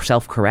go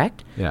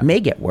self-correct, may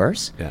get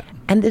worse.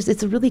 And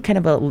it's a really kind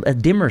of a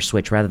dimmer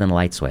switch rather than a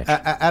light switch.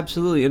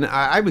 Absolutely. And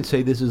I would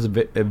say this is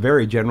a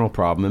very general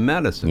problem in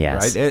medicine,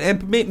 right?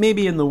 And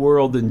maybe in the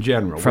world in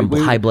general. From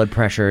high blood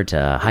pressure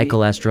to high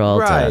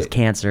cholesterol to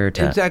cancer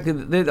to... Exactly.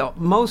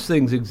 Most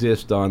things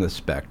exist on a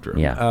spectrum.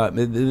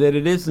 That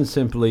it isn't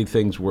simply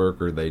things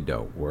work or they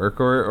don't work,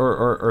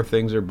 or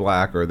things are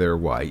black or they're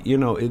white.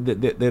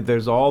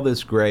 There's all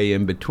this gray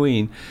in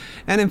between.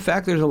 And in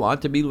fact, there's a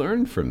lot to be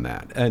learned from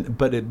that.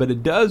 But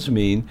it does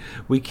mean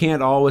we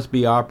can't always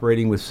be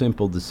operating with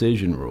simple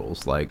decision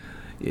rules like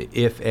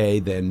if A,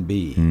 then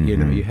B.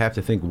 You have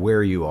to think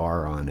where you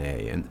are on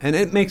A. And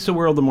it makes the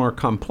world a more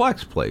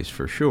complex place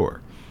for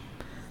sure.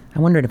 I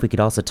wondered if we could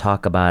also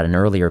talk about an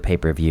earlier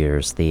paper of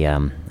yours, the,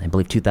 I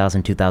believe,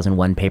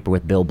 2000-2001 paper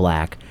with Bill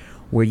Black,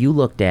 where you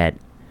looked at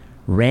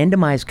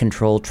randomized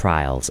controlled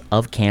trials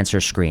of cancer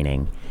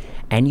screening,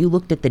 and you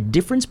looked at the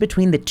difference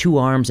between the two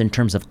arms in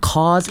terms of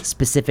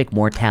cause-specific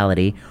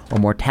mortality or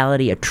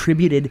mortality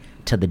attributed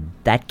to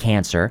that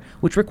cancer,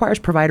 which requires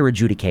provider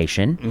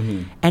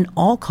adjudication, and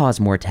all-cause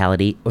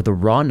mortality, or the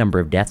raw number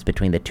of deaths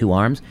between the two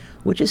arms,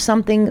 which is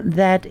something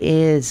that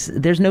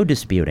there's no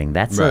disputing.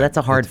 That's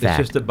a hard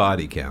fact. It's just a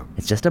body count.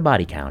 It's just a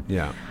body count.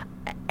 Yeah.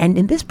 And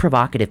in this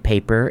provocative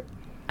paper,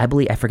 I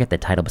believe, I forget the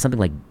title, but something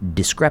like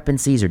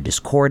discrepancies or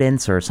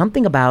discordance or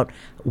something about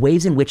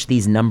ways in which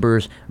these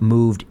numbers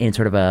moved in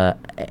sort of a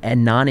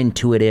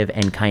non-intuitive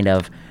and kind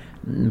of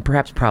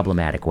perhaps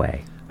problematic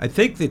way. I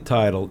think the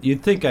title,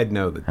 you'd think I'd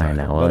know the title. I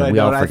know. Well, but I we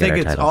don't. all forget I think our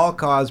it's titles.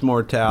 all-cause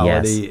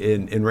mortality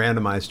in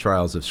randomized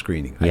trials of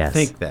screening. I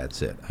think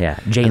that's it. Yeah,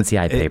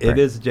 JNCI paper. It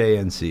is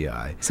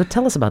JNCI. So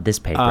tell us about this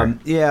paper.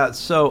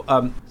 So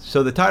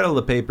the title of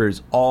the paper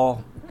is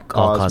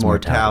All-Cause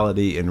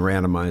Mortality in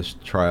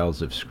Randomized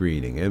Trials of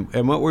Screening.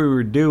 And what we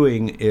were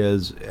doing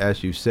is,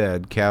 as you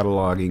said,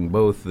 cataloging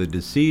both the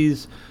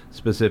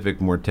disease-specific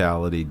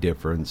mortality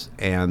difference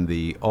and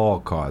the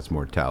all-cause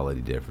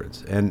mortality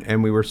difference.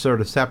 And we were sort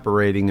of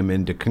separating them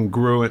into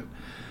congruent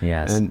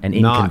and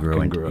incongruent. not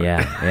congruent.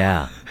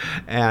 Yeah.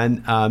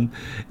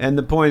 And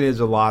the point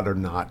is a lot are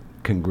not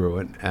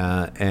congruent.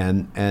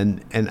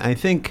 And I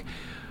think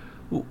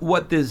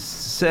what this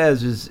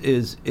says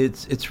is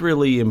it's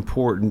really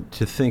important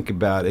to think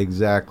about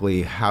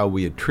exactly how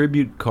we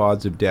attribute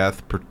cause of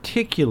death,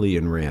 particularly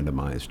in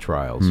randomized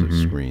trials of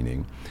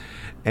screening.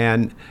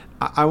 And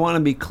I want to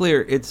be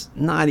clear, it's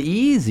not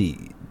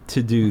easy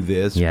to do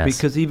this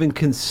because even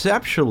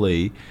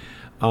conceptually,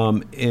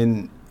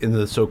 in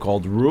the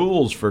so-called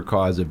rules for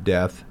cause of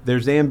death,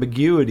 there's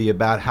ambiguity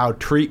about how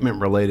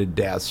treatment-related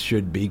deaths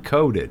should be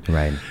coded.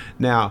 Right.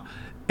 Now,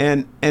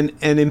 and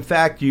in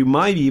fact, you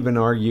might even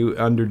argue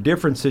under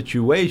different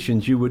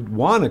situations you would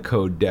want to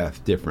code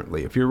death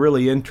differently. If you're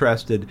really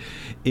interested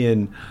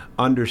in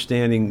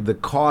understanding the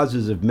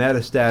causes of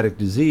metastatic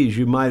disease,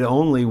 you might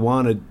only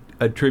want to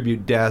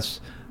attribute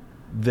deaths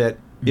that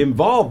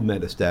involve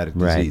metastatic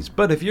disease. Right.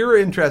 But if you're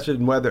interested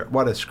in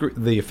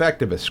the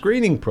effect of a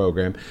screening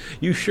program,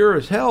 you sure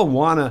as hell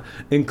want to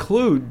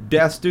include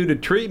deaths due to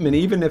treatment,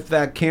 even if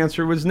that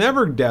cancer was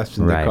never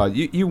destined to cause.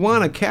 You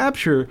want to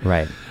capture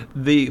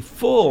the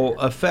full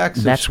effects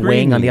of screening. That's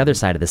weighing on the other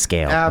side of the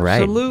scale.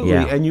 Absolutely.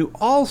 Right? Yeah. And you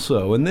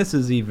also, and this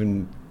is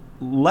even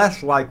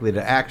less likely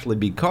to actually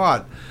be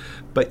caught,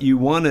 but you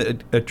want to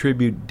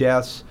attribute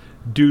deaths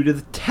due to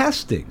the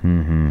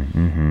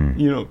testing.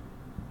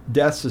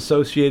 Deaths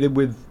associated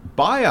with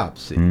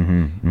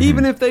biopsy,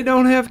 even if they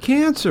don't have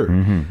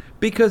cancer,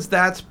 because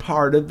that's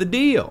part of the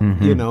deal.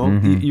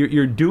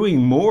 You're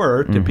doing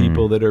more to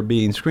people that are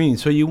being screened.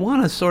 So you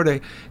want to sort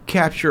of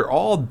capture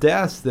all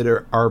deaths that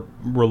are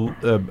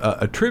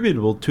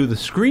attributable to the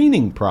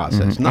screening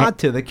process, not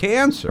to the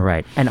cancer.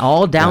 Right. And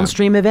all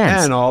downstream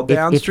events. And all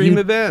downstream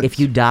events. If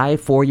you die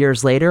 4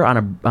 years later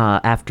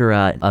after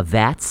a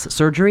VATS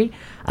surgery,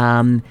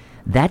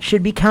 that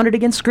should be counted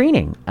against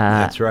screening.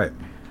 That's right.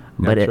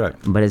 But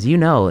as you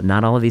know,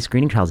 not all of these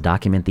screening trials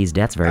document these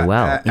deaths very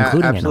well,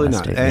 including absolutely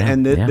NLST.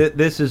 not. And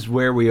this is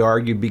where we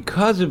argue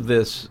because of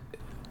this,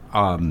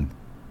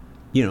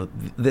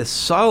 this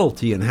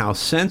subtlety and how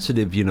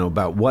sensitive,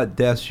 about what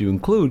deaths you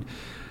include.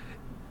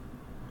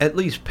 At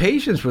least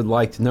patients would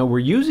like to know we're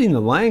using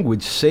the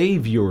language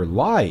 "save your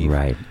life."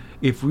 Right.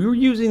 If we were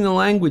using the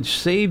language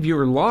 "save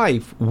your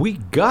life," we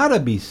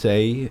gotta be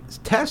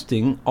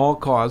testing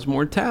all-cause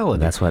mortality.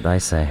 That's what I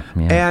say.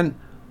 Yeah. And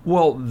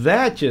well,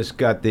 that just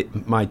got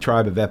my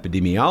tribe of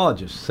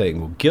epidemiologists saying,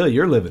 well, Gil,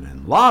 you're living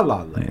in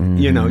la-la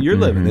land. You're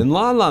living in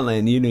la-la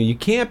land. You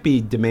can't be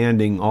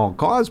demanding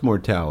all-cause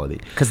mortality.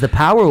 Because the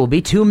power will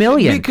be 2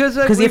 million. Because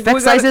the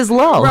effect size is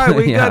low. Right,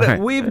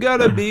 we've got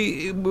to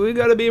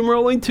be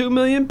enrolling 2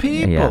 million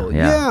people.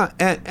 Yeah.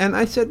 And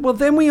I said, well,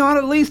 then we ought to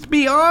at least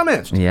be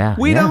honest.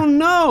 We don't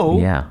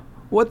know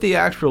what the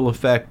actual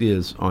effect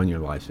is on your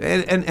life.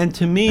 And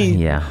to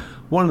me,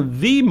 one of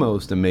the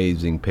most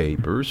amazing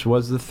papers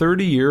was the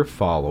 30-year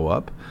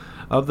follow-up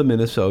of the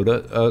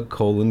Minnesota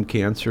colon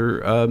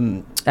cancer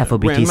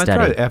FOBT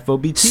study.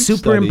 FOBT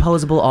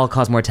Superimposable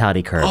all-cause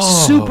mortality curve.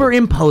 Oh,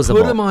 Superimposable.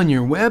 Put them on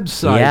your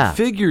website. Yeah.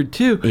 Figure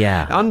 2.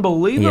 Yeah.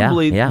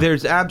 Unbelievably, Yeah.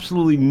 there's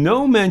absolutely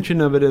no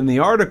mention of it in the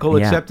article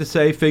Yeah. except to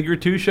say Figure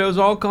 2 shows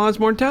all-cause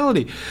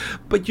mortality.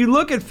 But you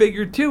look at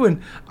Figure 2, and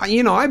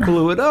I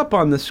blew it up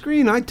on the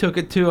screen. I took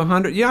it to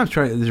 100. Yeah, I was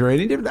trying. Is there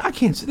any difference? I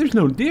can't see. There's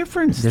no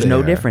difference. There's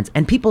no difference.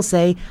 And people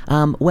say,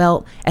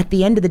 well, at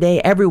the end of the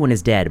day, everyone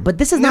is dead. But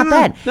this is not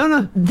that.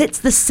 No. It's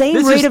the same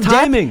This rate is of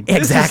timing. death.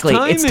 Exactly.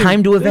 It's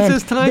time to event.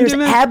 This is time There's to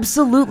event.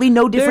 absolutely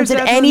no difference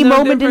There's at any absolutely no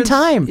moment difference. in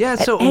time. Yeah,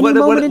 so at any what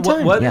moment in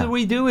time. What Yeah. are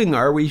we doing?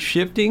 Are we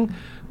shifting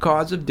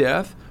cause of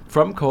death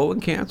from colon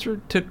cancer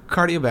to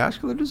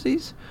cardiovascular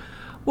disease?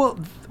 Well,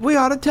 we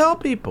ought to tell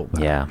people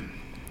that. Yeah.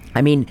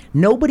 I mean,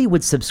 nobody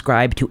would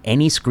subscribe to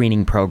any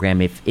screening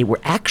program if it were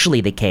actually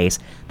the case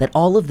that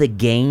all of the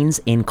gains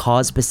in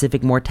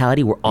cause-specific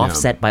mortality were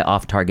offset by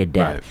off-target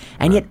death. Right,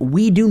 And right. yet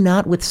we do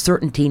not with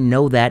certainty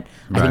know that,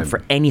 I think, Right.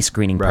 for any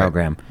screening Right.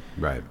 program.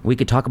 Right. We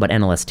could talk about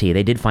NLST.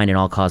 They did find an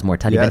all-cause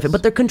mortality Yes. benefit,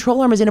 but their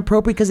control arm is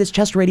inappropriate because it's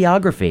chest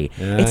radiography.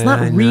 It's not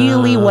I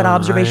really what know,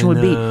 observation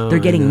would be. I They're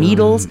getting know,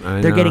 needles,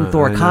 I they're getting know,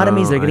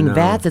 thoracotomies, they're I getting know,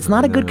 VATS. It's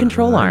not a good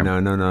control arm.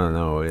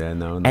 No. Yeah,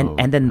 no.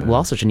 And then we'll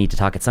also should need to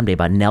talk at someday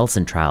about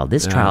Nelson trial.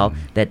 This trial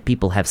that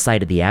people have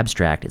cited the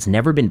abstract, it's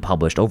never been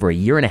published over a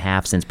year and a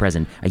half since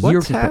present.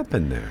 What's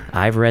happened there?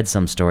 I've read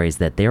some stories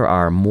that there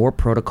are more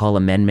protocol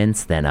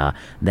amendments than a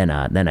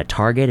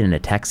Target and a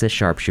Texas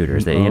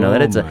sharpshooters. That,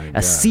 that it's my a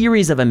God.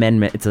 series of amendments.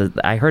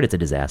 I heard it's a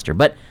disaster,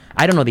 but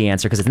I don't know the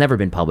answer because it's never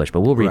been published. But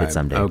we'll read it Right.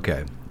 someday.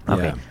 Okay.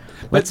 Okay. Yeah.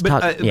 Let's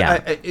talk.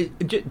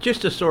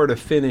 Just to sort of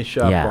finish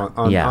up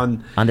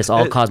on this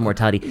all-cause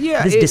mortality.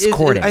 This it-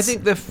 discordance. I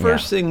think the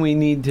first thing we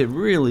need to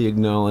really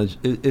acknowledge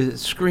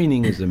is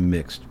screening is a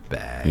mixed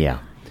bag. Yeah.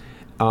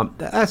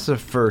 That's the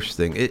first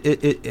thing.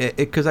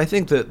 Because I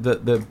think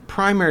the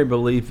primary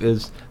belief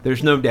is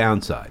there's no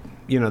downside.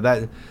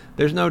 That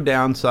there's no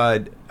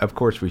downside. Of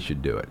course, we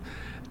should do it.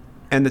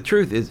 And the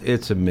truth is,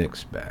 it's a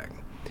mixed bag.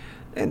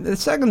 And the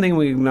second thing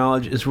we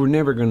acknowledge is we're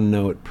never going to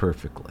know it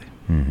perfectly.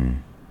 Mm-hmm.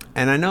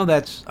 And I know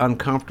that's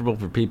uncomfortable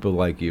for people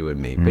like you and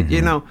me, but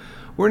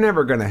we're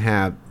never going to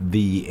have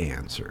the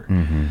answer.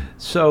 Mm-hmm.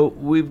 So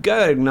we've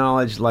got to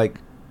acknowledge,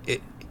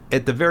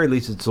 at the very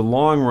least, it's a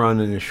long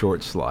run and a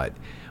short slide.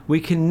 We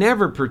can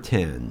never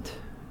pretend,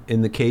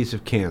 in the case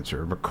of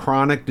cancer, of a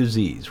chronic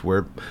disease,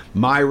 where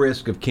my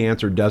risk of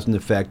cancer doesn't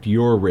affect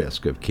your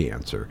risk of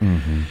cancer.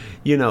 Mm-hmm.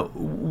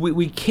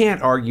 We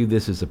can't argue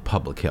this is a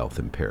public health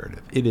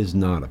imperative. It is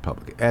not a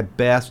public. At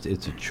best,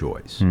 it's a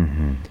choice.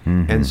 Mm-hmm.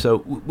 Mm-hmm. And so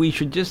we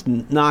should just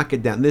knock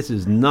it down. This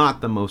is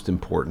not the most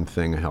important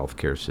thing a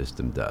healthcare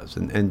system does.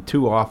 And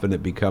too often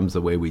it becomes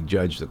the way we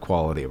judge the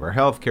quality of our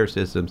healthcare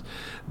systems.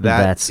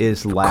 That's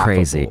is laughable.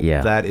 crazy,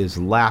 yeah. That is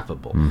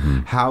laughable. Mm-hmm.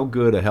 How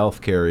good a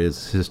healthcare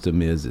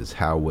system is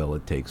how well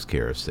it takes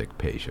care of sick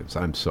patients.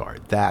 I'm sorry.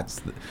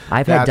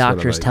 I've had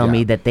doctors tell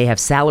me that they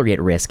have salary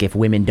at risk if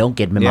women don't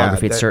get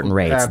mammography at certain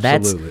rates.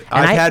 Absolutely.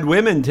 I've had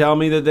women tell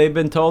me that they've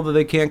been told that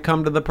they can't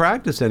come to the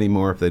practice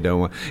anymore if they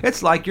don't want.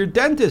 It's like your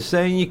dentist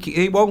saying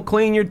he won't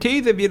clean your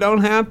teeth if you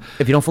don't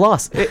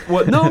floss.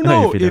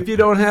 No. if you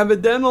don't have a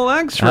dental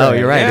X-ray. Oh,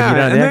 you're right.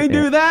 Yeah, and they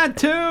do that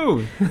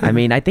too. I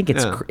mean, I think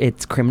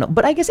it's criminal.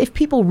 But I guess if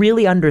people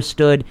really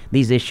understood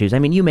these issues, I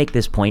mean, you make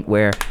this point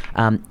where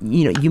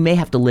you may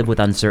have to live with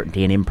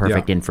uncertainty and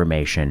imperfect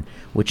information,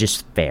 which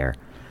is fair.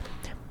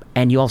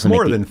 And you also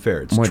more than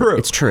fair. It's true.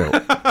 It's true.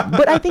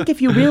 But I think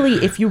if you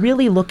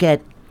really look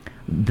at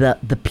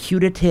the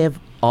putative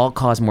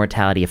all-cause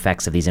mortality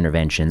effects of these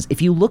interventions,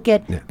 if you look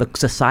at the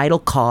societal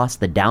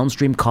cost, the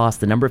downstream cost,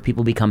 the number of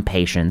people become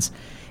patients,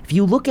 if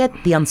you look at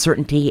the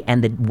uncertainty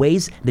and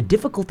the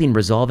difficulty in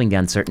resolving the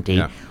uncertainty,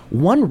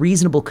 one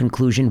reasonable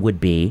conclusion would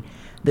be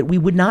that we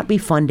would not be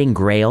funding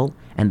GRAIL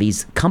and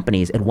these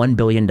companies at $1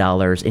 billion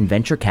in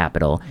venture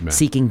capital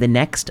seeking the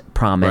next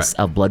promise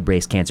of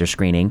blood-based cancer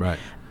screening. Right.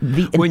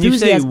 When you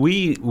say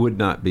we would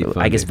not be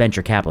funding, I guess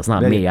venture capital. It's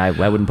not me. I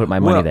wouldn't put my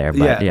money there.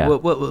 But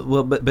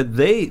but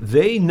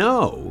they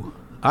know.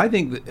 I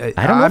think.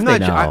 I don't know if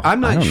they know. I'm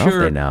not I don't sure. know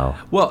if they know.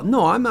 Well,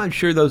 no, I'm not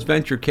sure those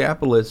venture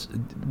capitalists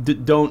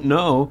don't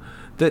know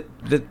that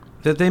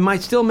they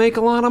might still make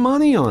a lot of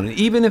money on it,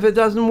 even if it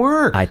doesn't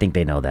work. I think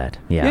they know that.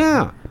 Yeah.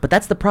 Yeah. But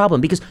that's the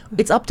problem, because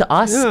it's up to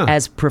us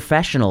as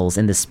professionals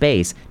in the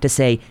space to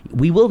say,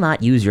 we will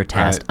not use your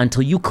test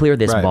until you clear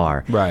this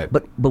bar. Right.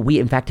 But we,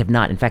 in fact, have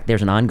not. In fact,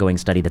 there's an ongoing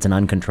study that's an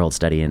uncontrolled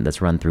study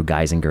that's run through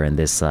Geisinger and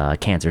this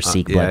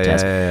Cancer-Seq blood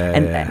test.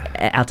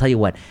 And I'll tell you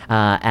what,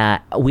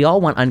 we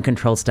all want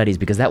uncontrolled studies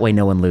because that way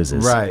no one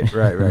loses. Right.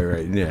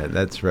 Yeah,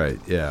 that's right.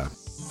 Yeah.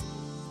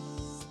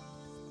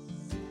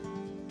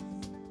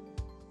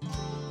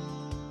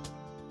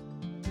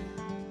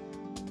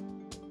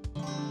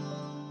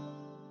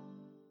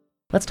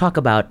 Let's talk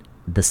about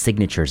The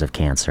Signatures of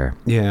Cancer.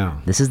 Yeah.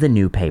 This is the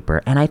new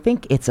paper, and I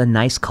think it's a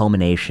nice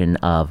culmination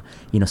of,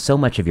 so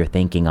much of your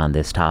thinking on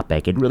this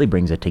topic. It really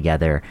brings it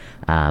together,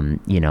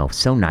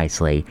 so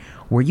nicely,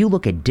 where you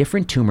look at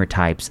different tumor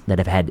types that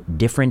have had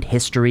different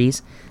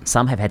histories.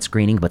 Some have had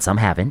screening, but some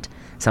haven't.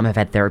 Some have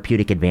had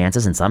therapeutic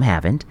advances, and some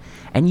haven't.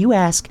 And you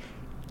ask,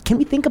 can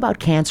we think about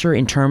cancer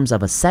in terms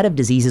of a set of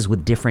diseases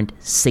with different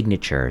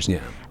signatures? Yeah.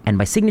 And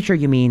by signature,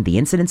 you mean the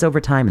incidence over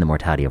time and the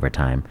mortality over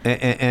time.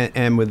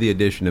 And with the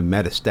addition of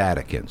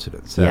metastatic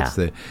incidence. That's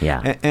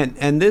yeah.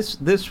 And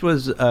this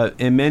was,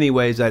 in many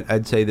ways,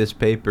 I'd say this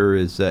paper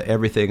is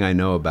everything I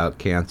know about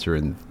cancer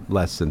in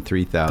less than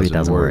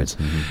 3,000 words.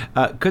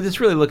 Because it's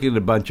really looking at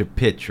a bunch of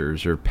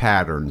pictures or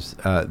patterns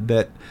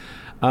that...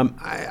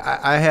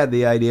 I had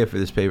the idea for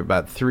this paper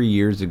about 3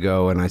 years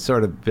ago, and I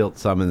sort of built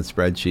some in the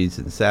spreadsheets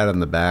and sat on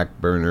the back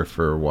burner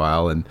for a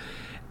while. And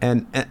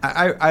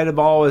I'd have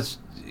always,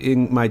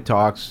 in my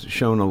talks,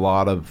 shown a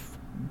lot of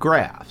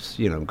graphs,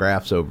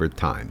 graphs over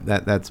time.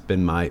 That's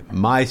been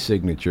my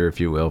signature, if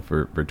you will,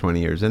 for 20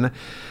 years. And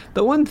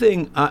the one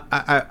thing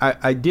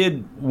I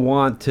did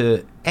want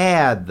to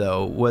add,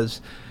 though, was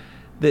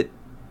that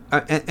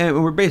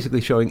and we're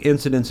basically showing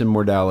incidence and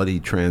mortality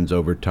trends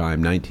over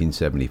time,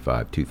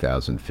 1975,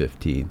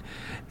 2015.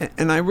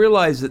 And I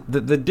realized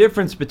that the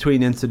difference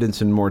between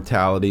incidence and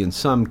mortality in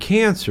some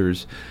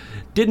cancers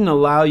didn't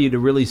allow you to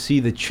really see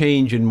the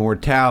change in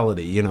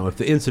mortality. If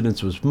the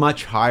incidence was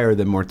much higher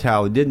than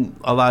mortality, didn't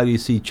allow you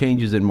to see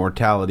changes in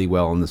mortality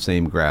well in the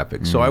same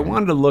graphic. So I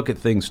wanted to look at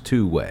things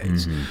two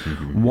ways.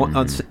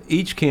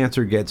 Each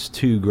cancer gets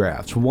two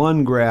graphs.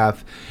 One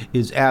graph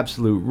is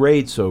absolute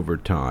rates over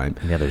time.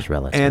 The other is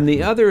relative. And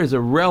the other is a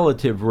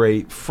relative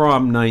rate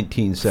from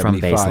 1975.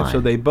 From baseline.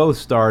 So they both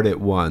start at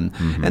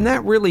 1. And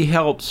that really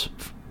helps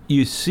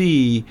you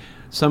see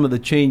some of the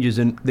changes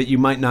that you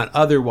might not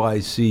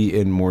otherwise see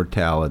in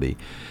mortality.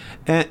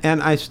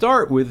 And I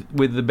start with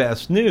the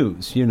best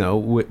news,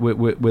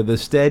 with a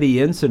steady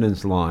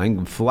incidence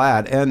line,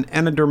 flat,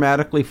 and a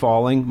dramatically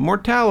falling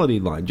mortality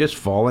line, just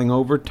falling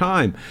over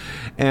time.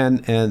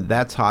 And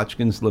that's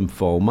Hodgkin's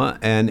lymphoma,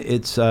 and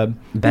it's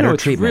better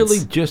it's treatments.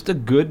 really just a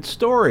good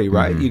story,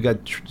 right? You got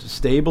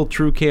stable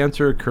true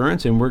cancer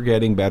occurrence, and we're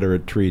getting better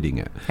at treating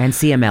it. And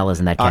CML is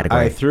in that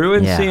category. I threw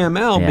in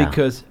CML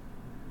because...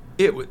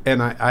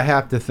 And I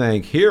have to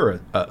thank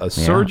here a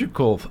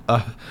surgical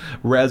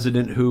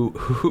resident who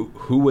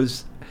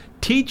was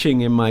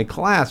teaching in my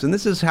class, and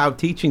this is how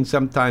teaching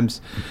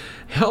sometimes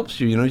helps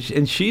you,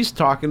 and she's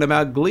talking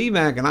about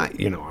Gleevec, and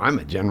I'm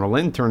a general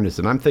internist,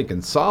 and I'm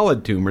thinking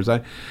solid tumors.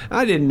 I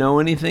didn't know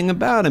anything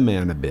about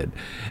imanibid,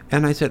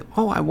 and I said,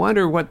 I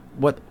wonder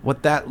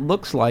what that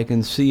looks like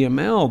in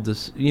CML,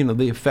 this,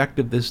 the effect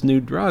of this new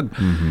drug.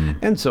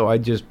 And so I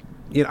just,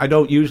 I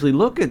don't usually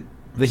look at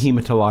the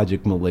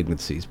hematologic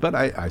malignancies, but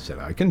I said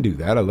I can do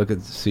that. I look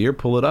at SEER,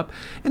 pull it up,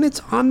 and it's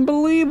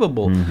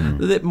unbelievable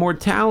that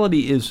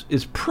mortality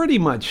is pretty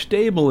much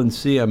stable in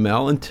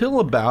CML until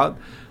about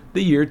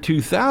the year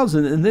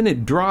 2000, and then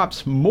it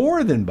drops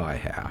more than by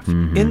half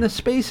in the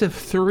space of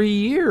 3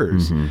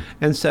 years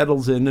and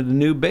settles in at a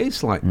new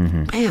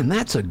baseline. Man,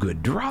 that's a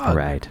good drug.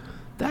 Right.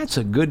 That's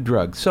a good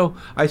drug. So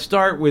I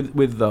start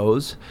with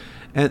those,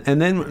 and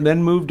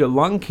then move to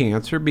lung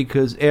cancer,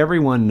 because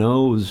everyone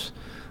knows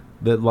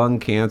that lung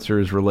cancer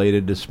is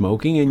related to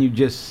smoking, and you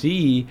just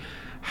see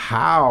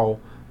how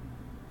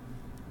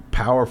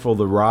powerful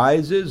the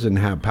rise is and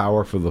how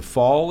powerful the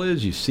fall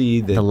is. You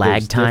see that the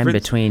lag time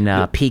between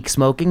peak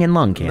smoking and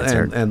lung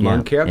cancer. And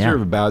lung cancer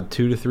of about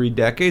 2 to 3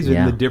 decades,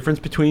 and the difference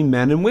between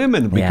men and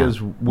women, because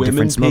women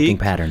different smoking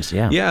peaked, patterns.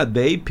 Yeah,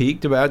 they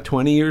peaked about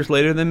 20 years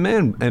later than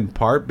men, in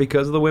part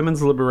because of the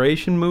women's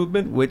liberation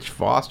movement, which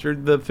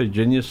fostered the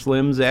Virginia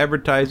Slims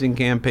advertising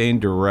campaign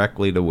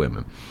directly to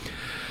women.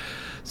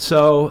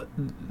 So,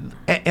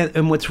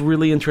 and what's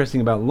really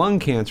interesting about lung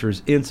cancer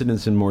is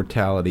incidence and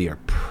mortality are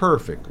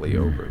perfectly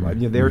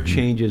overlapped. Their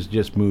changes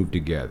just move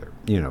together,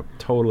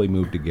 totally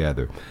move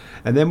together.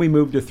 And then we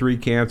move to 3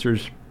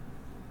 cancers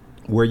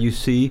where you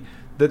see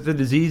that the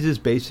disease is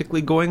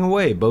basically going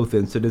away. Both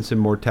incidence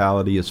and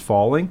mortality is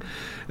falling,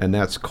 and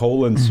that's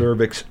colon,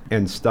 cervix,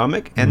 and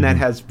stomach, and that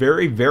has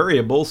very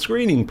variable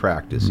screening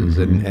practices.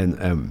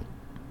 And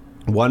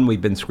one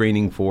we've been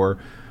screening for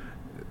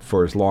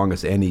as long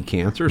as any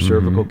cancer,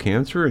 cervical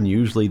cancer, and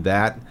usually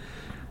that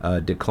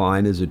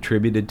decline is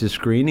attributed to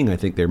screening. I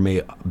think there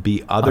may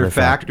be other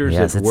factors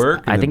at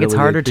work. I think it's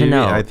harder to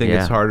know. I think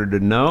it's harder to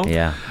know.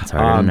 Yeah, it's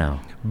harder to know.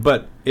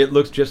 But it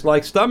looks just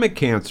like stomach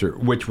cancer,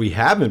 which we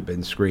haven't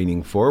been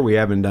screening for. We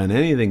haven't done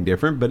anything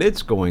different, but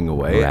it's going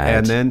away. Right.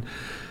 And then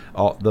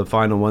the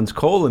final one's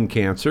colon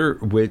cancer,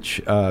 which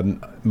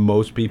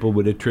most people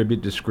would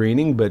attribute to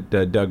screening, but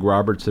Doug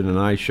Robertson and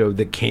I showed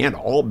that can't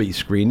all be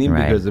screening,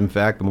 because, in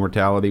fact, the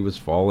mortality was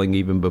falling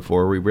even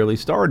before we really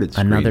started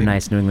screening. Another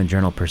nice New England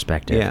Journal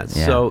perspective. Yeah,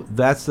 so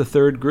that's the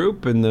 3rd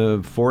group, and the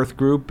 4th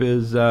group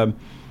is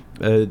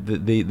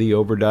the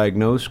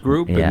overdiagnosed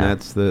group, Yeah. and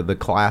that's the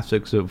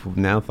classics of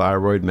now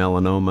thyroid,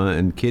 melanoma,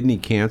 and kidney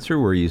cancer,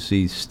 where you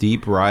see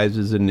steep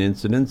rises in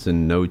incidence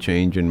and no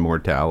change in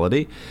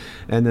mortality,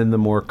 and then the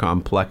more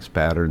complex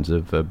patterns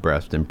of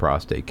breast and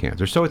prostate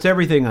cancer. So it's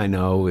everything I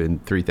know in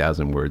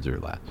 3,000 words or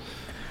less.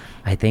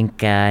 I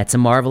think it's a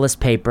marvelous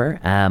paper,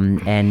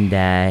 and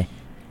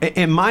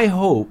And my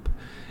hope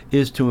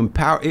is to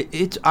empower.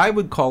 I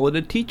would call it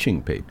a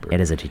teaching paper.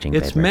 it is a teaching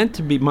It's paper. meant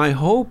to be. My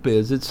hope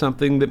is it's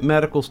something that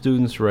medical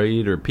students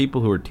read, or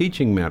people who are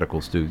teaching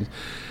medical students,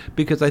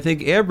 because I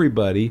think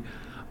everybody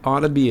ought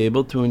to be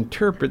able to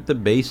interpret the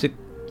basic,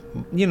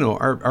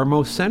 our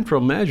most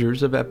central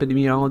measures of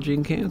epidemiology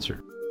in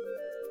cancer.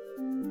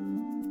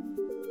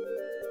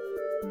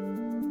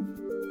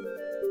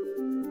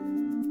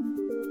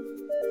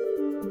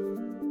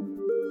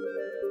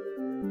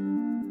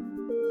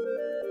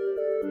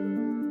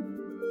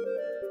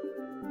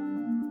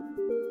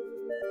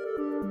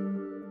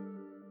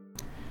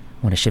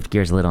 I want to shift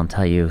gears a little and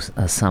tell you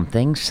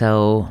something.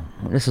 So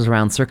this was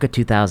around circa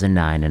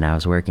 2009, and I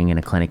was working in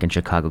a clinic in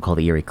Chicago called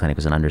the Erie Clinic. It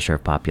was an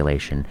underserved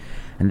population.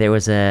 And there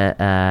was a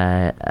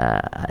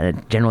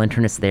general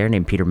internist there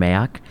named Peter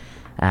Mayock.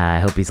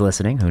 I hope he's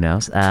listening. Who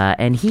knows?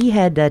 And he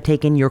had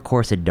taken your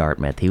course at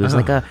Dartmouth. He was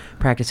like a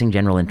practicing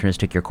general internist,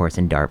 took your course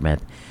in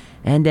Dartmouth.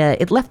 And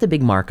it left a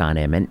big mark on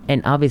him.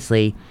 And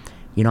obviously,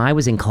 I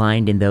was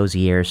inclined in those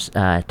years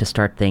to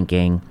start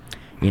thinking,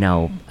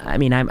 I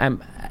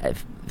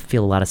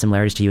feel a lot of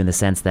similarities to you in the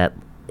sense that,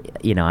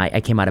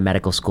 I came out of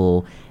medical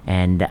school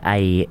and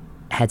I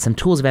had some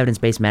tools of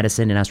evidence-based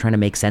medicine, and I was trying to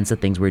make sense of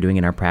things we were doing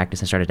in our practice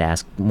and started to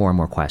ask more and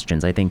more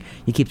questions. I think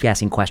you keep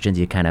asking questions,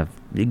 it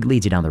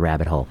leads you down the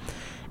rabbit hole.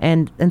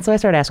 And so I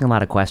started asking a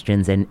lot of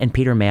questions, and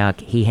Peter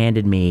Mayock, he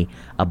handed me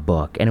a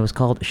book, and it was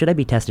called Should I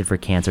Be Tested for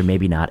Cancer?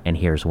 Maybe Not, and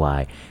Here's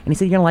Why. And he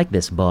said, you're going to like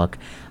this book.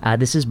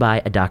 This is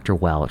by a Dr.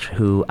 Welch,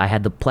 who I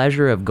had the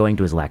pleasure of going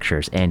to his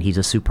lectures, and he's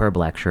a superb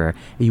lecturer.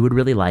 You would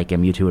really like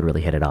him. You two would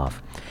really hit it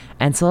off.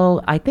 And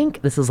so I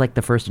think this is like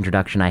the first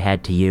introduction I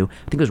had to you.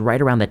 I think it was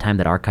right around that time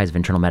that Archives of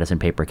Internal Medicine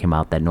paper came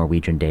out, that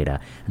Norwegian data.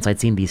 And so I'd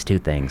seen these two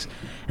things.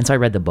 And so I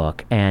read the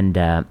book, and,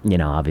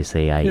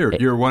 obviously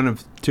You're one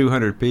of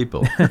 200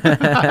 people. No,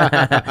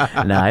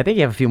 I think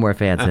you have a few more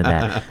fans than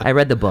that. I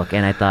read the book,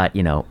 and I thought,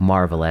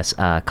 marvelous.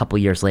 A couple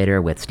years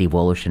later, with Steve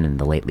Woloshyn and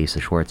the late Lisa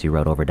Schwartz, who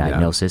wrote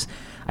Overdiagnosis,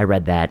 I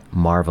read that,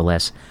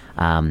 marvelous.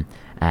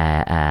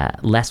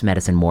 Less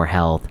Medicine, More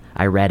Health.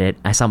 I read it.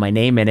 I saw my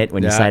name in it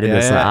when you cited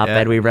this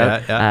op-ed we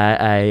wrote.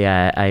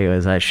 I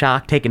was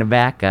shocked, taken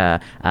aback. I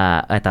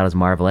thought it was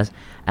marvelous.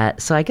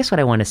 So I guess what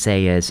I want to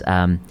say is,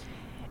 I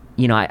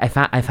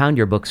found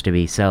your books to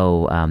be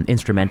so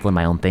instrumental in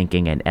my own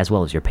thinking, and as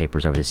well as your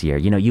papers over this year.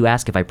 You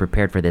asked if I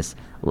prepared for this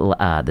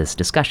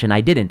discussion.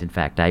 I didn't, in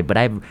fact. But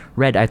I've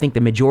read, I think,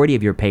 the majority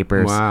of your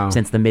papers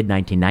since the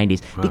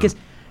mid-1990s. Wow. Because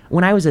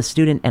when I was a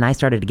student and I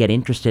started to get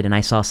interested and I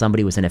saw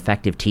somebody was an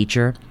effective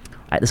teacher,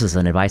 this is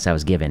an advice I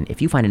was given.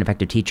 If you find an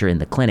effective teacher in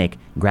the clinic,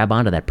 grab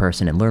onto that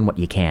person and learn what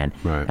you can.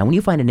 Right. And when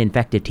you find an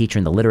effective teacher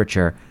in the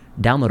literature,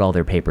 download all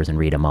their papers and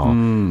read them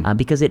all.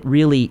 Because it's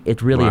really a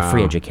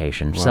free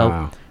education.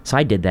 Wow. So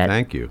I did that.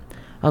 Thank you.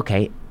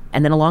 Okay.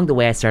 And then along the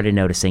way, I started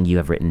noticing you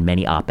have written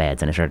many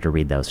op-eds, and I started to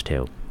read those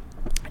too.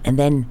 And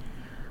then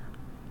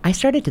I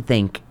started to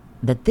think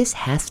that this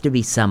has to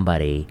be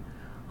somebody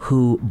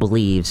who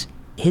believes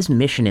his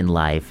mission in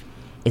life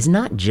is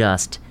not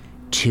just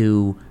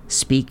to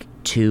speak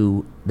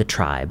to the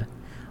tribe,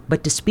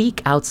 but to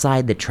speak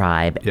outside the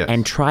tribe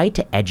and try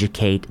to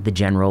educate the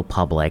general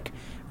public,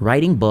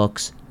 writing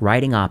books,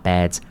 writing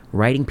op-eds,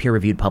 writing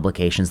peer-reviewed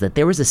publications, that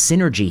there was a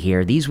synergy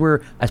here. These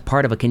were as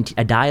part of a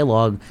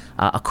dialogue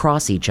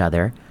across each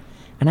other.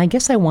 And I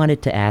guess I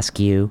wanted to ask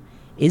you,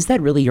 is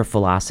that really your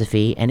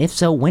philosophy? And if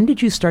so, when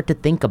did you start to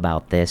think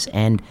about this?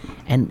 And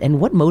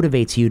what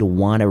motivates you to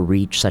want to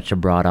reach such a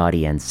broad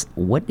audience?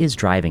 What is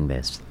driving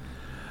this?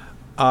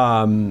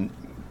 Fame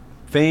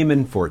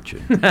and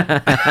fortune.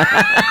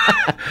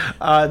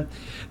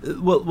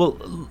 Well,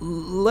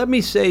 let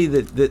me say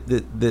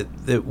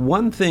that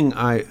one thing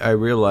I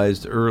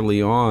realized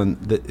early on,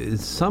 that in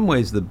some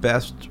ways the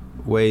best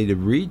way to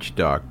reach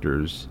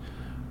doctors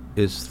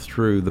is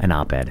through an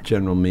op-ed,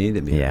 general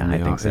media. Yeah, I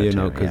think so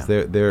too. Because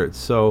they're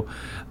so.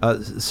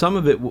 Some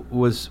of it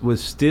was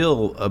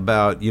still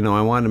about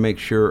I wanted to make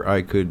sure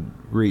I could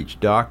reach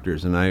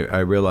doctors, and I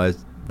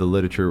realized the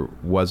literature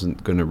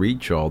wasn't going to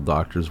reach all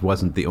doctors,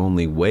 wasn't the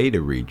only way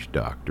to reach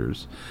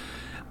doctors,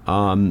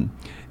 and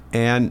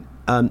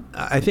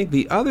I think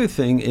the other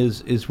thing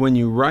is when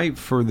you write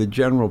for the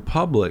general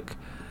public,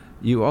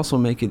 you also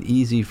make it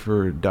easy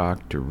for a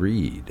doc to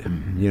read.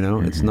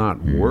 It's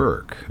not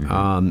work.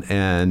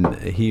 And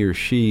he or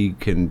she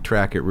can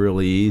track it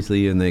really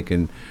easily, and they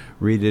can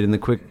read it in the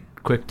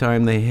quick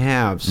time they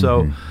have.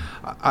 So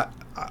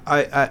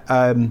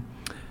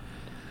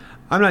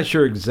I'm not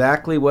sure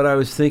exactly what I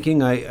was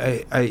thinking.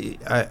 I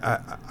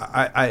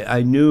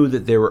knew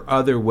that there were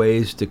other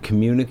ways to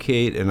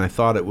communicate, and I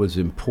thought it was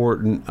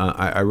important.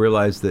 I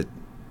realized that,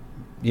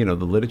 the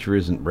literature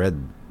isn't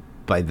read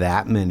by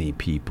that many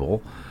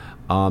people.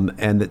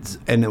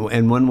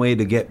 And one way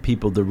to get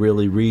people to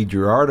really read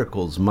your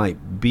articles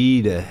might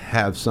be to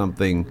have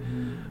something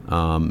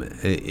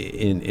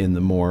in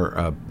the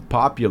more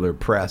popular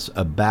press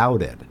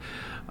about it.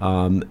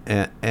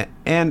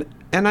 And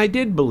I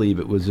did believe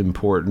it was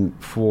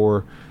important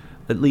for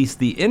at least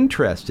the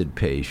interested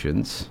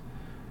patients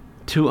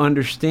to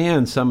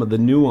understand some of the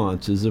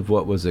nuances of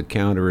what was a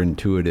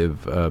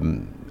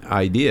counterintuitive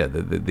idea,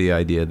 the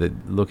idea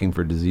that looking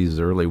for diseases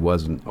early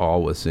wasn't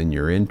always in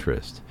your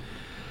interest.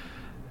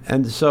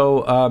 And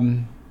so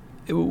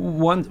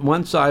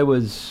once I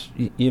was,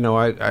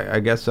 I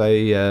guess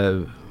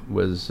I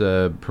was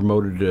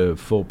promoted to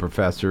full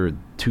professor in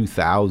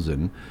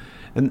 2000,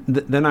 and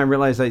then I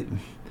realized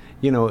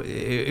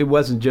it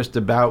wasn't just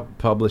about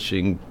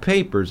publishing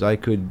papers. I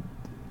could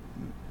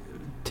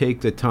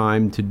take the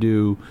time to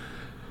do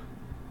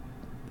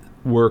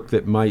work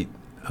that might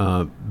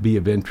be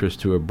of interest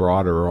to a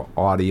broader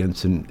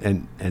audience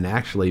and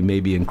actually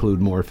maybe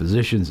include more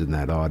physicians in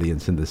that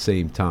audience at the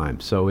same time.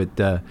 So it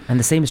and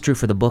the same is true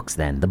for the books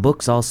then. The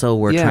books also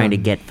were trying to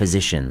get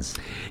physicians.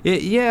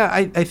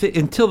 I think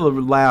until the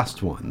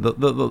last one. The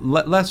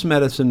Less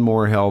Medicine,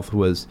 More Health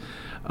was,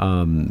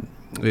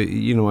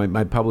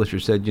 my publisher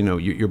said,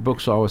 your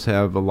books always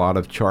have a lot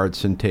of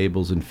charts and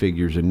tables and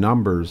figures and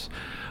numbers.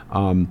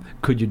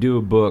 Could you do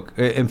a book?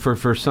 And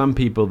for some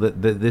people,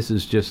 that this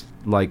is just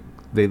like,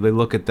 they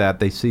look at that,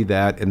 they see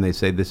that, and they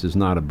say, this is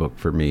not a book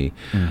for me.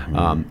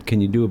 Mm-hmm.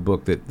 Can you do a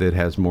book that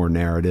has more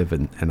narrative?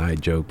 And I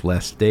joked,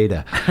 less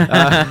data.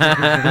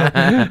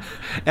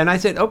 And I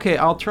said, okay,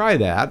 I'll try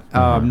that.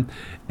 Mm-hmm.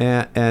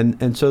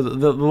 And so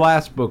the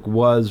last book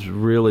was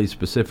really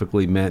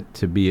specifically meant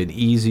to be an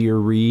easier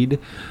read.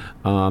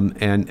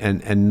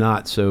 And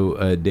not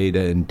so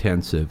data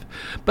intensive.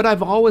 But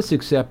I've always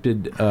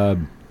accepted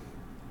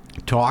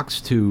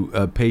talks to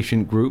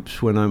patient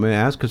groups when I'm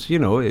asked, because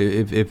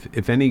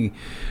if any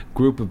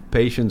group of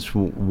patients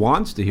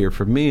wants to hear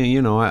from me,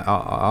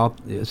 I'll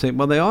say,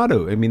 well, they ought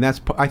to. I mean,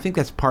 I think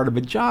that's part of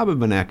a job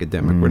of an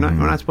academic. Mm-hmm. We're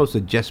not supposed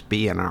to just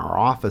be in our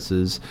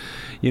offices.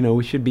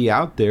 We should be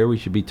out there. We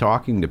should be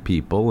talking to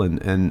people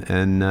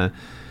and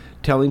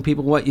telling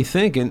people what you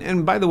think.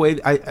 And by the way,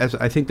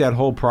 I think that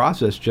whole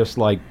process, just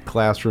like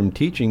classroom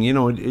teaching,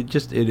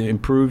 it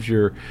improves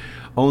your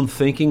own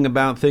thinking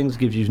about things,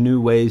 gives you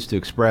new ways to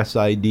express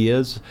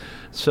ideas.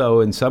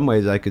 So in some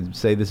ways I could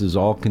say this is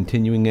all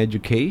continuing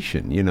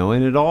education,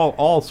 and it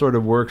all sort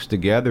of works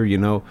together.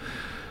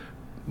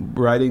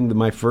 Writing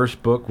my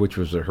first book, which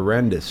was a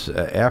horrendous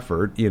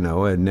effort,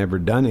 I'd never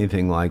done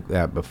anything like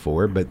that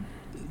before, but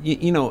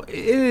it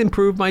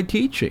improved my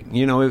teaching.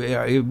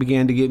 It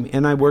began to get me,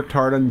 and I worked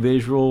hard on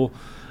visual,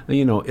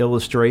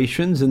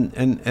 illustrations,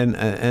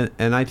 and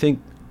I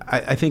think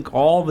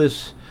all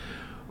this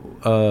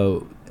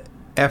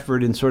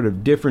effort in sort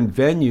of different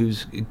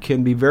venues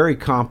can be very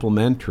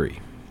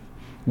complementary.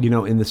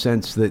 In the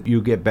sense that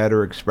you get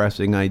better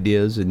expressing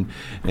ideas, and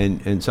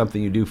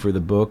something you do for the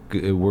book,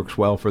 it works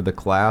well for the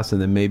class, and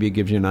then maybe it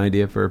gives you an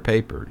idea for a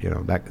paper.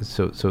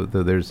 So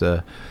there's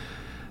a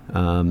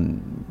there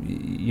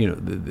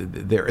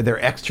are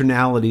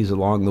externalities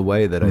along the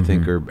way that I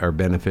think are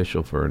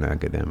beneficial for an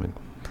academic.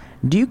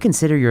 Do you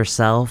consider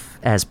yourself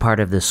as part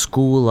of the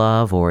school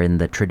of, or in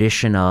the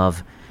tradition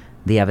of,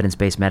 the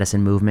evidence-based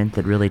medicine movement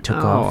that really took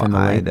off in the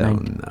late 90s? I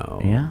don't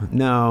know. Yeah?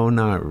 No,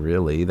 not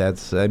really.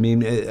 That's, I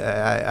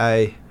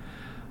guess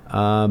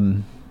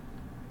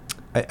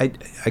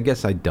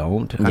I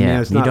don't. Yeah, I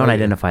mean, you don't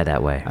identify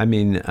that way. I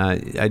mean,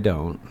 I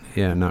don't.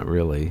 Yeah, not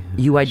really.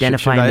 You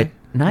identify... Should I?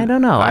 No, I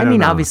don't know. I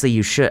mean, obviously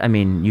you should. I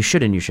mean, you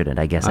should and you shouldn't,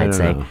 I guess I'd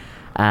say.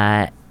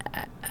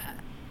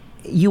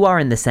 You are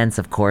in the sense,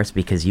 of course,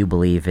 because you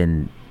believe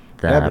in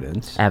the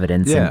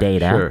evidence and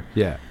data. Sure,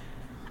 yeah.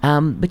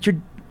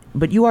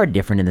 But you are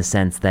different in the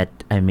sense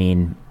that, I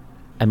mean,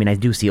 I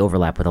do see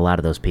overlap with a lot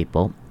of those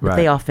people, but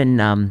they often,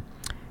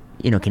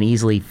 can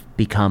easily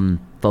become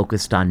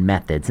focused on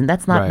methods, and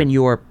that's not been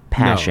your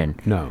passion.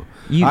 No.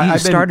 You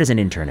start as an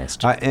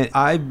internist.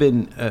 I've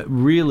been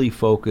really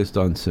focused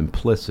on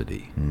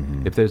simplicity.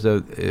 Mm-hmm. If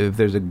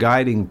there's a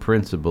guiding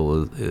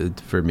principle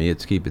for me,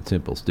 it's keep it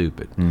simple,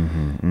 stupid.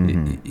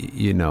 Mm-hmm.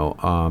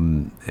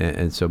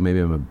 And so maybe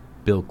I'm a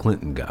Bill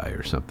Clinton guy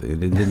or something.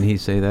 Didn't he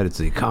say that? It's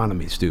the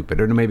economy,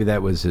 stupid. Or maybe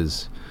that was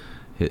his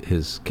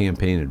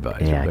campaign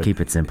advisor. Yeah, keep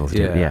it simple,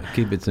 stupid. Yeah,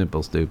 keep it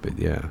simple, stupid.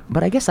 Yeah.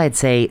 But I guess I'd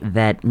say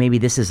that maybe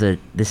this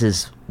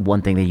is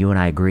one thing that you and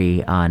I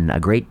agree on a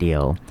great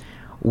deal,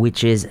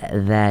 which is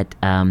that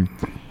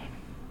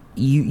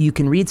you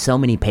can read so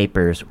many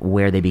papers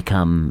where they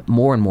become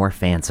more and more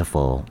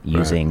fanciful,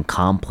 using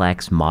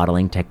complex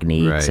modeling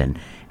techniques and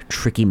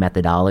tricky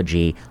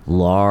methodology,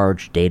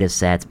 large data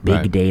sets,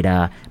 big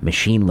data,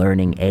 machine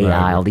learning,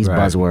 AI, all these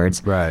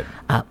buzzwords. Right.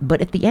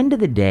 But at the end of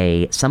the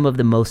day, some of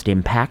the most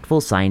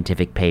impactful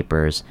scientific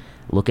papers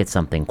look at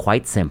something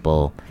quite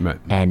simple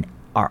and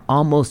are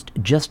almost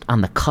just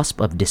on the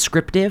cusp of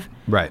descriptive,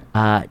 Right.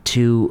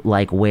 to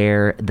like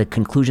where the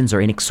conclusions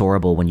are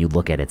inexorable when you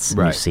look at it,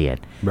 when you Right. see it.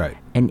 Right.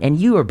 And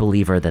you are a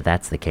believer that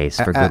that's the case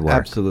for good work.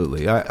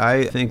 Absolutely.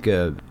 I think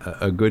a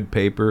good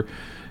paper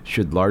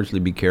should largely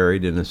be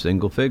carried in a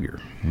single figure.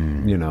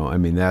 You know, I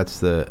mean, that's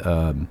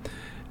the.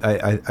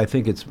 I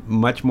think it's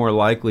much more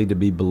likely to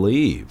be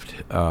believed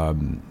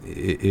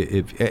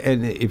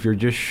if you're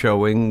just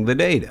showing the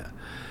data.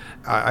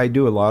 I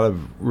do a lot of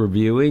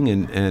reviewing,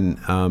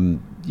 and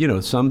you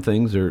know, some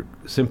things are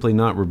simply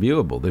not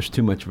reviewable. There's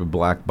too much of a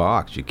black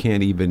box. You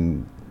can't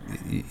even,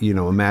 you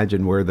know,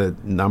 imagine where the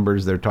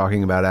numbers they're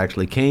talking about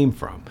actually came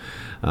from.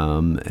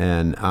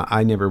 And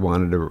I never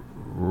wanted to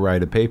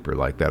write a paper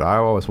like that. I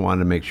always wanted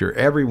to make sure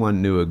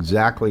everyone knew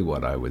exactly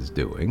what I was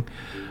doing,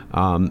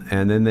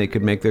 and then they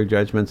could make their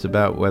judgments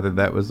about whether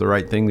that was the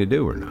right thing to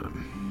do or not.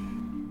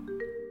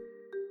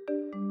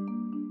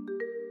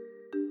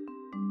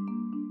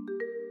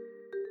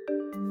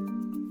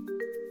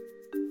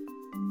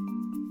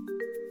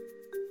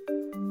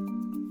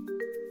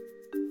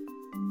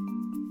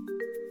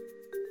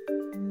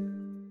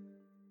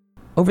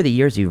 Over the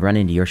years, you've run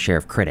into your share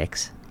of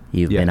critics.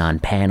 You've Yes. been on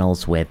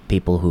panels with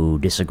people who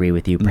disagree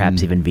with you,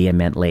 perhaps even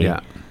vehemently. Yeah.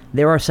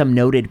 There are some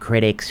noted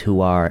critics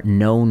who are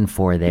known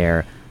for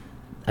their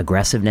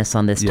aggressiveness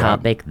on this Yeah.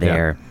 topic,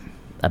 their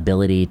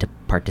ability to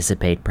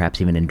participate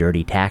perhaps even in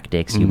dirty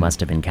tactics. You must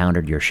have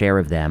encountered your share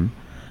of them.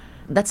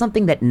 That's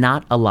something that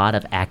not a lot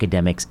of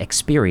academics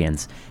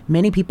experience.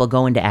 Many people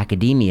go into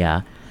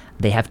academia,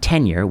 they have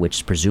tenure,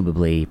 which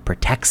presumably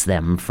protects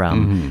them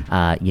from,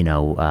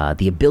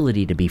 the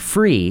ability to be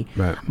free,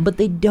 Right. but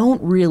they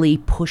don't really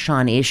push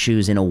on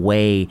issues in a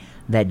way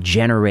that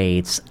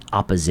generates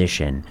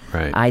opposition.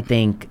 Right. I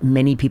think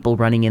many people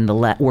working in the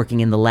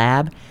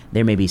lab,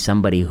 there may be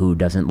somebody who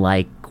doesn't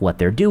like what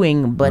they're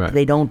doing, but Right.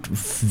 they don't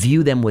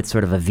view them with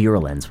sort of a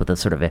virulence, with a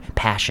sort of a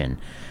passion.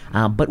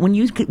 But when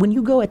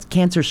you go at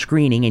cancer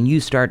screening and you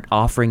start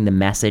offering the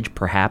message,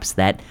 perhaps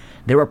that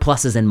there are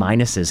pluses and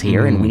minuses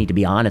here, and we need to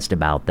be honest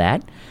about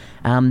that,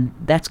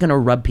 that's going to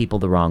rub people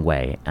the wrong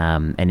way.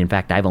 And in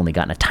fact, I've only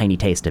gotten a tiny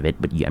taste of it,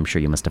 but I'm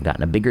sure you must have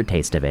gotten a bigger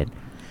taste of it.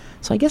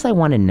 So I guess I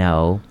want to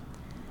know,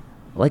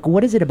 like,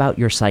 what is it about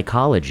your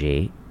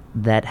psychology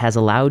that has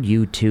allowed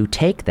you to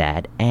take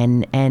that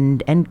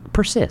and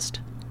persist?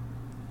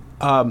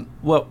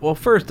 Well,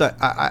 first,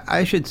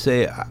 I should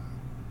say,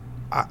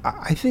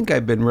 I think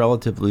I've been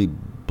relatively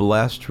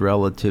blessed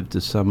relative to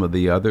some of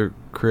the other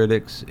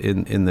critics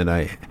in that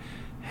I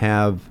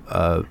have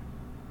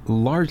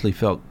largely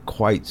felt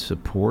quite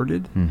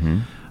supported.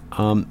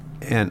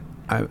 And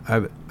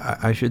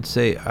I should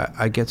say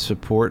I get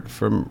support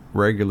from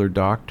regular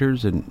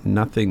doctors, and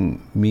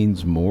nothing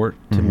means more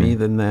to me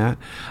than that.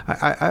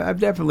 I've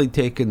definitely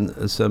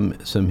taken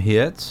some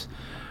hits,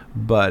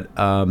 but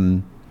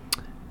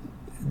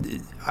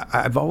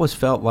I've always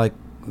felt like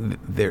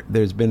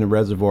there's been a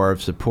reservoir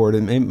of support,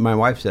 and my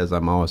wife says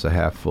I'm always a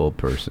half full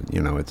person.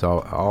 You know, it's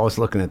always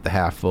looking at the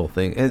half full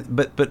thing.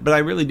 But I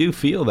really do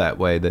feel that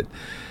way.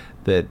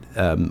 That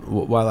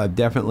while I've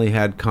definitely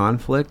had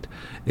conflict,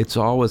 it's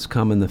always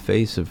come in the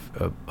face of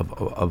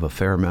a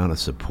fair amount of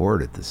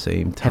support at the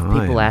same time.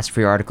 Have people asked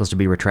for your articles to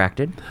be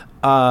retracted?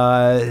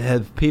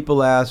 Have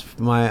people asked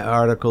my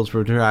articles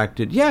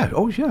retracted? Yeah.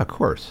 Oh, yeah. Of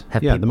course.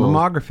 Have the people-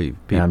 mammography.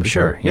 People, Yeah, I'm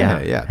sure.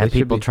 Yeah. Yeah. Have They should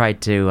people be-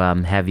 tried to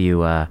have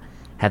you?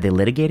 Have they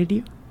litigated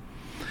you?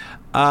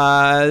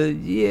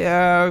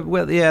 Yeah.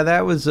 Well, yeah.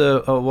 That was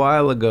a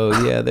while ago.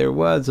 Yeah, there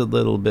was a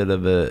little bit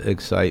of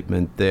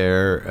excitement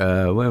there.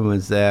 When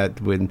was that?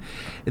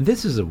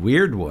 This is a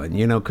weird one,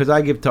 you know, because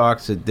I give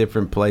talks at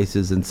different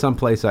places, and some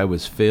place I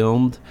was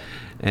filmed,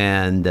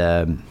 and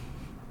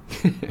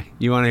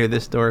you want to hear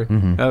this story?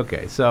 Mm-hmm.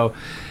 Okay, so.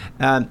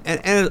 And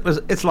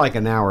it's like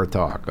an hour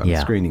talk on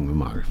screening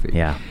mammography.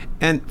 Yeah.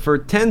 And for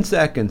 10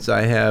 seconds,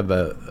 I have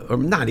or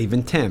not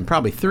even 10,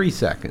 probably 3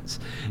 seconds.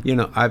 You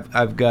know,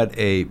 I've got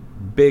a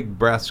big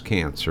breast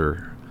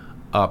cancer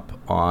up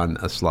on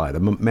a slide, a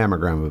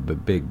mammogram of a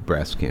big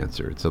breast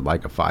cancer. It's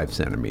like a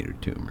 5-centimeter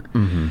tumor.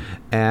 Mm-hmm.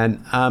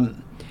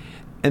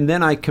 And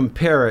then I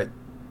compare it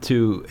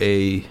to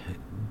a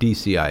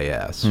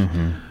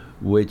DCIS,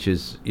 which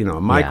is, you know,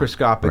 a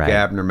microscopic right.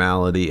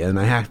 abnormality, and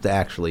I have to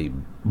actually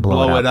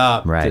blow it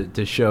up right.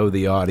 to show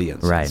the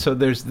audience. Right. So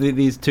there's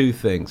these two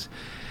things.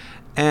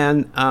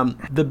 And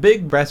the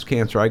big breast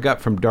cancer I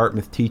got from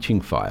Dartmouth Teaching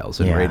Files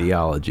in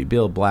radiology.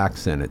 Bill Black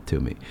sent it to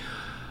me.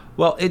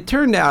 Well, it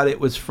turned out it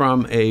was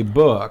from a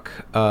book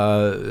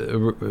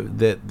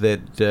that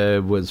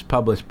was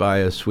published by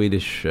a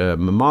Swedish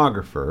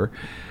mammographer,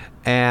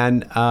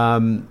 and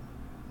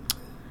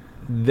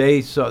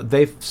they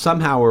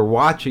somehow were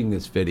watching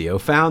this video,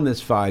 found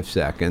this 5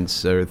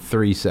 seconds or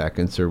 3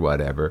 seconds or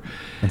whatever,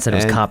 and said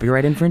it was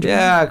copyright infringement.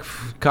 Yeah,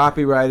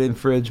 copyright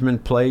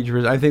infringement,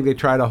 plagiarism. I think they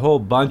tried a whole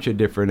bunch of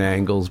different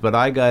angles, but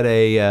I got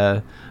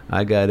a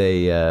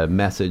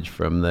message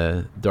from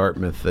the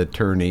Dartmouth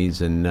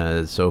attorneys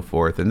and so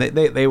forth, and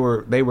they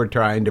were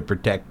trying to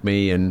protect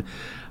me, and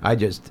I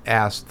just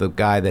asked the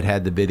guy that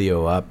had the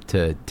video up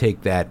to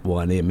take that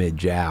one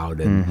image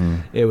out,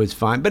 and it was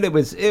fine. But it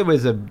was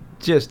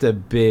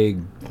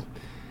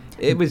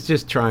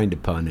just trying to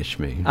punish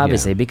me.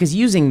 Obviously, because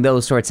using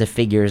those sorts of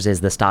figures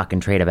is the stock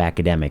and trade of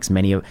academics.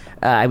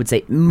 I would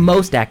say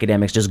most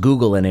academics just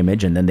Google an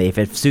image, and then if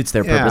it suits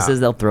their purposes,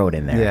 they'll throw it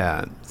in there.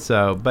 Yeah.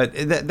 So, but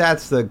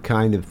that's the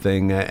kind of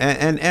thing.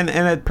 And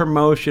at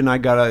promotion, I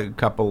got a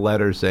couple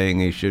letters saying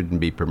he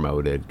shouldn't be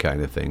promoted,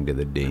 kind of thing, to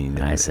the dean.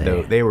 I see.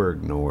 They were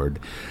ignored.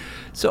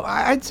 So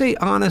I'd say,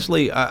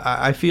 honestly,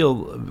 I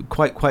feel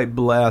quite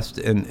blessed,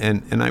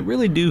 and I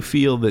really do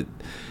feel that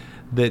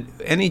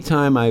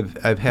anytime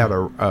I've had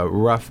a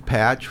rough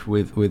patch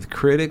with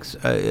critics,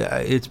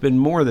 it's been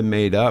more than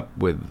made up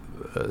with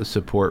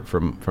support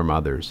from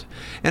others.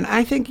 And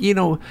I think,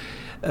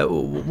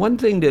 one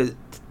thing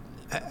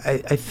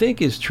I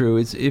think is true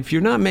is if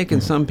you're not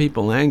making some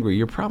people angry,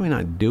 you're probably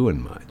not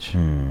doing much,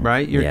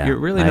 right? You're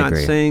really not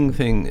saying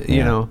things,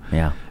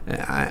 Yeah.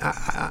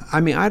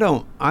 I mean, I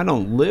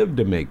don't live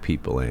to make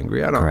people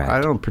angry. I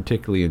don't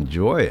particularly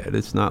enjoy it.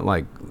 It's not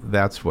like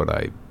that's what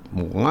I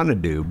want to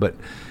do, but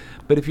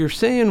if you're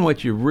saying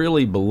what you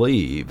really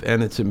believe,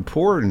 and it's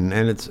important,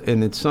 and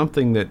it's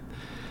something that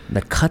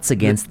cuts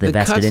against the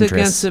vested interest.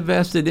 Against the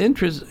vested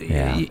interest.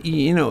 Yeah.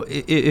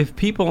 If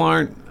people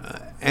aren't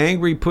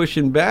angry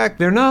pushing back,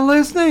 they're not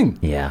listening.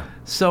 Yeah.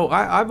 So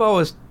I've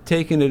always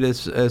taken it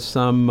as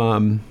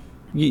some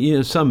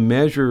some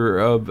measure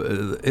of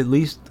at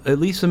least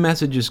the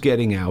message is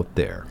getting out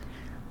there.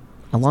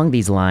 Along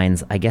these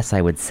lines, I guess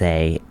I would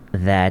say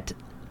that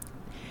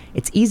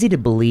it's easy to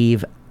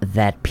believe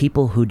that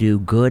people who do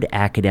good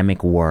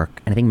academic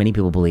work, and I think many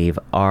people believe,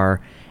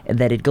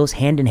 that it goes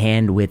hand in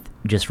hand with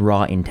just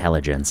raw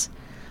intelligence.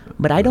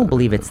 But I don't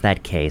believe it's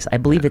that case. I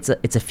believe it's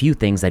a few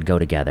things that go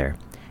together.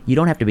 You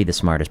don't have to be the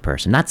smartest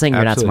person. Not saying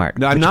you're not smart.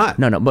 No, I'm not.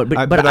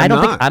 But I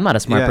don't think I'm not a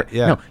smart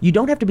person. No, you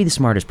don't have to be the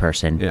smartest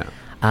person.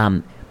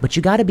 Yeah. But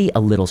you got to be a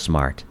little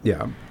smart.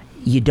 Yeah.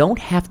 You don't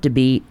have to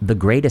be the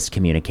greatest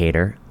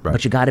communicator,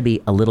 but you got to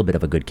be a little bit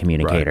of a good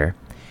communicator.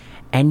 Right.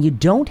 And you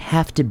don't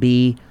have to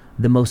be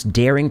the most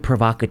daring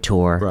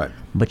provocateur,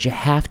 but you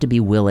have to be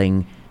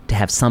willing to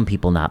have some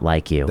people not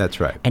like you. That's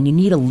right. And you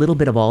need a little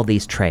bit of all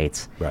these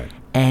traits. Right.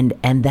 And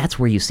that's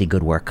where you see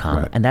good work come.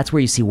 Right. And that's where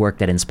you see work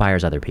that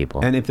inspires other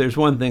people. And if there's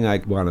one thing I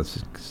want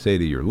to say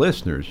to your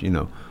listeners,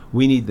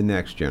 we need the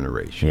next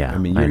generation. Yeah, I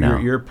mean,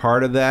 you're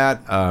part of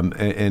that,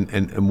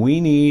 and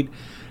we need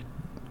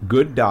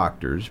good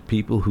doctors,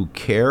 people who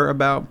care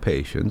about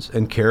patients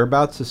and care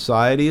about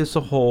society as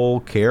a whole,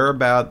 care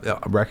about,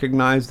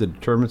 recognize the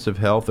determinants of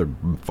health are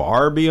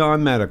far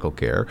beyond medical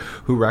care,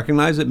 who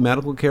recognize that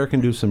medical care can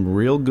do some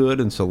real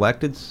good in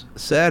selected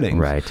settings.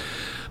 Right.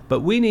 But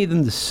we need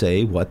them to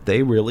say what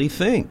they really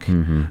think.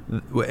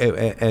 Mm-hmm.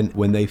 And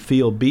when they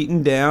feel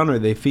beaten down or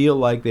they feel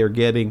like they're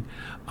getting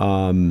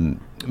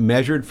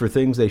measured for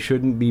things they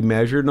shouldn't be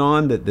measured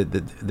on, that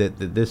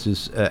this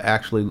is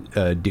actually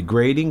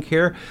degrading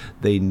care,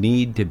 they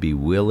need to be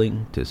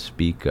willing to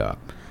speak up.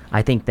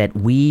 I think that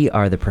we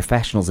are the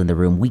professionals in the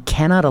room. We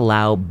cannot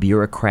allow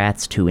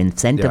bureaucrats to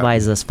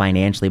incentivize us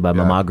financially by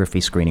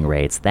mammography screening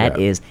rates. That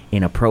is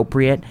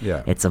inappropriate.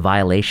 Yeah. It's a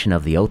violation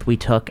of the oath we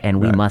took,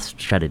 and we must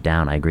shut it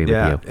down. I agree with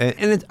you.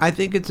 And I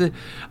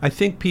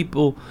think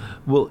people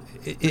will,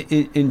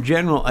 in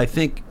general, I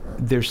think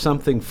there's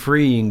something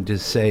freeing to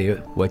say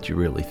what you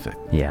really think.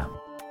 Yeah.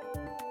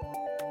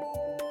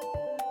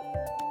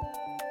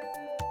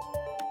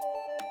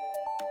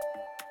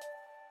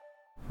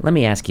 Let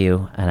me ask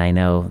you, and I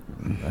know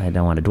I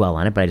don't want to dwell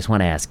on it, but I just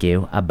want to ask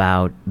you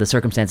about the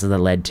circumstances that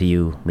led to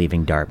you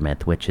leaving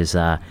Dartmouth, which is,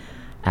 I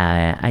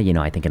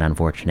think an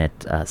unfortunate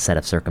set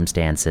of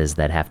circumstances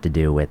that have to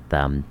do with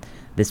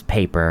this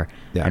paper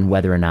and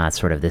whether or not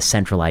sort of this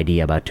central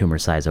idea about tumor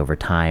size over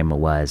time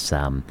was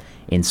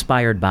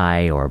inspired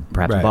by or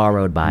perhaps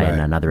borrowed by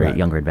another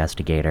younger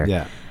investigator.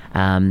 Yeah.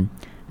 And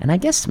I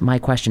guess my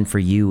question for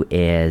you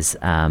is,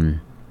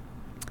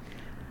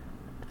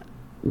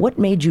 what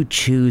made you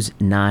choose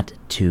not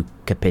to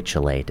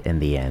capitulate in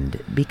the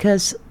end?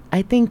 Because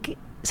I think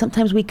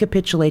sometimes we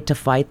capitulate to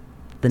fight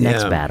the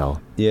next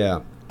battle. Yeah.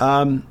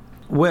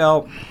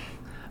 Well,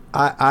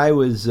 I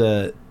was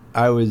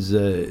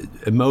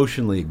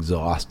emotionally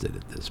exhausted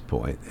at this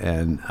point,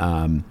 and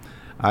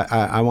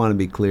I want to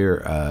be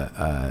clear.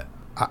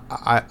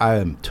 I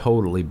am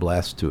totally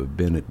blessed to have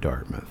been at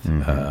Dartmouth,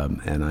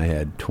 and I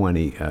had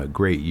 20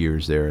 great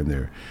years there, and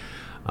there.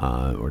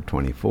 Or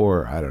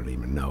 24, I don't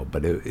even know,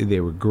 but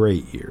they were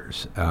great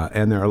years,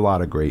 and there are a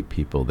lot of great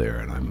people there,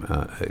 and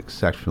I'm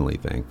exceptionally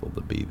thankful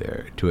to be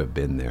there, to have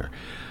been there.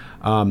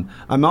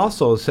 I'm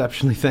also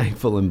exceptionally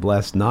thankful and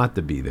blessed not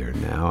to be there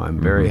now. I'm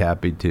very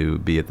happy to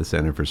be at the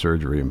Center for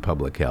Surgery and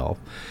Public Health.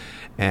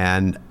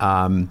 And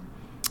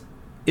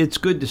it's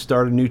good to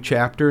start a new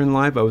chapter in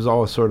life. I was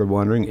always sort of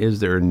wondering, is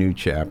there a new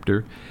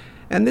chapter?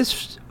 And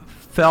this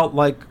felt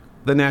like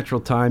the natural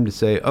time to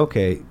say,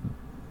 okay,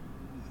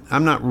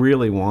 I'm not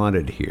really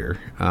wanted here.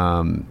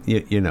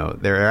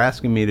 They're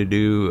asking me to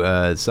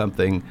do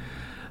something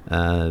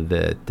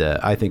that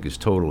I think is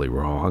totally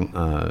wrong,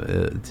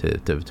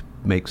 to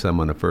make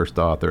someone a first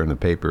author in a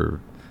paper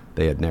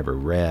they had never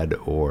read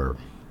or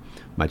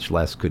much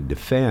less could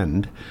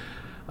defend,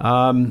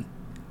 and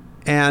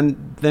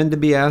then to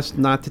be asked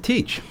not to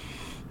teach.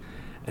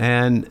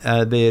 And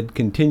they had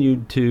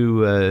continued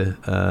to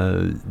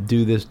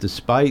do this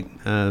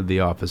despite the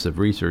Office of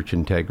Research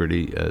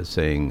Integrity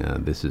saying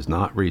this is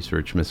not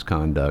research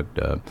misconduct,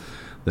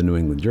 the New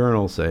England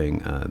Journal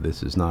saying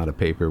this is not a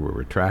paper we're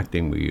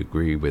retracting, we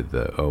agree with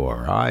the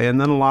ORI, and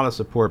then a lot of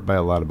support by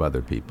a lot of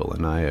other people,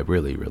 and I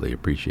really, really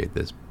appreciate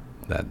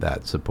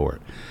that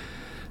support.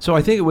 So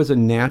I think it was a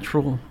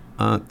natural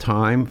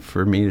time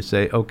for me to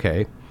say,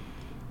 okay,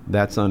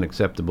 that's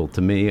unacceptable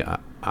to me.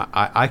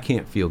 I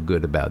can't feel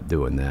good about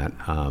doing that,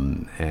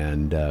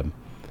 and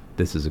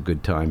this is a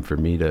good time for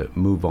me to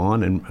move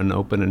on and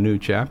open a new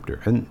chapter,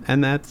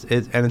 and that's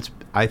it. And it's,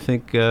 I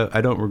think,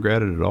 I don't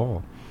regret it at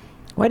all.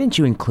 Why didn't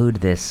you include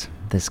this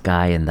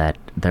guy in the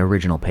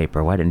original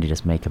paper? Why didn't you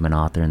just make him an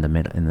author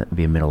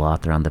be a middle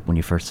author when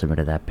you first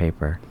submitted that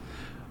paper?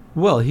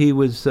 Well, he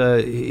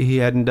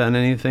hadn't done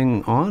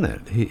anything on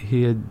it.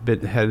 He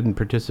hadn't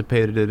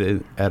participated in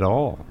it at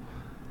all.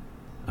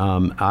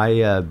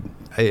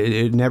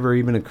 It never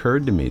even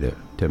occurred to me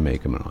to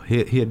make him an author.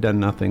 He had done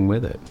nothing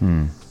with it.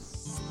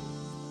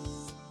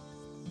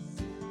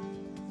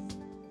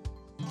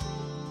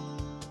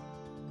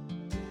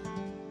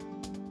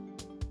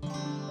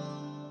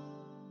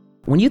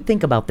 When you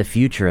think about the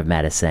future of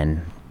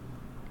medicine,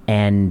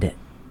 and,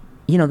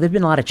 there've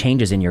been a lot of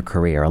changes in your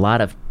career, a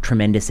lot of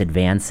tremendous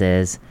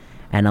advances,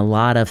 and a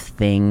lot of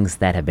things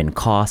that have been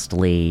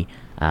costly,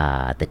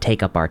 that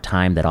take up our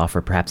time, that offer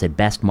perhaps at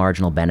best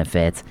marginal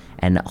benefits,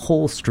 and a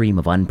whole stream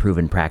of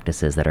unproven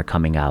practices that are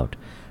coming out,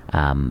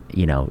 to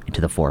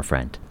the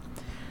forefront.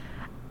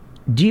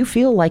 Do you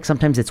feel like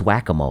sometimes it's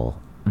whack-a-mole,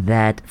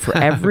 that for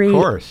every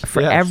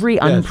every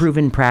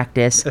unproven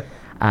practice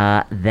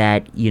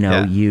that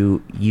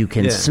you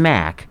can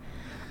smack,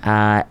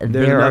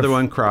 there another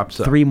one crops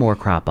up. 3 more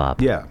crop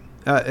up. Yeah.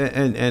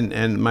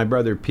 And my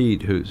brother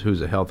Pete,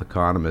 who's a health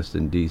economist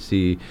in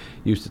D.C.,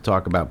 used to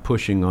talk about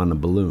pushing on a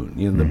balloon.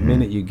 The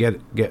minute you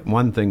get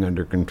one thing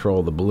under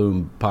control, the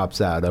balloon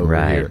pops out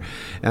over here.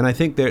 And I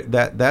think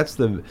that's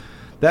the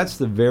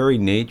very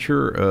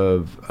nature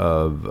of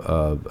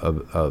the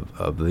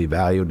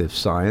evaluative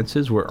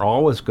sciences. We're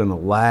always going to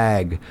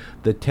lag.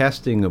 The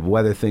testing of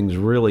whether things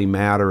really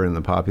matter in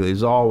the population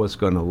is always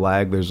going to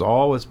lag. There's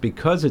always,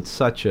 because it's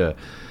such a,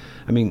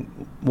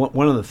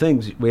 one of the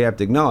things we have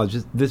to acknowledge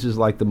is this is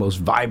like the most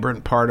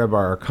vibrant part of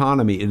our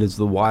economy. It is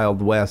the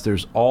Wild West.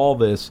 There's all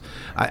this,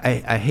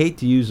 I hate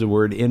to use the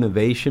word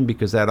innovation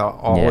because that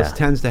always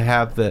tends to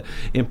have the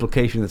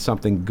implication that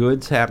something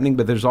good's happening,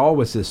 but there's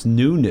always this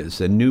newness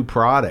and new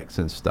products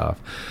and stuff.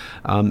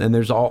 And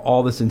there's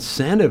all this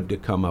incentive to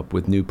come up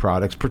with new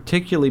products,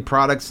 particularly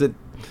products that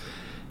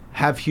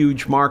have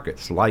huge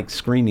markets like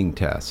screening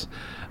tests.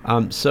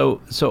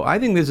 So I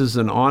think this is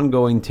an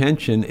ongoing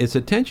tension. It's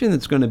a tension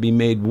that's going to be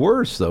made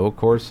worse, though, of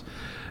course,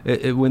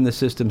 when the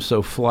system's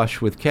so flush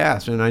with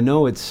cash. And I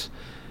know it's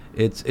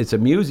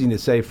amusing to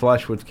say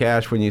flush with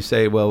cash when you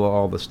say, well,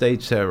 all the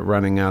states are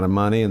running out of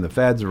money and the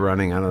feds are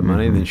running out of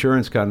money, and the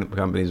insurance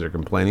companies are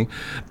complaining.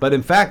 But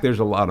in fact, there's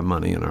a lot of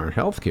money in our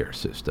healthcare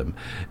system.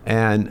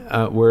 And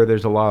where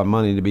there's a lot of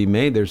money to be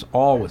made, there's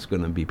always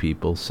going to be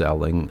people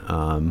selling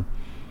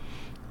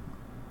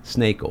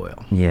snake oil.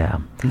 Yeah.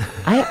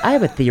 I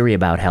have a theory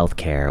about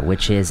healthcare,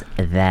 which is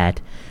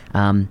that,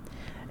 when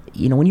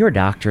you're a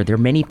doctor, there are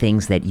many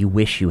things that you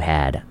wish you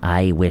had.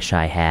 I wish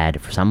I had,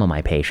 for some of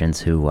my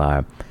patients who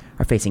are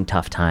facing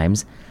tough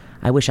times,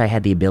 I wish I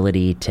had the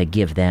ability to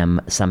give them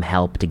some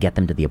help to get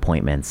them to the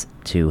appointments,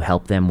 to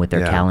help them with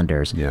their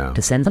calendars,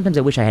 to send. Sometimes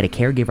I wish I had a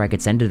caregiver I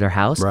could send to their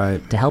house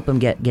to help them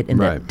get in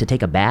to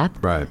take a bath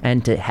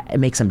and to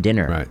make some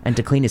dinner and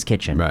to clean his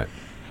kitchen.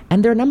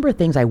 And there are a number of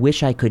things I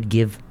wish I could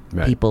give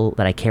people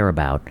that I care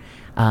about,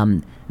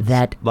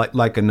 that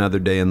like another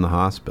day in the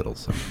hospital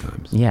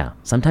sometimes.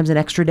 Sometimes an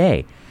extra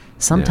day,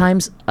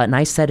 sometimes a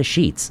nice set of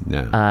sheets,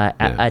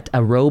 a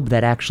robe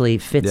that actually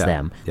fits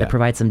them, that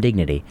provides some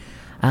dignity.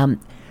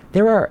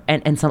 There are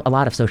a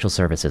lot of social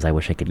services I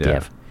wish I could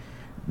give.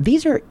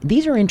 These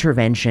are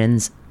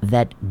interventions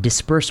that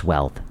disperse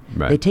wealth.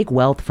 They take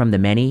wealth from the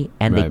many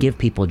and they give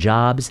people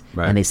jobs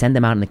and they send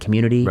them out in the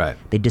community.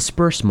 They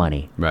disperse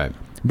money.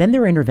 Then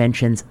there are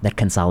interventions that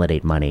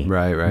consolidate money.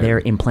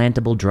 They're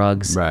implantable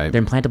drugs. They're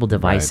implantable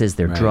devices.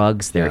 They're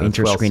drugs. They're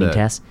interscreening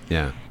tests.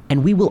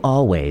 And we will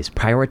always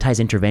prioritize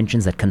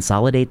interventions that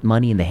consolidate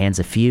money in the hands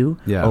of few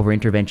over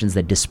interventions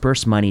that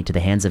disperse money to the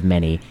hands of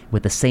many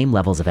with the same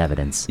levels of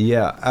evidence.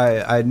 Yeah,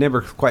 I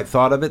never quite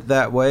thought of it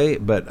that way,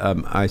 but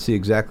I see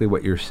exactly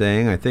what you're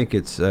saying. I think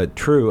it's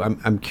true.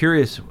 I'm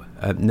curious.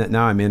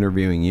 Now I'm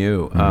interviewing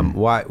you.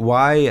 Why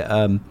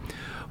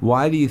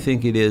do you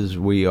think it is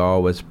we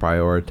always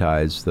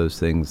prioritize those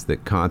things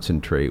that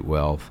concentrate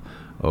wealth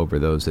over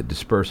those that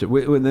disperse it?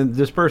 When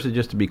disperse it,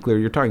 just to be clear,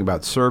 you're talking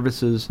about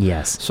services,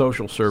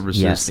 social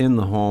services in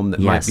the home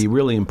that might be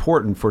really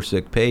important for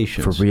sick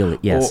patients,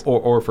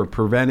 or for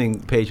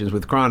preventing patients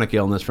with chronic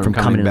illness from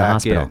coming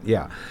back in.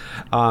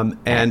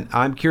 And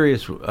I'm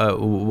curious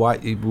why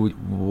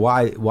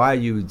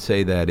you would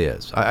say that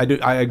is.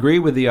 I agree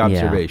with the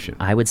observation.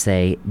 I would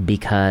say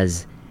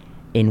because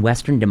in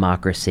Western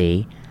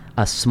democracy,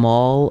 a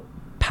small,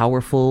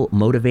 powerful,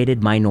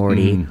 motivated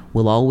minority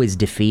will always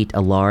defeat a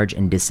large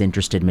and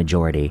disinterested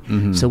majority.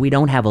 So we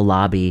don't have a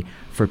lobby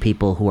for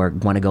people who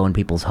want to go in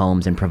people's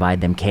homes and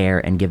provide them care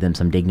and give them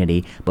some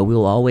dignity, but we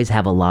will always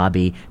have a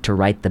lobby to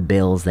write the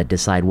bills that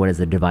decide what is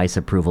the device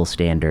approval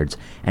standards.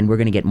 And we're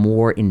going to get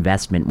more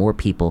investment, more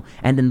people.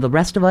 And then the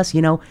rest of us,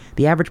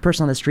 the average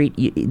person on the street,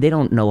 they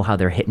don't know how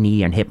their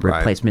knee and hip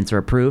replacements are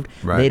approved.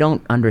 They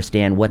don't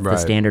understand what's the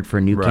standard for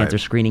a new cancer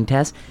screening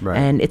test.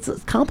 And it's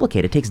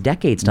complicated. It takes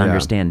decades to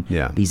understand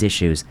these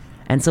issues.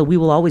 And so we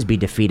will always be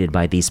defeated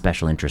by these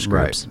special interest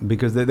groups. Right,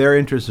 because their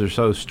interests are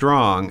so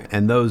strong,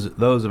 and those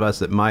of us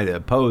that might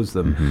oppose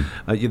them,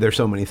 there's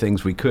so many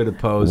things we could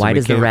oppose. Why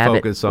does the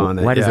rabbit focus on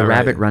it? Why does the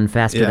rabbit run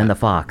faster than the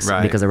fox?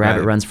 Because the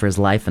rabbit runs for his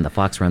life and the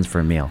fox runs for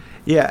a meal.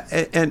 Yeah,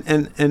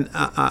 and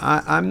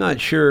I'm not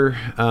sure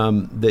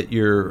that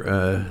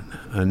you're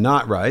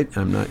not right.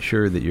 I'm not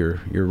sure that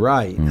you're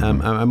right.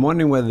 I'm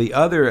wondering whether the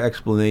other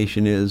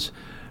explanation is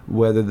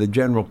whether the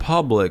general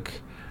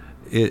public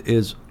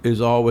is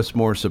always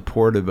more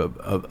supportive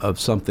of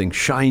something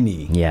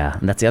shiny. Yeah,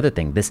 and that's the other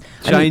thing. This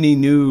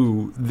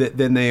new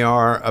than they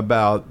are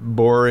about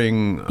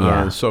boring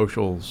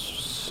social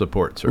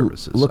support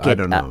services. Look, I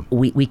don't know.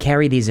 We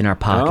carry these in our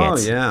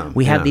pockets. Oh, yeah.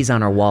 We have these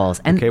on our walls.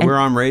 And we're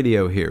on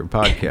radio here,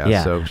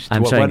 podcast. So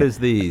what is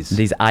these?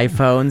 These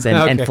iPhones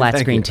and flat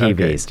screen TVs.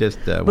 Okay.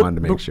 Just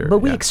wanted to make sure. But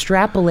we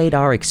extrapolate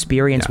our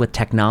experience with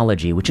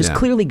technology, which has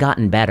clearly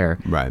gotten better,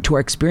 to our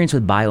experience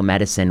with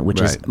biomedicine,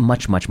 which is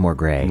much, much more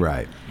gray.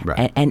 Right.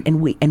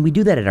 And we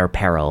do that at our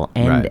peril.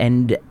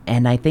 And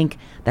I think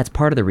that's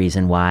part of the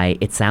reason why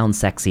it sounds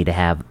sexy to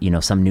have,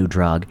 some new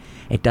drug.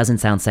 It doesn't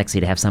sound sexy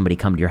to have somebody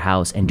come to your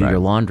house and do your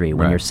laundry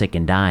when you're sick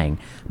and dying.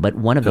 But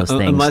one of those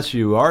things, unless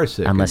you are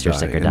sick, you're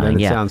sick or dying,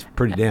 it sounds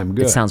pretty damn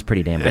good. It sounds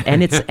pretty damn good,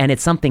 and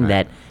it's something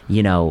that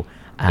I'll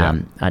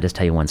just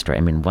tell you one story.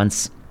 I mean,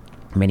 once.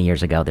 Many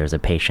years ago, there was a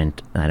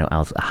patient,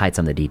 I'll hide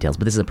some of the details,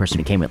 but this is a person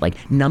who came with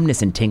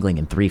numbness and tingling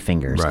in 3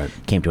 fingers,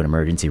 came to an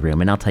emergency room.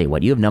 And I'll tell you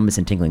what, you have numbness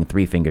and tingling in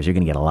 3 fingers, you're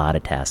going to get a lot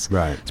of tests.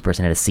 This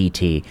person had a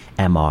CT,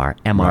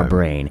 MR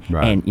brain,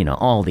 and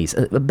all these,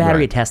 a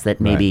battery of tests that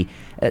maybe,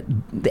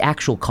 the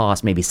actual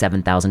cost may be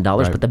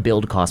 $7,000, but the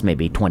build cost may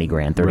be 20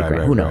 grand, 30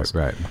 grand, who knows?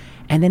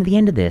 And then at the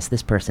end of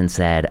this person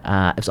said,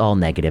 it was all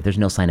negative. There's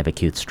no sign of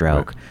acute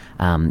stroke.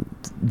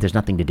 There's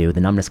nothing to do. The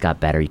numbness got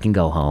better. You can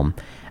go home.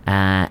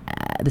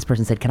 This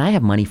person said, can I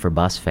have money for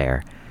bus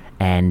fare?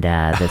 And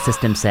the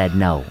system said,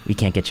 no, we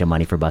can't get you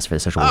money for bus fare.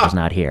 The social worker's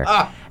not here.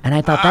 And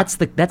I thought that's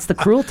the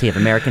cruelty of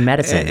American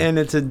medicine. And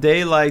it's a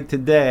day like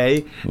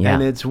today,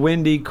 and it's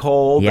windy,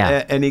 cold,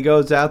 and he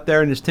goes out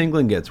there and his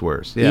tingling gets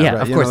worse.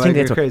 Of course,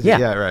 tingling gets worse.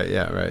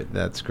 Right.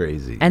 That's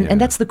crazy.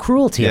 And that's the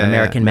cruelty of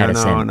American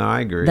medicine. No,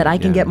 I agree. That I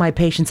can get my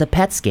patients a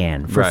PET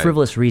scan for a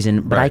frivolous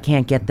reason, but I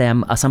can't get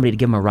them somebody to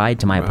give them a ride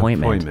to my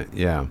appointment.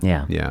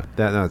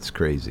 That's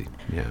crazy.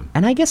 Yeah.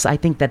 And I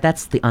think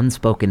that's the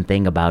unspoken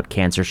thing about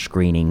cancer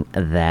screening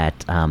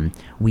that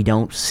we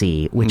don't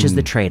see, which is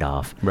the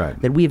trade-off.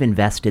 That we've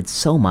invested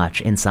so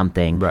much in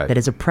something that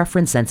is a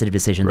preference-sensitive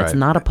decision that's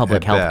not a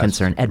public health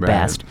concern at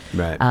best.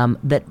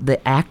 That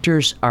the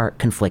actors are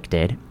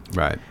conflicted.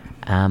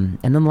 And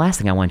then the last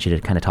thing I want you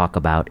to kind of talk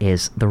about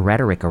is the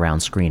rhetoric around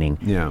screening.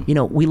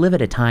 We live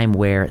at a time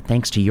where,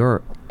 thanks to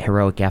your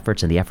heroic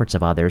efforts and the efforts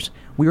of others,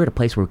 we were at a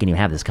place where we can even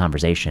have this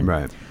conversation.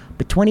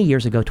 But 20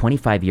 years ago,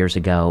 25 years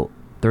ago,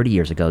 30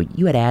 years ago,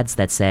 you had ads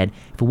that said,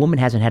 if a woman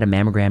hasn't had a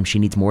mammogram, she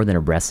needs more than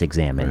her breasts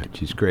examined.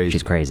 She's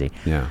crazy.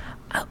 Yeah.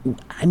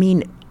 I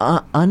mean,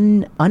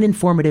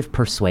 uninformative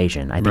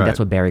persuasion. I think that's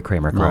what Barry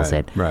Kramer calls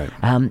it.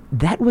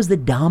 That was the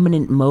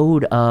dominant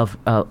mode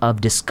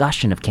of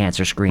discussion of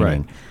cancer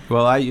screening.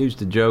 Well, I used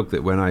to joke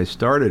that when I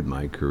started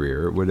my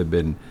career, it would have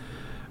been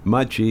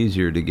much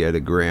easier to get a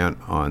grant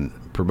on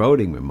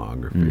promoting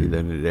mammography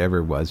than it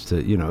ever was to,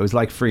 it was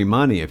like free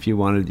money if you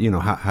wanted,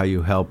 how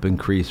you help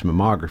increase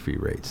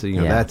mammography rates. So,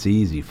 that's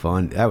easy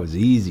fund. That was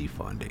easy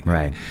funding.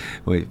 Right.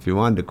 Well, if you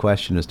wanted to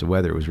question as to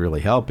whether it was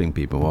really helping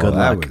people, well, Good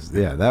luck.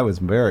 that was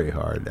very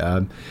hard.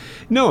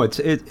 No,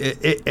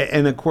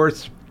 and of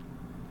course,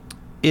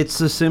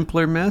 it's a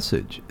simpler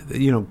message.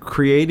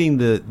 Creating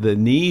the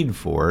need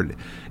for it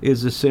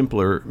is a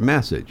simpler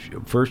message.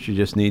 First, you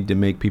just need to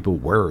make people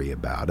worry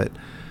about it.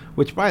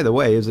 which, by the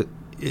way,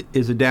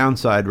 is a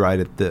downside right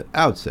at the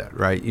outset,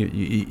 right?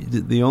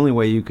 The only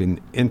way you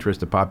can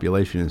interest a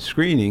population in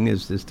screening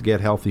is to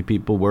get healthy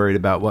people worried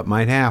about what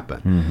might happen.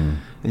 Mm-hmm.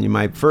 And you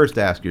might first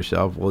ask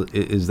yourself, well,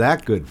 is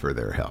that good for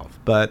their health?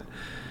 But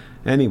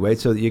anyway,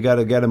 so you got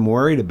to get them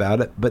worried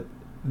about it. But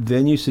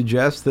then you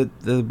suggest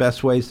that the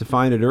best way is to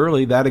find it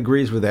early. That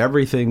agrees with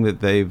everything that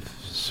they've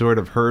sort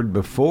of heard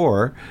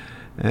before.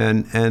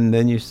 And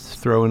then you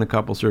throw in a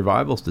couple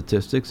survival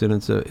statistics, and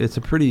it's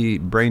a pretty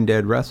brain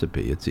dead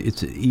recipe.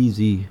 It's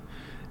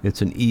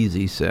an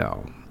easy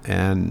sell,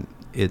 and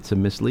it's a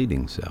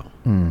misleading sell.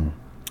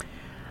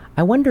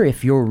 I wonder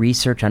if your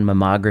research on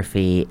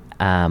mammography,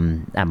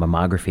 not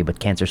mammography, but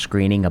cancer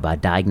screening,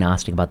 about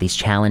diagnostic, about these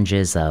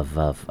challenges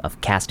of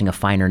casting a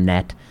finer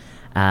net,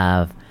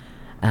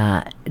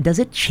 does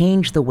it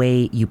change the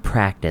way you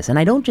practice? And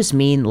I don't just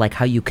mean like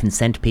how you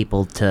consent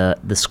people to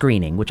the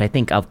screening, which I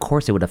think, of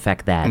course, it would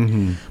affect that.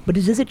 Mm-hmm. But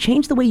does it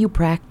change the way you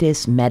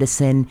practice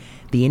medicine,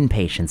 the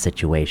inpatient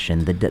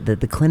situation,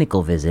 the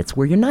clinical visits,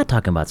 where you're not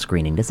talking about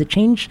screening? Does it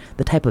change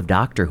the type of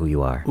doctor who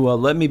you are? Well,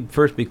 let me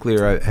first be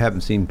clear. I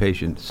haven't seen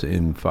patients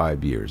in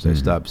 5 years. Mm-hmm. I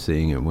stopped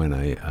seeing it when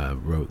I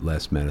wrote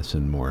Less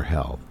Medicine, More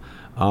Health.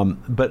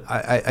 But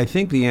I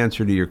think the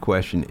answer to your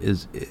question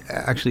is it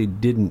actually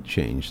didn't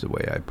change the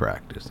way I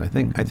practiced. I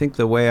think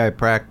the way I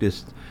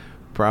practiced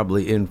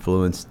probably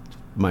influenced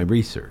my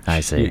research.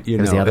 I see. It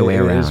was the other way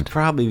around. It was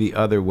probably the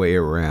other way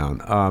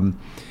around.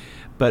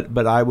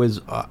 But I was,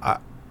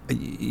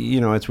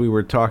 as we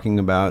were talking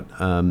about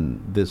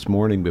this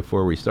morning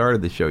before we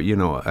started the show,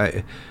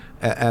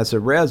 as a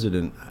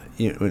resident,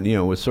 it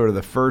was sort of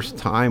the first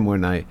time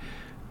when I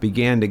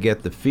began to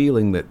get the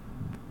feeling that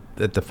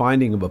the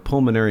finding of a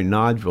pulmonary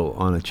nodule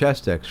on a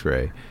chest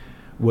x-ray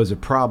was a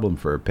problem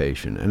for a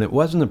patient. And it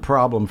wasn't a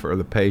problem for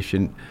the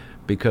patient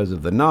because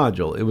of the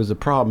nodule. It was a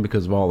problem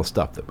because of all the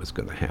stuff that was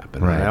going to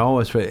happen. Right. I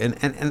always,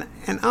 and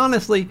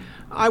honestly,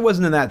 I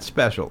wasn't that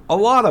special. A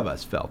lot of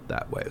us felt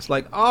that way. It's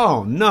like,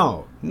 oh,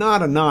 no,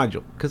 not a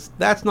nodule, because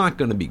that's not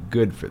going to be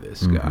good for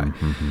this guy.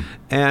 Mm-hmm.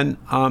 And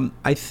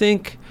I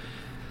think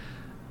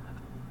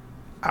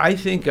I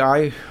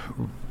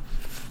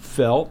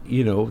felt,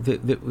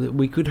 that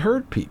we could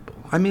hurt people.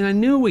 I mean, I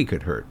knew we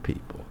could hurt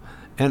people.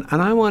 And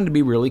I wanted to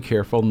be really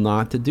careful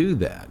not to do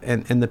that.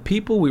 And the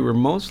people we were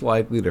most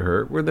likely to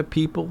hurt were the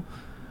people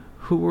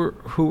who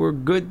were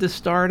good to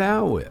start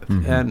out with.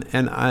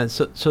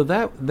 Mm-hmm. So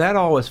that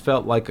always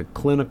felt like a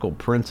clinical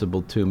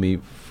principle to me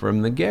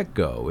from the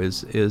get-go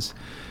is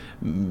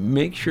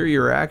make sure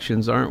your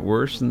actions aren't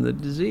worse than the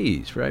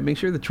disease, right? Make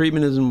sure the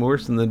treatment isn't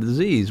worse than the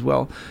disease.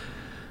 Well,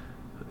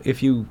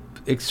 if you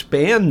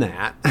expand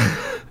that,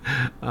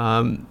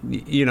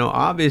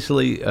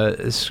 obviously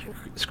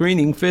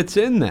screening fits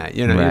in that. Right.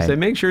 You say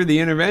make sure the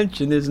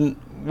intervention isn't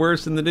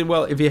worse than the disease.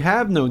 Well, if you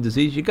have no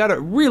disease, you got to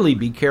really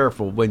be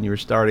careful when you're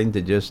starting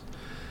to just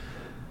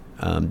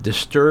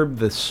disturb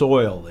the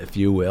soil, if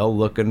you will,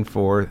 looking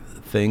for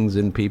things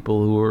in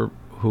people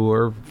who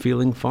are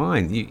feeling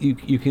fine.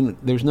 You can.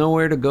 There's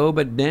nowhere to go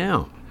but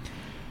down.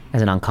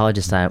 As an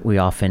oncologist, we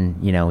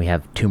often, we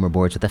have tumor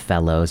boards with the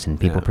fellows, and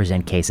people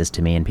present cases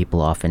to me, and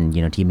people often,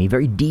 give me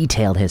very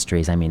detailed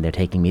histories. I mean, they're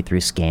taking me through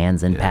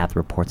scans and path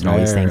reports and all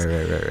these things.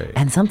 Right.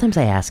 And sometimes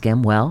I ask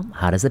them, well,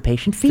 how does the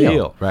patient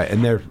feel? Right,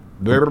 and they're...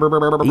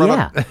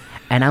 Yeah.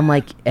 And I'm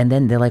like, and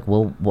then they're like,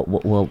 well,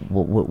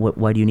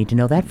 why do you need to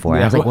know that for?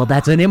 And I was like, well,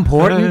 that's an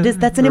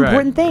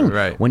important thing.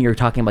 Right. When you're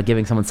talking about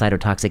giving someone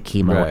cytotoxic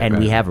chemo,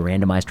 we have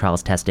randomized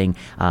trials testing,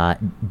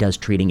 does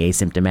treating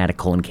asymptomatic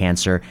colon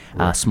cancer,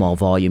 small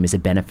volume, is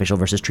it beneficial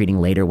versus treating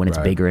later when it's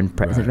bigger and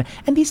present?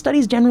 And these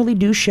studies generally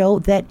do show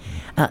that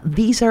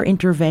these are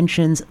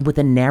interventions with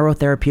a narrow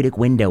therapeutic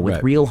window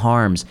with real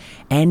harms.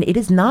 And it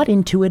is not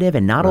intuitive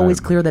and not always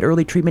clear that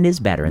early treatment is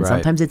better. And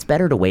sometimes it's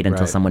better to wait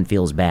until someone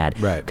feels bad,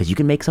 because you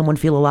can make someone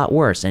feel a lot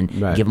worse and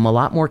give them a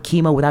lot more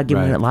chemo without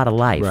giving them a lot of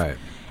life.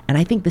 And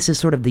I think this is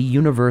sort of the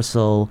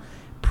universal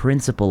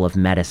principle of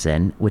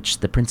medicine, which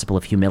the principle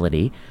of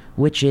humility,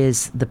 which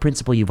is the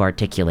principle you've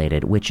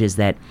articulated, which is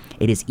that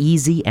it is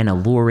easy and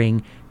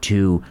alluring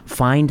to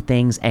find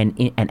things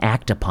and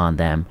act upon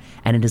them,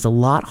 and it is a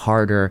lot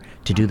harder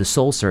to do the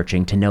soul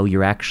searching to know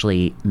you're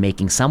actually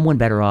making someone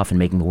better off and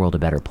making the world a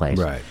better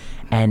place.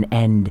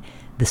 And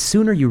the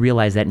sooner you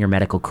realize that in your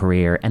medical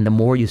career, and the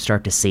more you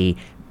start to see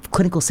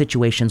clinical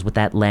situations with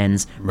that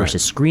lens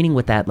versus screening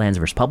with that lens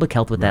versus public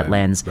health with that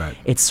lens,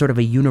 it's sort of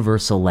a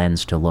universal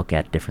lens to look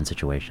at different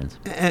situations.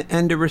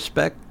 And to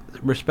respect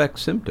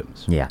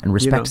symptoms. Yeah, and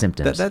respect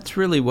symptoms. That's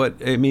really what,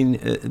 I mean,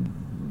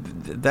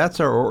 that's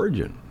our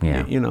origin.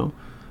 Yeah.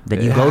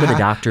 That you go to the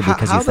doctor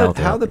because you felt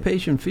how the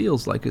patient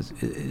feels like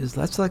is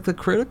that's like the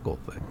critical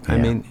thing. I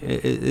mean,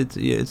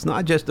 it's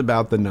not just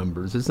about the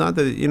numbers. It's not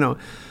that,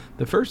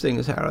 the first thing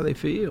is how do they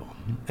feel,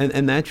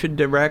 and that should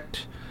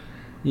direct,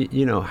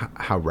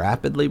 how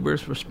rapidly we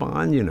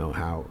respond,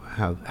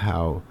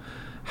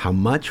 how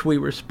much we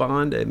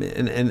respond. I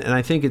mean, and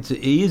I think it's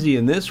easy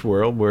in this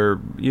world where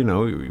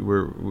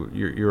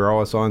you're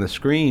always on the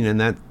screen,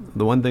 and that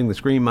the one thing the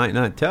screen might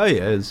not tell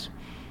you is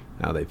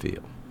how they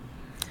feel.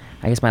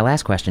 I guess my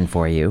last question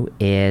for you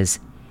is,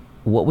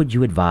 what would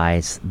you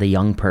advise the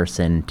young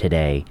person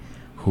today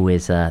who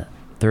is a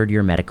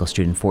third-year medical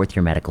student,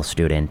 fourth-year medical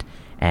student,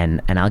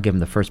 and I'll give them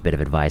the first bit of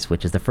advice,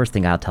 which is the first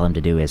thing I'll tell them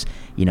to do is,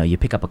 you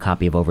pick up a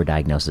copy of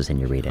Overdiagnosis and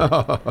you read it.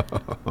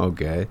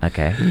 Okay.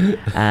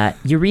 Okay.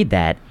 You read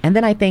that, and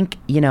then I think,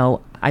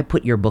 I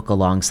put your book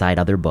alongside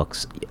other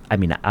books. I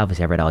mean,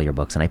 obviously I read all your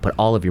books, and I put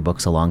all of your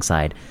books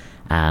alongside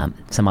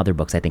some other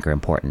books I think are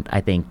important. I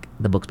think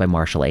the books by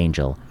Marshall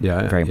Angel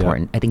are very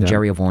important. I think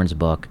Jerry Avorn's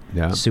book,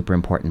 super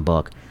important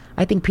book.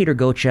 I think Peter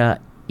Gocha,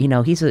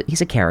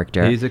 he's a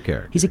character. He's a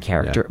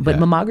character. But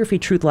Mammography,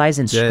 Truth, Lies,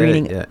 and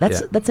Screening,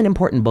 that's an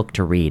important book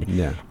to read.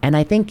 Yeah. And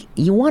I think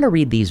you want to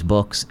read these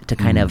books to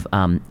kind of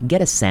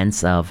get a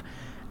sense of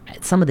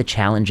some of the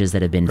challenges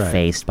that have been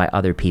faced by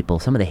other people,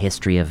 some of the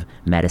history of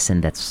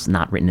medicine that's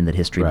not written in the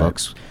history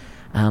books.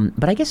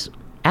 But I guess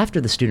after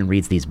the student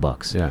reads these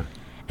books,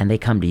 and they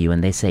come to you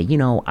and they say,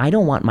 I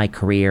don't want my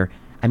career,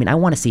 I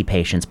want to see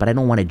patients, but I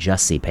don't want to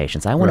just see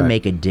patients. I want to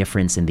make a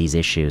difference in these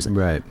issues.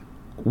 Right.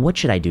 What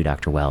should I do,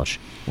 Dr. Welch?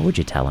 What would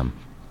you tell him?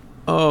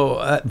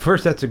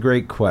 First, that's a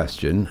great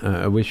question.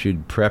 I wish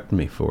you'd prepped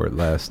me for it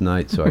last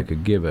night so I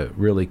could give a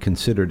really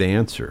considered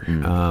answer.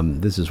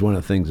 This is one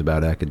of the things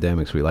about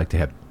academics. We like to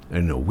have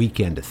a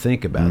weekend to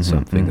think about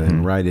something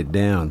and write it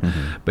down.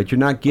 But you're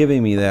not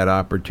giving me that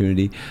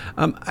opportunity.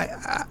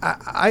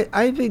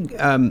 I think...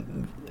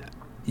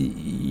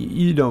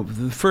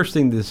 the first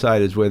thing to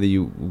decide is whether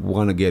you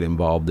want to get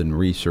involved in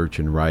research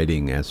and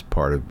writing as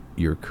part of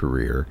your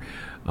career,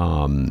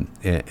 and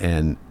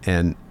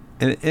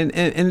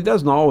it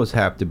doesn't always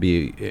have to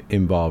be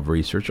involve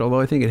research. Although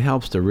I think it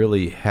helps to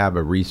really have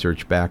a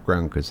research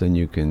background, because then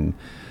you can,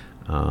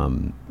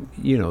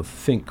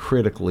 think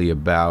critically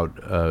about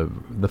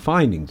the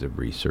findings of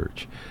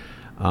research,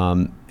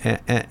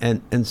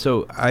 and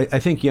so I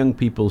think young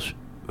people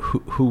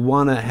who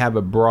want to have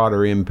a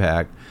broader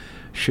impact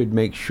should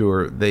make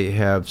sure they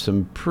have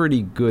some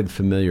pretty good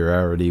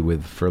familiarity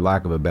with, for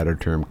lack of a better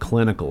term,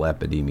 clinical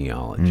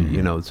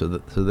epidemiology. So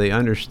they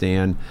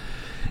understand,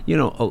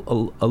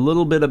 a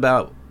little bit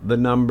about the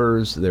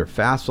numbers. They're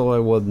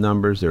facile with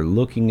numbers. They're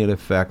looking at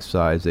effect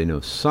size. They know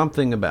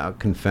something about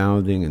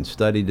confounding and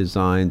study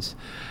designs,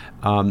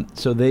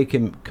 so they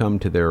can come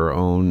to their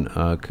own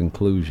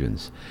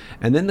conclusions.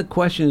 And then the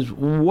question is,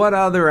 what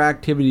other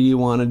activity do you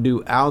want to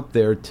do out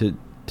there to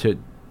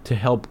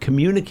help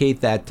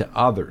communicate that to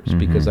others?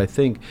 Because I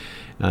think,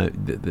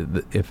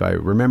 if I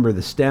remember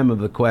the stem of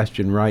the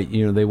question right,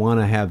 they want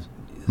to have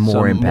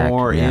more impact.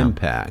 More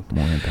impact.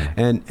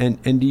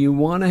 And do you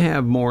want to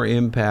have more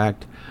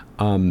impact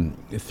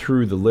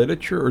through the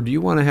literature, or do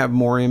you want to have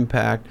more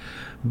impact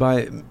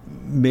by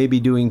maybe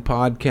doing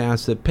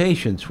podcasts that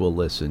patients will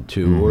listen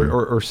to,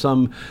 or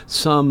some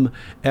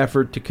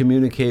effort to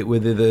communicate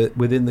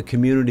within the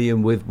community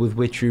and with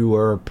which you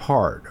are a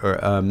part?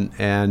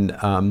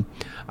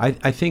 I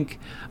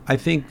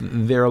think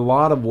there are a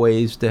lot of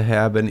ways to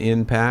have an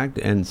impact,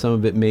 and some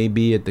of it may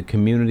be at the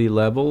community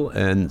level,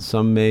 and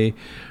some may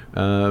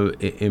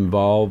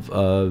involve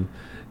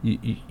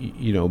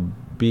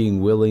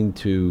being willing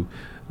to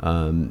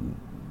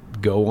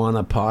go on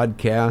a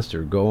podcast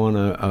or go on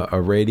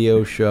a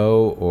radio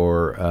show,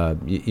 or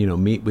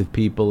meet with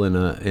people in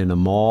a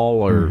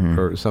mall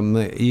or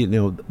something.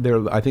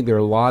 I think there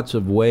are lots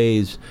of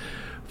ways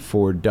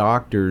for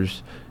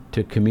doctors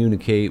to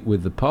communicate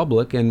with the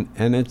public, and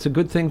it's a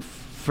good thing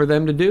for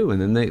them to do,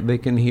 and then they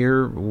can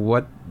hear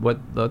what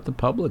the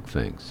public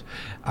thinks.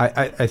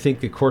 I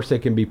think, of course, they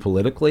can be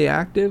politically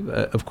active.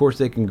 Of course,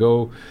 they can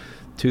go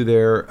to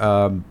their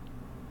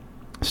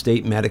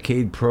state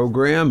Medicaid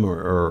program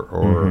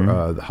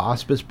or the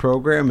hospice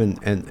program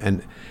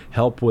and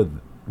help with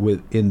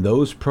in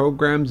those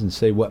programs and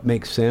say what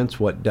makes sense,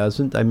 what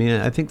doesn't.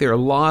 I think there are a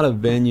lot of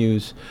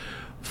venues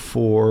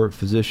for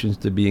physicians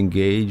to be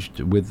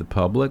engaged with the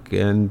public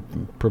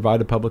and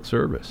provide a public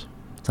service.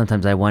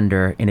 Sometimes I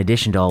wonder, in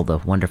addition to all the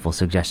wonderful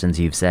suggestions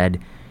you've said,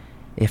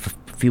 if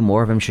a few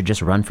more of them should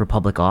just run for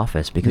public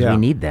office, because we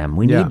need them.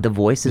 We need the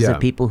voices of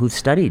people who've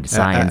studied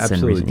science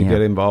and reason. To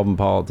get involved in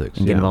politics.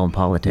 And get involved in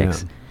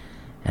politics. Yeah.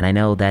 And I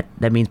know that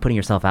means putting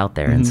yourself out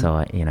there, and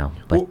so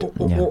but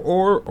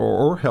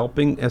or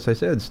helping, as I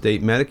said,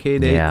 state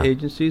Medicaid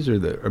agencies or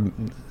the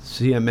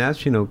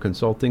CMS,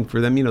 consulting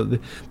for them.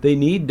 They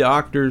need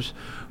doctors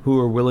who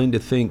are willing to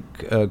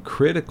think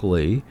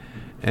critically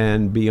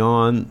and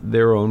beyond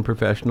their own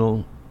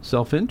professional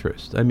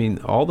self-interest.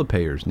 All the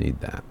payers need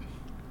that.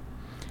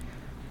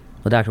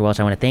 Well, Dr. Welch,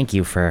 I want to thank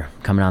you for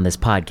coming on this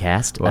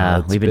podcast.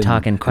 Well, we've been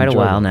talking quite a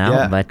while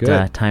now, but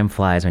time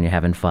flies when you're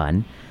having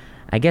fun.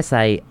 I guess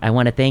I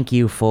want to thank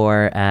you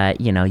for,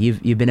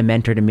 you've been a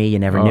mentor to me. You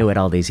never knew it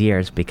all these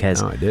years,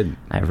 because I didn't.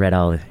 I've read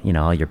all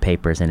your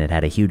papers, and it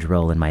had a huge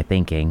role in my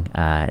thinking.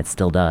 It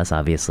still does,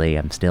 obviously.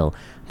 I'm still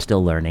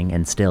learning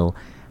and still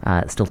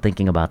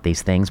thinking about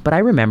these things. But I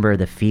remember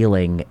the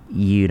feeling,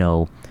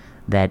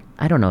 that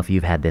I don't know if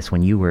you've had this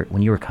when you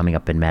were coming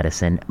up in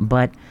medicine,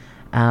 but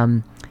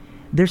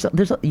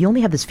you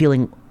only have this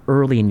feeling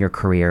early in your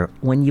career,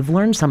 when you've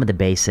learned some of the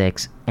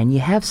basics and you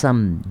have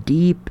some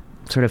deep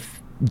sort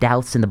of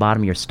doubts in the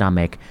bottom of your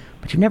stomach,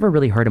 but you've never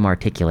really heard them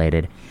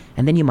articulated,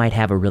 and then you might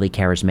have a really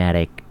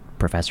charismatic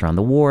professor on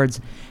the wards,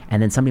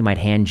 and then somebody might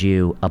hand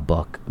you a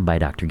book by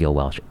Dr. Gil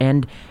Welch.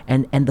 And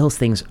those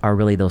things are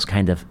really those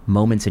kind of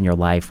moments in your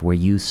life where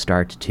you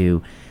start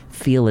to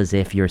feel as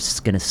if you're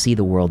going to see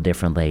the world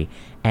differently.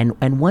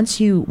 And once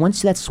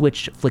that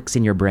switch flicks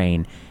in your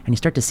brain and you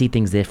start to see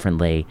things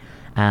differently,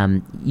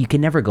 you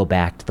can never go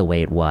back to the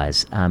way it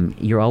was.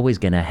 You're always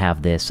going to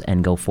have this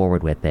and go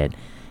forward with it.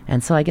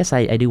 And so I guess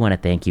I do want to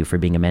thank you for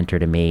being a mentor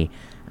to me.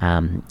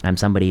 I'm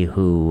somebody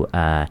who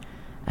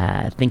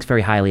thinks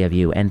very highly of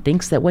you and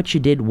thinks that what you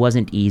did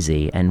wasn't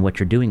easy and what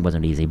you're doing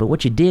wasn't easy. But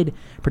what you did,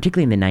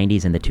 particularly in the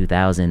 90s and the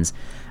 2000s,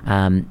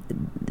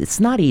 it's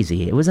not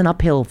easy. It was an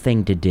uphill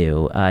thing to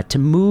do, to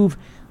move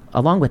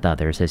along with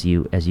others, as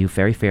you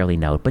very fairly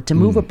note, but to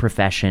move a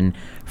profession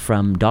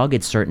from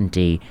dogged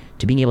certainty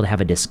to being able to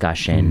have a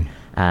discussion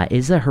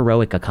is a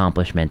heroic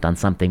accomplishment on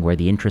something where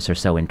the interests are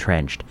so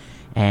entrenched.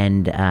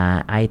 And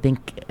I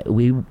think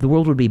the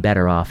world would be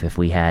better off if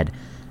we had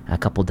a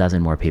couple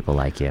dozen more people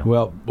like you.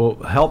 Well,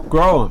 help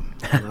grow them.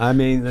 I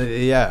mean,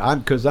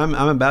 because I'm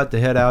about to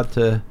head out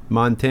to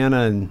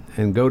Montana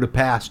and go to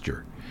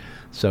pasture.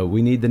 So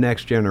we need the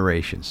next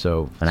generation.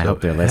 And I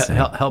hope they're listening.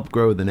 Help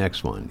grow the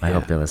next one. I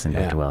hope they're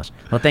listening, Dr. Welch.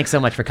 Well, thanks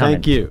so much for coming.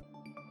 Thank you.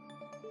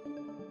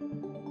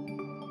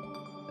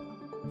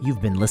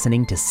 You've been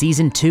listening to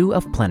Season 2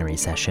 of Plenary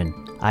Session.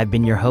 I've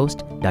been your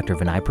host, Dr.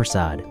 Vinay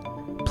Prasad.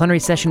 Plenary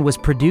Session was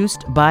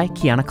produced by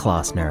Kiana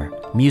Klossner.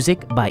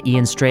 Music by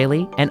Ian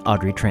Straley and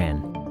Audrey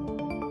Tran.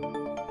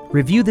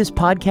 Review this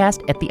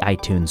podcast at the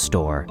iTunes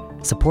Store.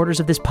 Supporters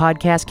of this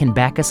podcast can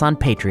back us on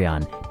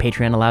Patreon.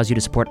 Patreon allows you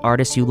to support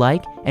artists you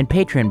like, and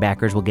Patreon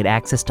backers will get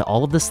access to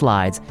all of the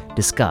slides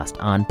discussed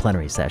on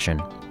Plenary Session.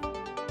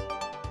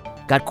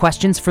 Got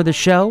questions for the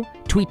show?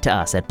 Tweet to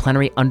us at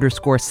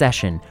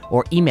plenary_session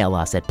or email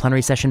us at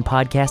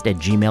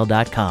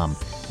plenarysessionpodcast@gmail.com.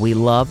 We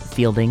love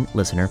fielding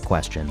listener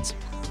questions.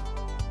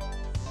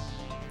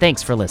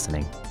 Thanks for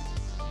listening.